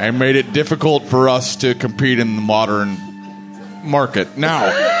and made it difficult for us to compete in the modern market. Now,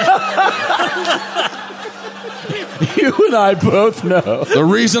 You and I both know. the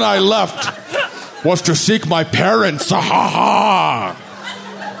reason I left was to seek my parents. Ha ha!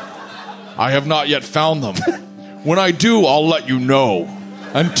 I have not yet found them. When I do, I'll let you know.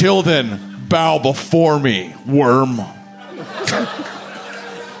 Until then, bow before me, worm.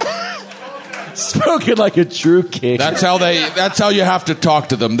 Spoken like a true king. That's how you have to talk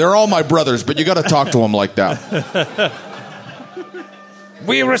to them. They're all my brothers, but you got to talk to them like that.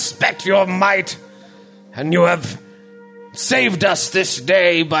 We respect your might, and you have saved us this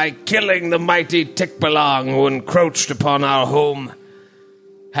day by killing the mighty Tikbalang who encroached upon our home.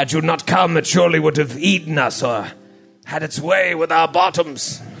 Had you not come, it surely would have eaten us or had its way with our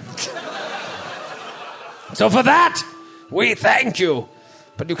bottoms. So for that, we thank you.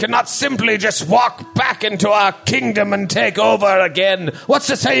 But you cannot simply just walk back into our kingdom and take over again. What's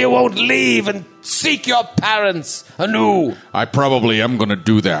to say you won't leave and seek your parents anew? I probably am going to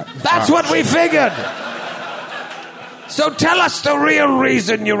do that. That's what we figured. So tell us the real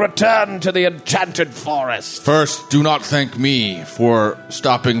reason you returned to the enchanted forest. First, do not thank me for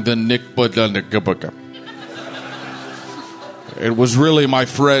stopping the Nikbadanikabaka. It was really my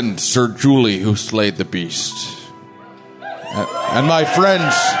friend, Sir Julie, who slayed the beast. And my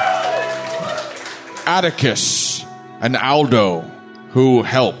friends, Atticus and Aldo, who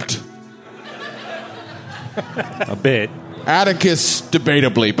helped. A bit. Atticus,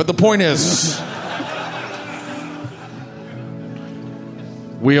 debatably. But the point is,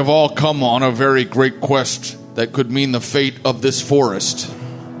 We have all come on a very great quest that could mean the fate of this forest.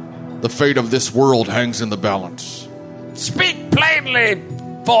 The fate of this world hangs in the balance. Speak plainly,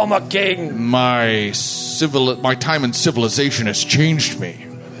 former king. My time in civilization has changed me.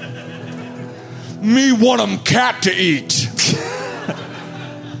 Me want 'em cat to eat.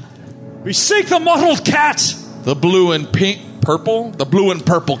 We seek the mottled cat. The blue and purple? The blue and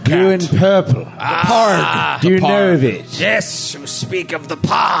purple cat. Blue and purple. Parg. Do you the know parg. of it? Yes, you speak of the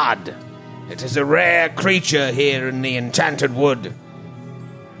pod. It is a rare creature here in the Enchanted Wood.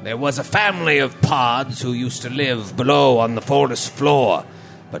 There was a family of pods who used to live below on the forest floor,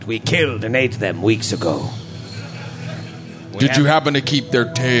 but we killed and ate them weeks ago. Did you happen to keep their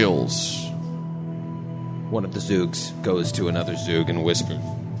tails? One of the Zoogs goes to another Zoog and whispers.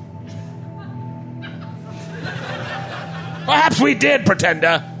 Perhaps we did,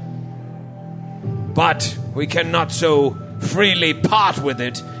 Pretender. But we cannot so freely part with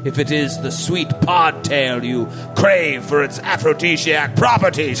it if it is the sweet pod tail you crave for its aphrodisiac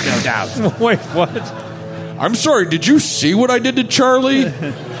properties, no doubt. Wait, what? I'm sorry, did you see what I did to Charlie?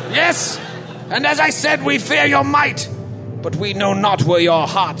 Yes, and as I said, we fear your might, but we know not where your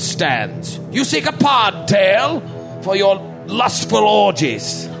heart stands. You seek a pod tail for your lustful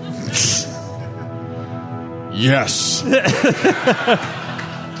orgies. Yes.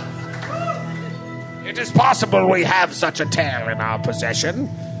 It is possible we have such a tail in our possession,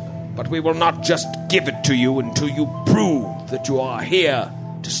 but we will not just give it to you until you prove that you are here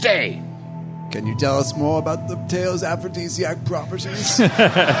to stay. Can you tell us more about the tail's aphrodisiac properties?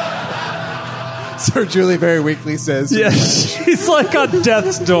 Sir Julie very weakly says. Yeah, she's like on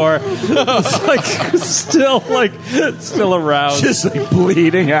death's door. It's like still around. Just like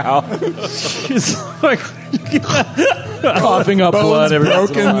bleeding out. She's like Coughing up blood every once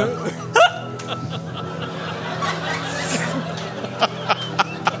in a broken. while.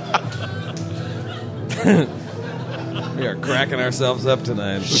 We are cracking ourselves up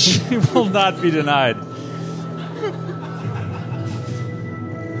tonight. she will not be denied.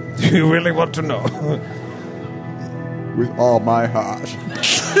 Do you really want to know? With all my heart.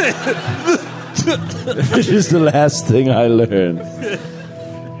 It is the last thing I learned.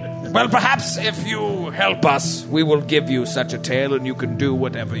 Well, perhaps if you help us, we will give you such a tail and you can do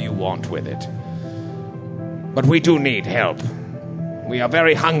whatever you want with it. But we do need help. We are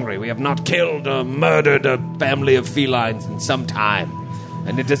very hungry. We have not killed or murdered a family of felines in some time.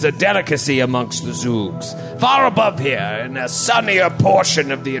 And it is a delicacy amongst the Zoogs. Far above here, in a sunnier portion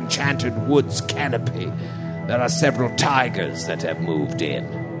of the Enchanted Woods canopy, there are several tigers that have moved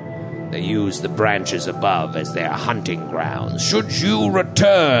in. They use the branches above as their hunting grounds. Should you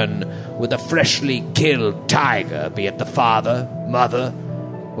return with a freshly killed tiger, be it the father, mother,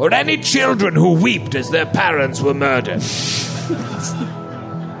 or any children who wept as their parents were murdered,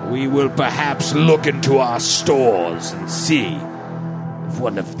 we will perhaps look into our stores and see if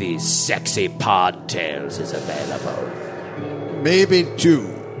one of these sexy pod tails is available. Maybe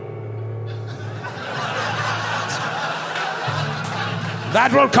 2.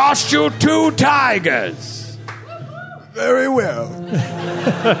 That will cost you 2 tigers. Very well.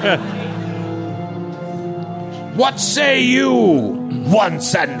 What say you,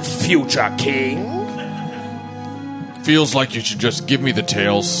 once and future king? Feels like you should just give me the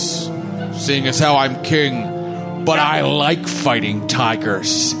tails, seeing as how I'm king. But I like fighting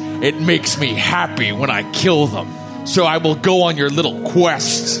tigers. It makes me happy when I kill them. So I will go on your little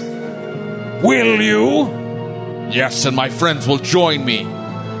quest. Will you? Yes, and my friends will join me,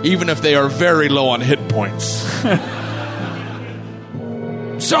 even if they are very low on hit points.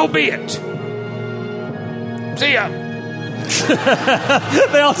 So be it. See ya.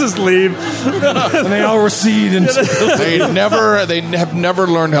 They all just leave. And they all recede into... They have never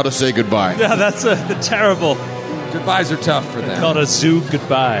learned how to say goodbye. Yeah, that's the terrible. Goodbyes are tough for them. Called a zoo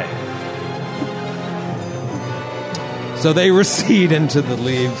goodbye. So they recede into the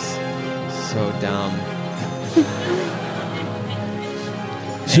leaves. So dumb.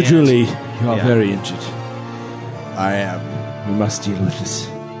 Sir Julie, you are very injured. I am. We must deal with this.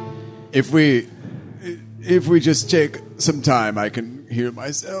 If we just take some time, I can heal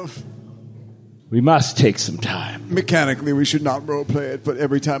myself. We must take some time. Mechanically, we should not roleplay it, but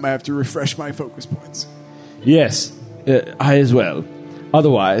every time I have to refresh my focus points. Yes, I as well.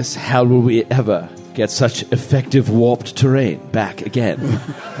 Otherwise, how will we ever get such effective warped terrain back again?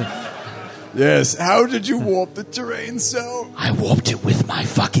 Yes, how did you warp the terrain so? I warped it with my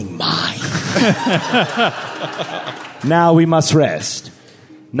fucking mind. Now we must rest.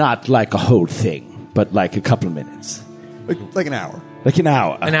 Not like a whole thing, but like a couple of minutes. Like an hour. Like an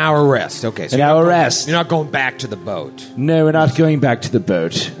hour. An hour rest. Okay. So An you're not hour going- rest. You're not going back to the boat. No, we're not going back to the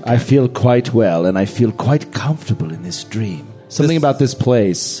boat. I feel quite well, and I feel quite comfortable in this dream. Something about this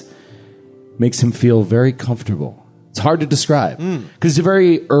place makes him feel very comfortable. It's hard to describe because he's a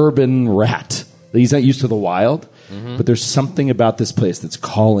very urban rat. He's not used to the wild, but there's something about this place that's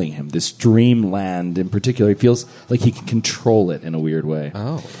calling him. This dreamland in particular, he feels like he can control it in a weird way.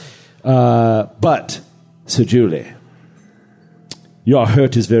 But, Sir Julie, your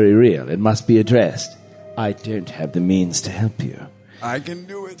hurt is very real. It must be addressed. I don't have the means to help you. I can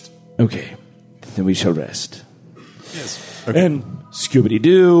do it. Okay, then we shall rest. Yes. Okay. And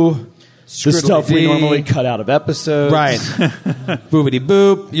Scooby-Doo, the stuff we Scriddly-dee. normally cut out of episodes. Right. Boobity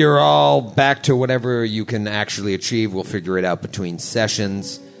boop. You're all back to whatever you can actually achieve. We'll figure it out between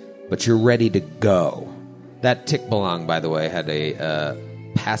sessions. But you're ready to go. That Tick Belong, by the way, had a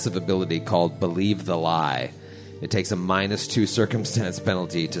passive ability called Believe the Lie. It takes a -2 circumstance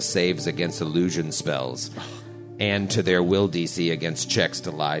penalty to saves against illusion spells and to their will DC against checks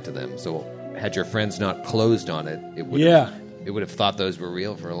to lie to them. So had your friends not closed on it, it would have thought those were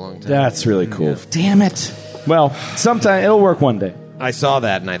real for a long time. That's really cool. Damn it. Well, sometime it'll work one day. I saw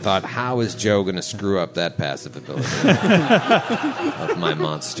that and I thought, how is Joe going to screw up that passive ability of my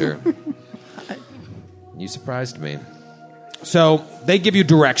monster? You surprised me. So they give you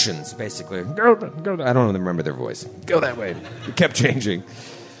directions, basically. Go. I don't remember their voice. Go that way. It kept changing.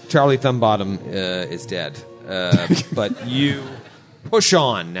 Charlie Thumbbottom is dead. But you push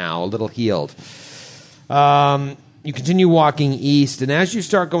on now, a little healed. You continue walking east, and as you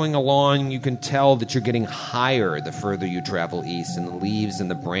start going along, you can tell that you're getting higher the further you travel east, and the leaves and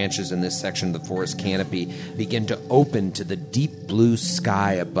the branches in this section of the forest canopy begin to open to the deep blue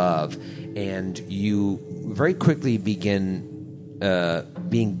sky above, and you very quickly begin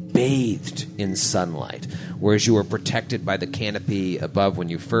being bathed in sunlight. Whereas you were protected by the canopy above when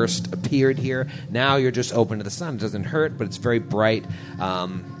you first appeared here, now you're just open to the sun. It doesn't hurt, but it's very bright.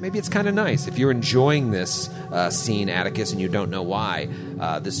 Maybe it's kind of nice. If you're enjoying this scene, Atticus, and you don't know why,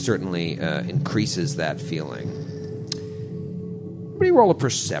 this certainly increases that feeling. Everybody roll a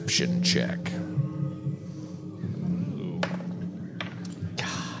perception check.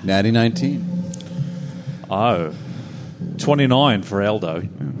 Natty 19. Oh. 29 for Aldo.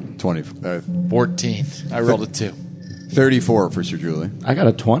 20. 14th. I rolled a 2. 34 for Sir Julie. I got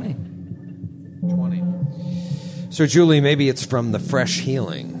a 20. 20. So, Julie, maybe it's from the fresh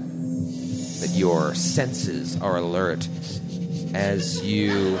healing that your senses are alert as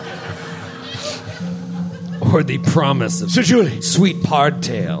you... Or the promise of Sir Julie. sweet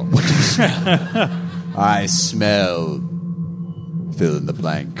pardtail. I smell. Fill in the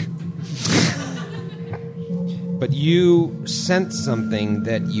blank. But you sense something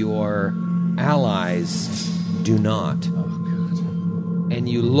that your allies do not. And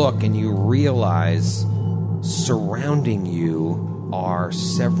you look and you realize surrounding you are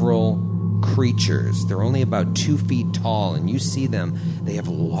several creatures. They're only about 2 feet tall, and you see them. They have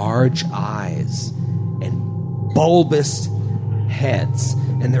large eyes and bulbous heads,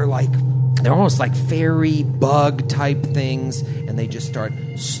 and they're almost like fairy bug type things, and they just start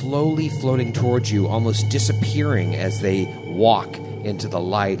slowly floating towards you, almost disappearing as they walk into the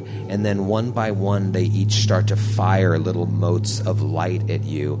light, and then one by one they each start to fire little motes of light at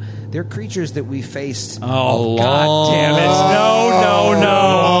you. They're creatures that we faced a long God damn it.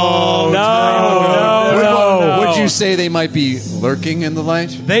 No. Would you say they might be lurking in the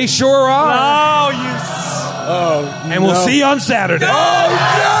light? They sure are. And we'll see you on Saturday.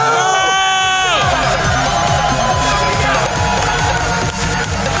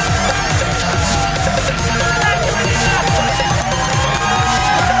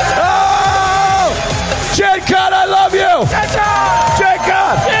 Gen Con, I love you! Gen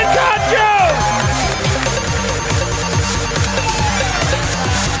Con!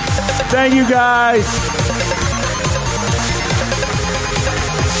 Thank you, guys.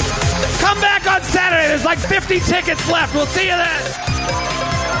 Come back on Saturday. There's like 50 tickets left. We'll see you then.